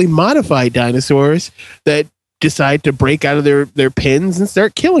scientifically modified dinosaurs that decide to break out of their pens and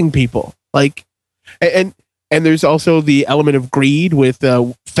start killing people. And there's also the element of greed with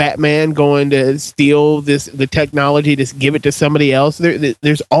Fat Man going to steal the technology to give it to somebody else.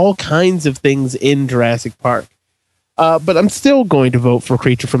 There's all kinds of things in Jurassic Park. But I'm still going to vote for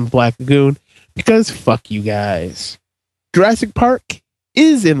Creature from the Black Lagoon because fuck you guys. Jurassic Park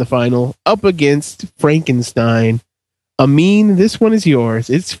is in the final up against Frankenstein. Amin, this one is yours.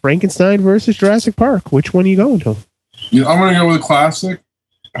 It's Frankenstein versus Jurassic Park. Which one are you going to? Yeah, I'm going to go with a classic.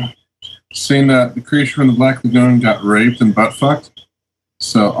 Seeing that the Creature from the Black Lagoon got raped and butt fucked.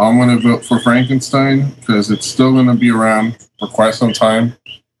 So I'm going to vote for Frankenstein because it's still going to be around for quite some time.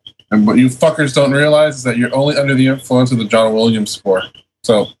 And what you fuckers don't realize is that you're only under the influence of the John Williams score.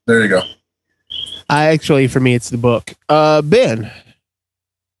 So there you go. For me, it's the book. Ben.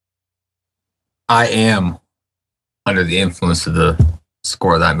 I am under the influence of the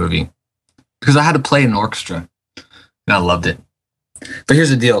score of that movie because I had to play in an orchestra and I loved it. But here's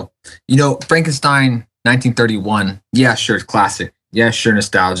the deal. You know, Frankenstein 1931, yeah, sure, it's classic. Yeah, sure,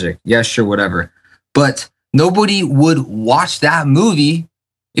 nostalgic. Yeah, sure, whatever. But nobody would watch that movie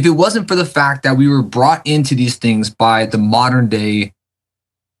if it wasn't for the fact that we were brought into these things by the modern day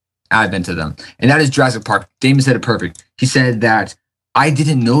advent of them. And that is Jurassic Park. Damon said it perfect. He said that I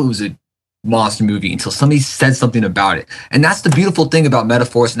didn't know it was a monster movie until somebody said something about it. And that's the beautiful thing about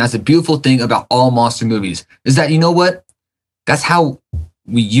metaphors, and that's the beautiful thing about all monster movies, is that, you know what? That's how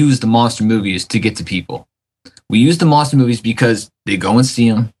we use the monster movies to get to people. We use the monster movies because they go and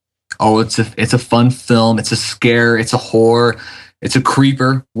see them. Oh, it's a fun film. It's a scare. It's a horror. It's a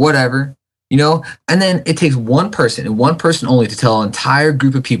creeper, whatever, you know? And then it takes one person and one person only to tell an entire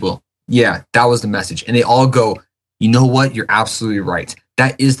group of people, yeah, that was the message. And they all go, you know what? You're absolutely right.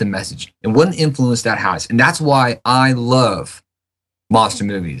 That is the message. And what an influence that has. And that's why I love monster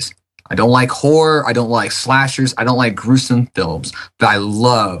movies. I don't like horror. I don't like slashers. I don't like gruesome films. But I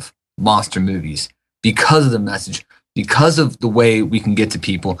love monster movies because of the message, because of the way we can get to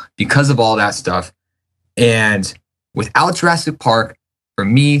people, because of all that stuff. And without Jurassic Park, for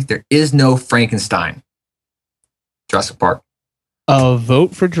me, there is no Frankenstein. Jurassic Park. A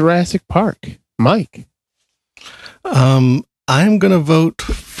vote for Jurassic Park. Mike. I'm going to vote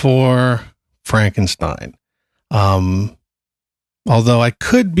for Frankenstein. Although I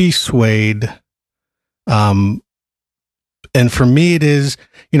could be swayed. And for me, it is,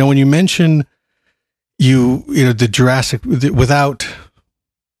 you know, when you mention the Jurassic, without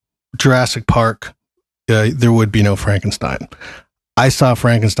Jurassic Park, there would be no Frankenstein. I saw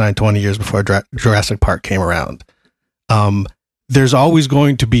Frankenstein 20 years before Jurassic Park came around. There's always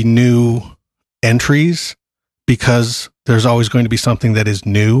going to be new entries because there's always going to be something that is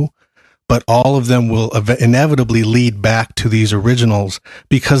new, but all of them will inevitably lead back to these originals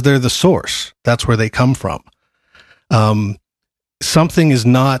because they're the source. That's where they come from. Something is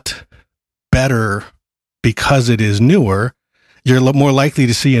not better because it is newer. You're more likely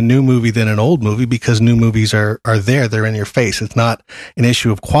to see a new movie than an old movie because new movies are there. They're in your face. It's not an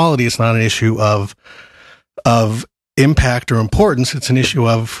issue of quality. It's not an issue of impact or importance. It's an issue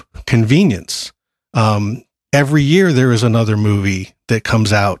of convenience. Every year there is another movie that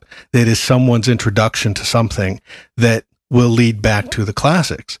comes out that is someone's introduction to something that will lead back to the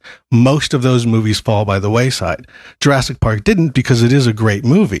classics. Most of those movies fall by the wayside. Jurassic Park didn't because it is a great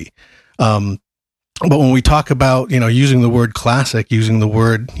movie. But when we talk about, using the word classic, using the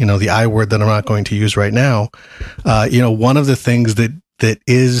word, the I word that I'm not going to use right now, one of the things that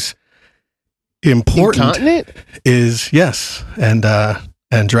is important is, yes.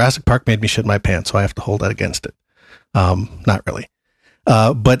 And Jurassic Park made me shit my pants, so I have to hold that against it. Not really.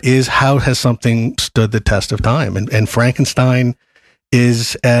 But is how has something stood the test of time? And Frankenstein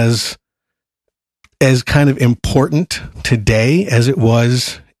is as kind of important today as it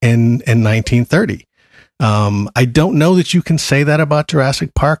was in 1930. I don't know that you can say that about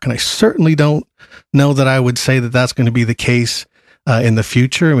Jurassic Park, and I certainly don't know that I would say that that's going to be the case in the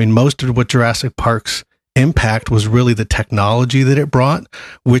future. I mean, most of what Jurassic Park's impact was really the technology that it brought,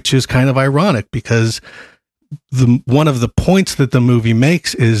 which is kind of ironic because one of the points that the movie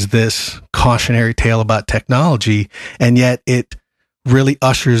makes is this cautionary tale about technology, and yet it really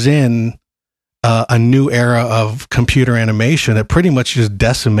ushers in a new era of computer animation that pretty much just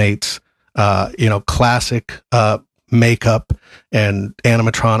decimates, classic makeup and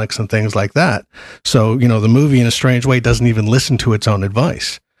animatronics and things like that. So, the movie in a strange way doesn't even listen to its own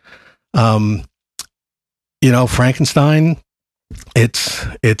advice. Frankenstein,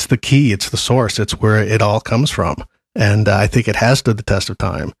 it's the key, it's the source, it's where it all comes from. And I think it has stood the test of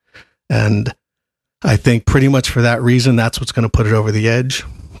time. And I think pretty much for that reason, that's what's going to put it over the edge.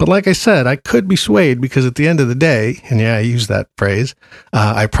 But like I said, I could be swayed because at the end of the day, and yeah, I use that phrase,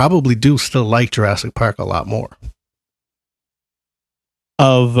 I probably do still like Jurassic Park a lot more.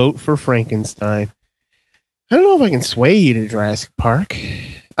 A vote for Frankenstein. I don't know if I can sway you to Jurassic Park.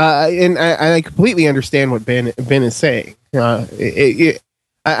 And I completely understand what Ben is saying.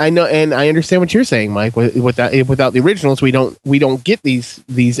 I know, and I understand what you're saying, Mike. Without the originals, we don't get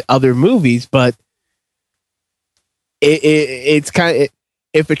these other movies. But it's kind of,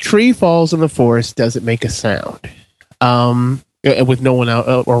 if a tree falls in the forest, does it make a sound? With no one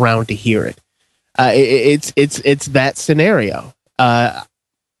out around to hear it. It's that scenario.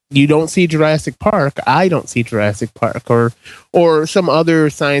 You don't see Jurassic Park. I don't see Jurassic Park, or some other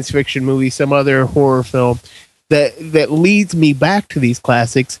science fiction movie, some other horror film that leads me back to these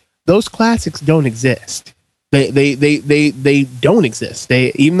classics. Those classics don't exist. They don't exist.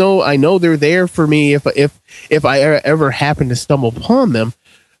 Even though I know they're there for me if I ever happen to stumble upon them,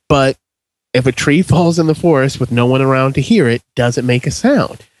 but if a tree falls in the forest with no one around to hear it, doesn't make a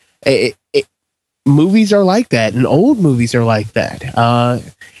sound. Movies are like that, and old movies are like that,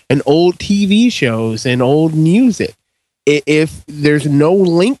 and old TV shows and old music. If there's no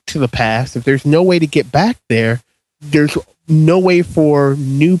link to the past, if there's no way to get back there, there's no way for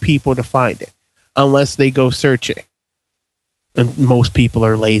new people to find it unless they go searching. And most people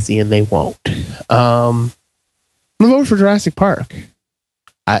are lazy and they won't. I'm voting for Jurassic Park.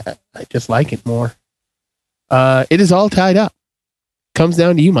 I just like it more. It is all tied up. Comes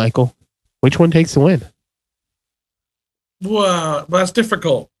down to you, Michael. Which one takes the win? Well, that's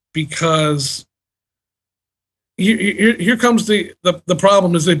difficult because here comes the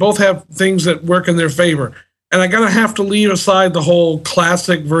problem is they both have things that work in their favor. And I gotta have to leave aside the whole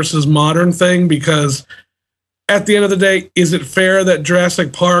classic versus modern thing because at the end of the day, is it fair that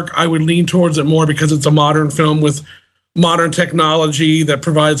Jurassic Park, I would lean towards it more because it's a modern film with modern technology that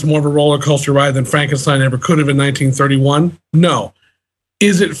provides more of a roller coaster ride than Frankenstein ever could have in 1931? No.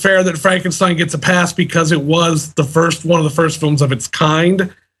 Is it fair that Frankenstein gets a pass because it was one of the first films of its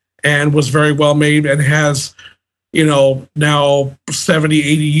kind and was very well made and has, now 70,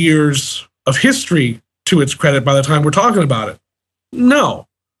 80 years of history to its credit by the time we're talking about it? No.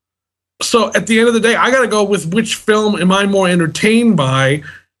 So at the end of the day, I got to go with which film am I more entertained by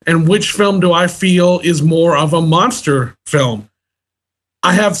and which film do I feel is more of a monster film.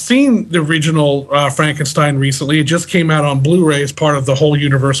 I have seen the original Frankenstein recently. It just came out on Blu-ray as part of the whole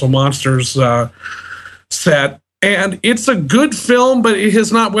Universal Monsters set. And it's a good film, but it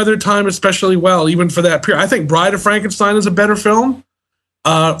has not weathered time especially well, even for that period. I think Bride of Frankenstein is a better film.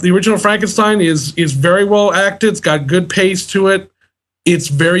 The original Frankenstein is very well acted. It's got good pace to it. It's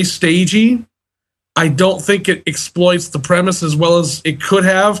very stagey. I don't think it exploits the premise as well as it could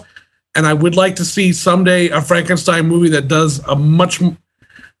have. And I would like to see someday a Frankenstein movie that does a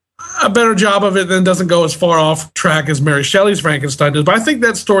better job of it than doesn't go as far off track as Mary Shelley's Frankenstein does. But I think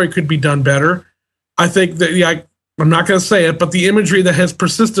that story could be done better. I think that, I'm not going to say it, but the imagery that has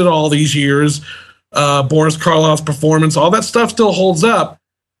persisted all these years, Boris Karloff's performance, all that stuff still holds up.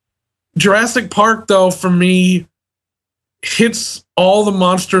 Jurassic Park, though, for me, hits all the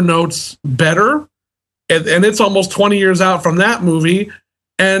monster notes better. And it's almost 20 years out from that movie,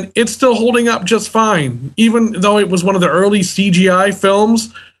 and it's still holding up just fine. Even though it was one of the early CGI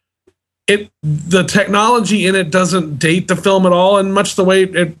films, the technology in it doesn't date the film at all, and much the way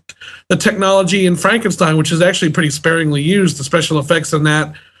the technology in Frankenstein, which is actually pretty sparingly used, the special effects in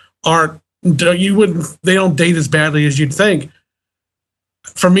that they don't date as badly as you'd think.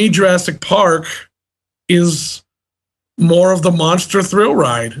 For me, Jurassic Park is more of the monster thrill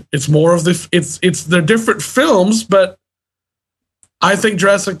ride. It's more of they're different films, but I think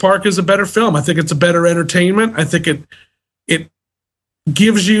Jurassic Park is a better film. I think it's a better entertainment. I think it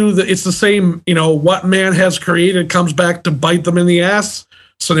gives you it's the same, what man has created comes back to bite them in the ass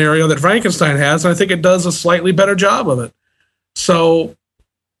scenario that Frankenstein has. And I think it does a slightly better job of it. So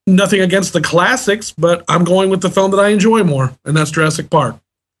nothing against the classics, but I'm going with the film that I enjoy more, and that's Jurassic Park.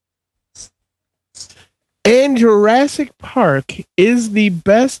 And Jurassic Park is the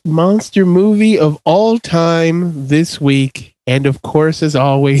best monster movie of all time this week. And of course, as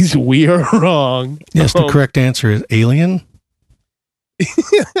always, we are wrong. Yes, the correct answer is Alien.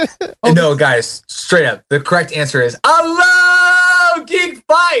 No, guys, straight up. The correct answer is I love Geek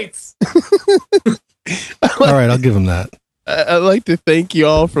Fights. All right, I'll give him that. I'd like to thank you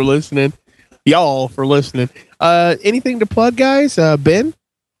all for listening. Anything to plug, guys? Ben?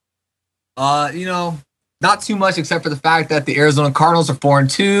 Not too much except for the fact that the Arizona Cardinals are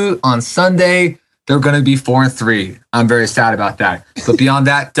 4-2 on Sunday. They're going to be 4-3. I'm very sad about that. But beyond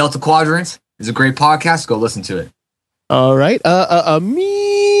that, Delta Quadrant is a great podcast. Go listen to it. All right.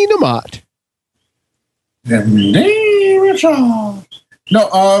 Aminamat.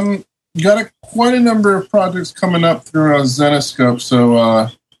 No, you got quite a number of projects coming up through Zenoscope, so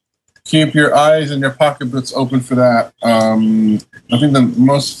keep your eyes and your pocketbooks open for that. I think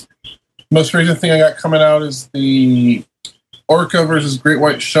the most recent thing I got coming out is the Orca versus Great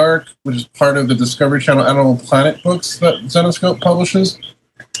White Shark, which is part of the Discovery Channel Animal Planet books that Zenoscope publishes.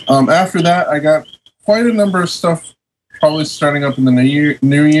 After that, I got quite a number of stuff probably starting up in the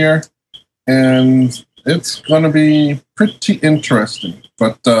new year, and it's going to be pretty interesting.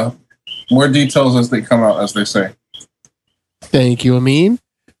 But more details as they come out, as they say. Thank you, Amin.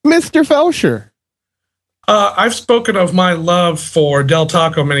 Mr. Felsher. I've spoken of my love for Del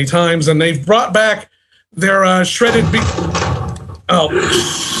Taco many times, and they've brought back their shredded beef.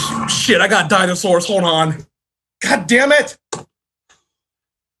 Oh, shit, I got dinosaurs. Hold on. God damn it!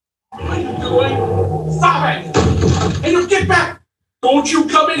 What are you doing? Stop it! And you get back! Don't you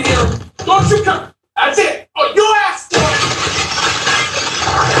come in here! Don't you come! That's it! Oh, you asked for it!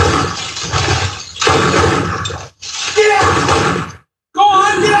 Get out! Go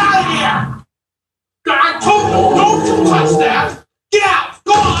on, get out of here! I told you, don't you touch that! Get out!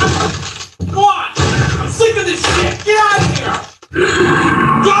 Go on! Go on! I'm sick of this shit! Get out of here!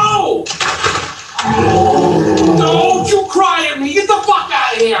 Go! Don't you cry at me! Get the fuck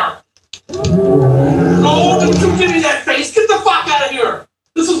out of here! No, don't you give me that face! Get the fuck out of here!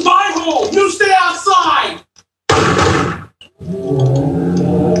 This is my home! You stay outside!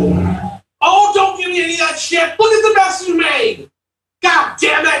 Oh, don't give me any of that shit! Look at the mess you made! God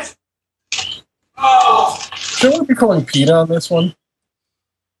damn it! Oh! Should we be calling PETA on this one?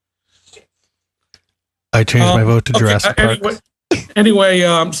 I changed my vote to Jurassic Park. Anyway,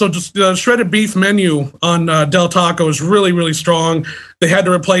 so just the shredded beef menu on Del Taco is really, really strong. They had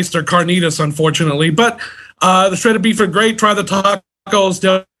to replace their carnitas, unfortunately. But the shredded beef are great. Try the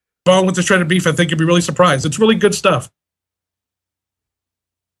tacos. Along with the shredded beef, I think you'll be really surprised. It's really good stuff.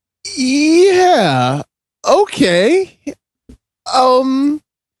 Yeah. Okay.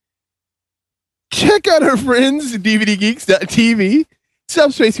 Check out our friends at DVDgeeks.tv,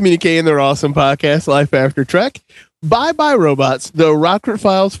 Subspace Communique and their awesome podcast, Life After Trek, Bye Bye Robots, The Rockford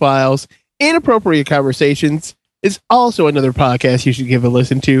Files, Inappropriate Conversations is also another podcast you should give a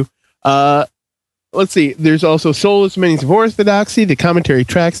listen to. Let's see. There's also Soulless Minis of Orthodoxy, The Commentary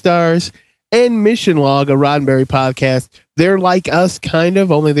Track Stars, and Mission Log, a Roddenberry podcast. They're like us, kind of,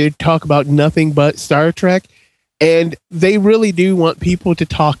 only they talk about nothing but Star Trek. And they really do want people to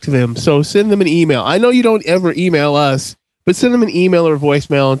talk to them. So send them an email. I know you don't ever email us, but send them an email or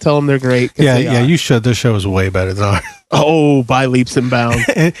voicemail and tell them they're great. Yeah, you should. This show is way better than ours. Oh, by leaps and bounds.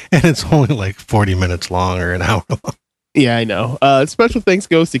 and it's only like 40 minutes long or an hour long. Yeah, I know. Special thanks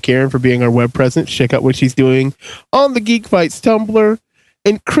goes to Karen for being our web presence. Check out what she's doing on the Geek Fights Tumblr.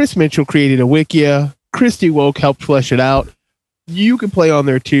 And Chris Mitchell created a Wikia. Christy Woke helped flesh it out. You can play on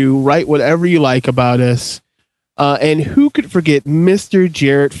there too. Write whatever you like about us. And who could forget Mr.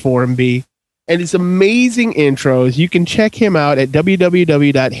 Jarrett Formby and his amazing intros? You can check him out at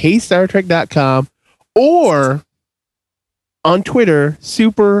www.heystartrek.com or on Twitter,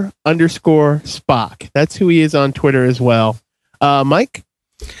 super_Spock. That's who he is on Twitter as well. Mike?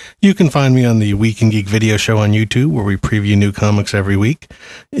 You can find me on the Week in Geek video show on YouTube, where we preview new comics every week.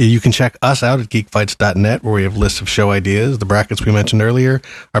 You can check us out at geekfights.net, where we have lists of show ideas, the brackets we mentioned earlier,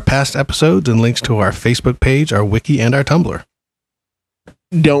 our past episodes, and links to our Facebook page, our wiki, and our Tumblr.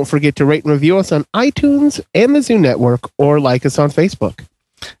 Don't forget to rate and review us on iTunes and the Zoo Network, or like us on Facebook.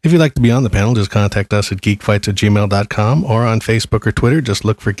 If you'd like to be on the panel, just contact us at geekfights@gmail.com, or on Facebook or Twitter, just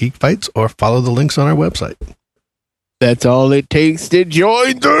look for Geek Fights, or follow the links on our website. That's all it takes to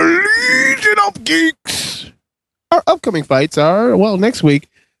join the Legion of Geeks. Our upcoming fights are, well, next week,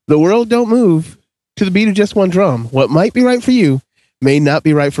 The World Don't Move to the beat of just one drum. What might be right for you may not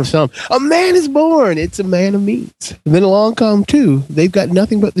be right for some. A Man is Born. It's a man of meat. And then along come two. They've got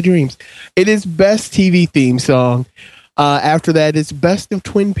nothing but the dreams. It is best TV theme song. After that, it's best of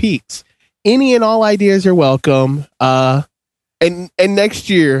Twin Peaks. Any and all ideas are welcome. And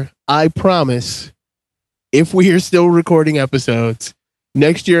next year, I promise, if we are still recording episodes,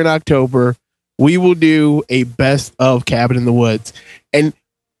 next year in October, we will do a best of Cabin in the Woods. And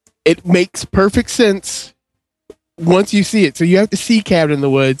it makes perfect sense once you see it. So you have to see Cabin in the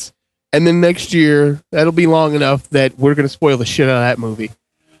Woods. And then next year, that'll be long enough that we're going to spoil the shit out of that movie.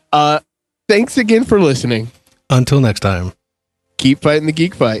 Thanks again for listening. Until next time. Keep fighting the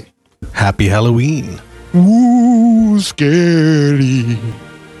geek fight. Happy Halloween. Ooh, scary.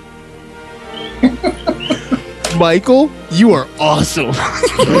 Michael, you are awesome.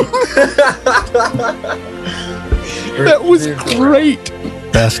 That was great.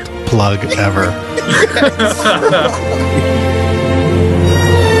 Best plug ever.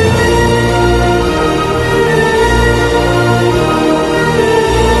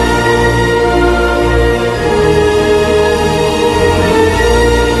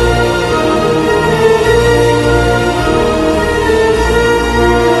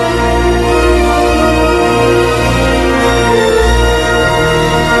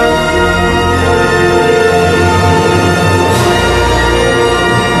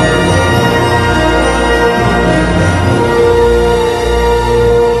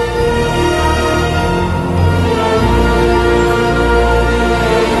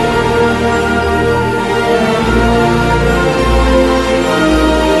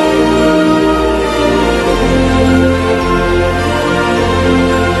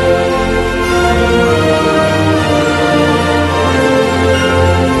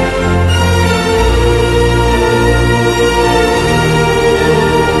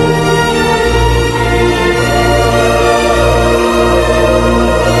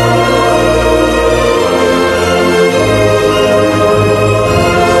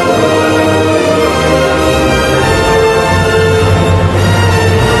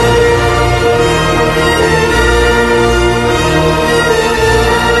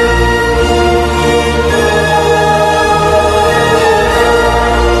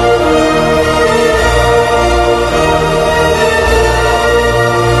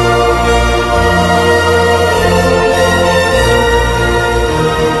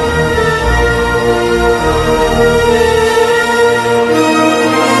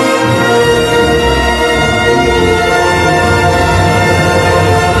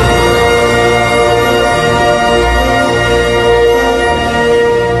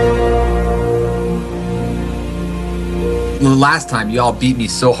 last time you all beat me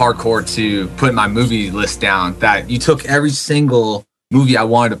so hardcore to put my movie list down that you took every single movie I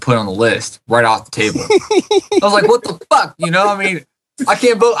wanted to put on the list right off the table. I was like, what the fuck? You know, I mean, I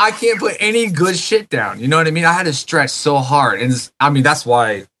can't put any good shit down. You know what I mean? I had to stretch so hard. And I mean, that's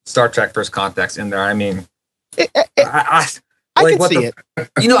why Star Trek First Contact's in there. I mean, I can see it.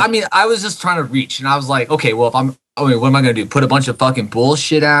 You know, I mean, I was just trying to reach, and I was like, okay, well, what am I going to do? Put a bunch of fucking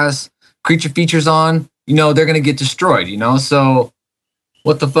bullshit ass creature features on? You know, they're going to get destroyed, you know? So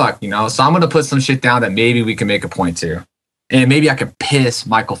what the fuck, you know? So I'm going to put some shit down that maybe we can make a point to. And maybe I can piss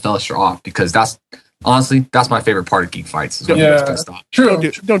Michael Felsher off, because honestly, that's my favorite part of Geek Fights. Yeah, true.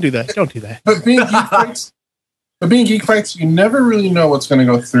 Don't do that. Don't do that. But being Geek Fights, you never really know what's going to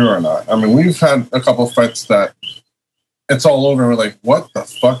go through or not. I mean, we've had a couple of fights that it's all over. We're like, what the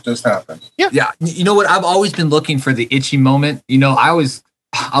fuck just happened? Yeah. You know what? I've always been looking for the itchy moment. You know, I've listened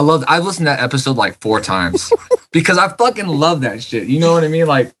to that episode like 4 times because I fucking love that shit. You know what I mean?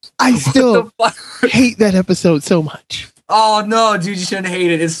 Like, I still hate that episode so much. Oh no, dude, you shouldn't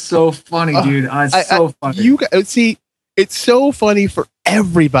hate it. It's so funny, dude. It's so funny. You see, it's so funny for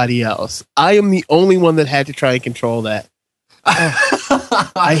everybody else. I am the only one that had to try and control that.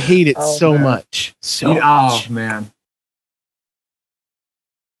 I hate it so much. So much. Oh man.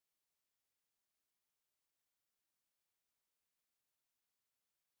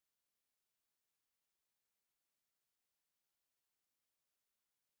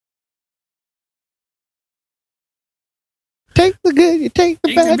 Take the good, you take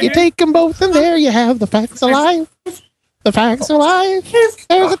the bad, you take them both, and there you have the facts of life. The facts of life.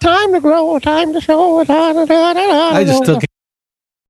 There's a time to grow, a time to show. I just still can't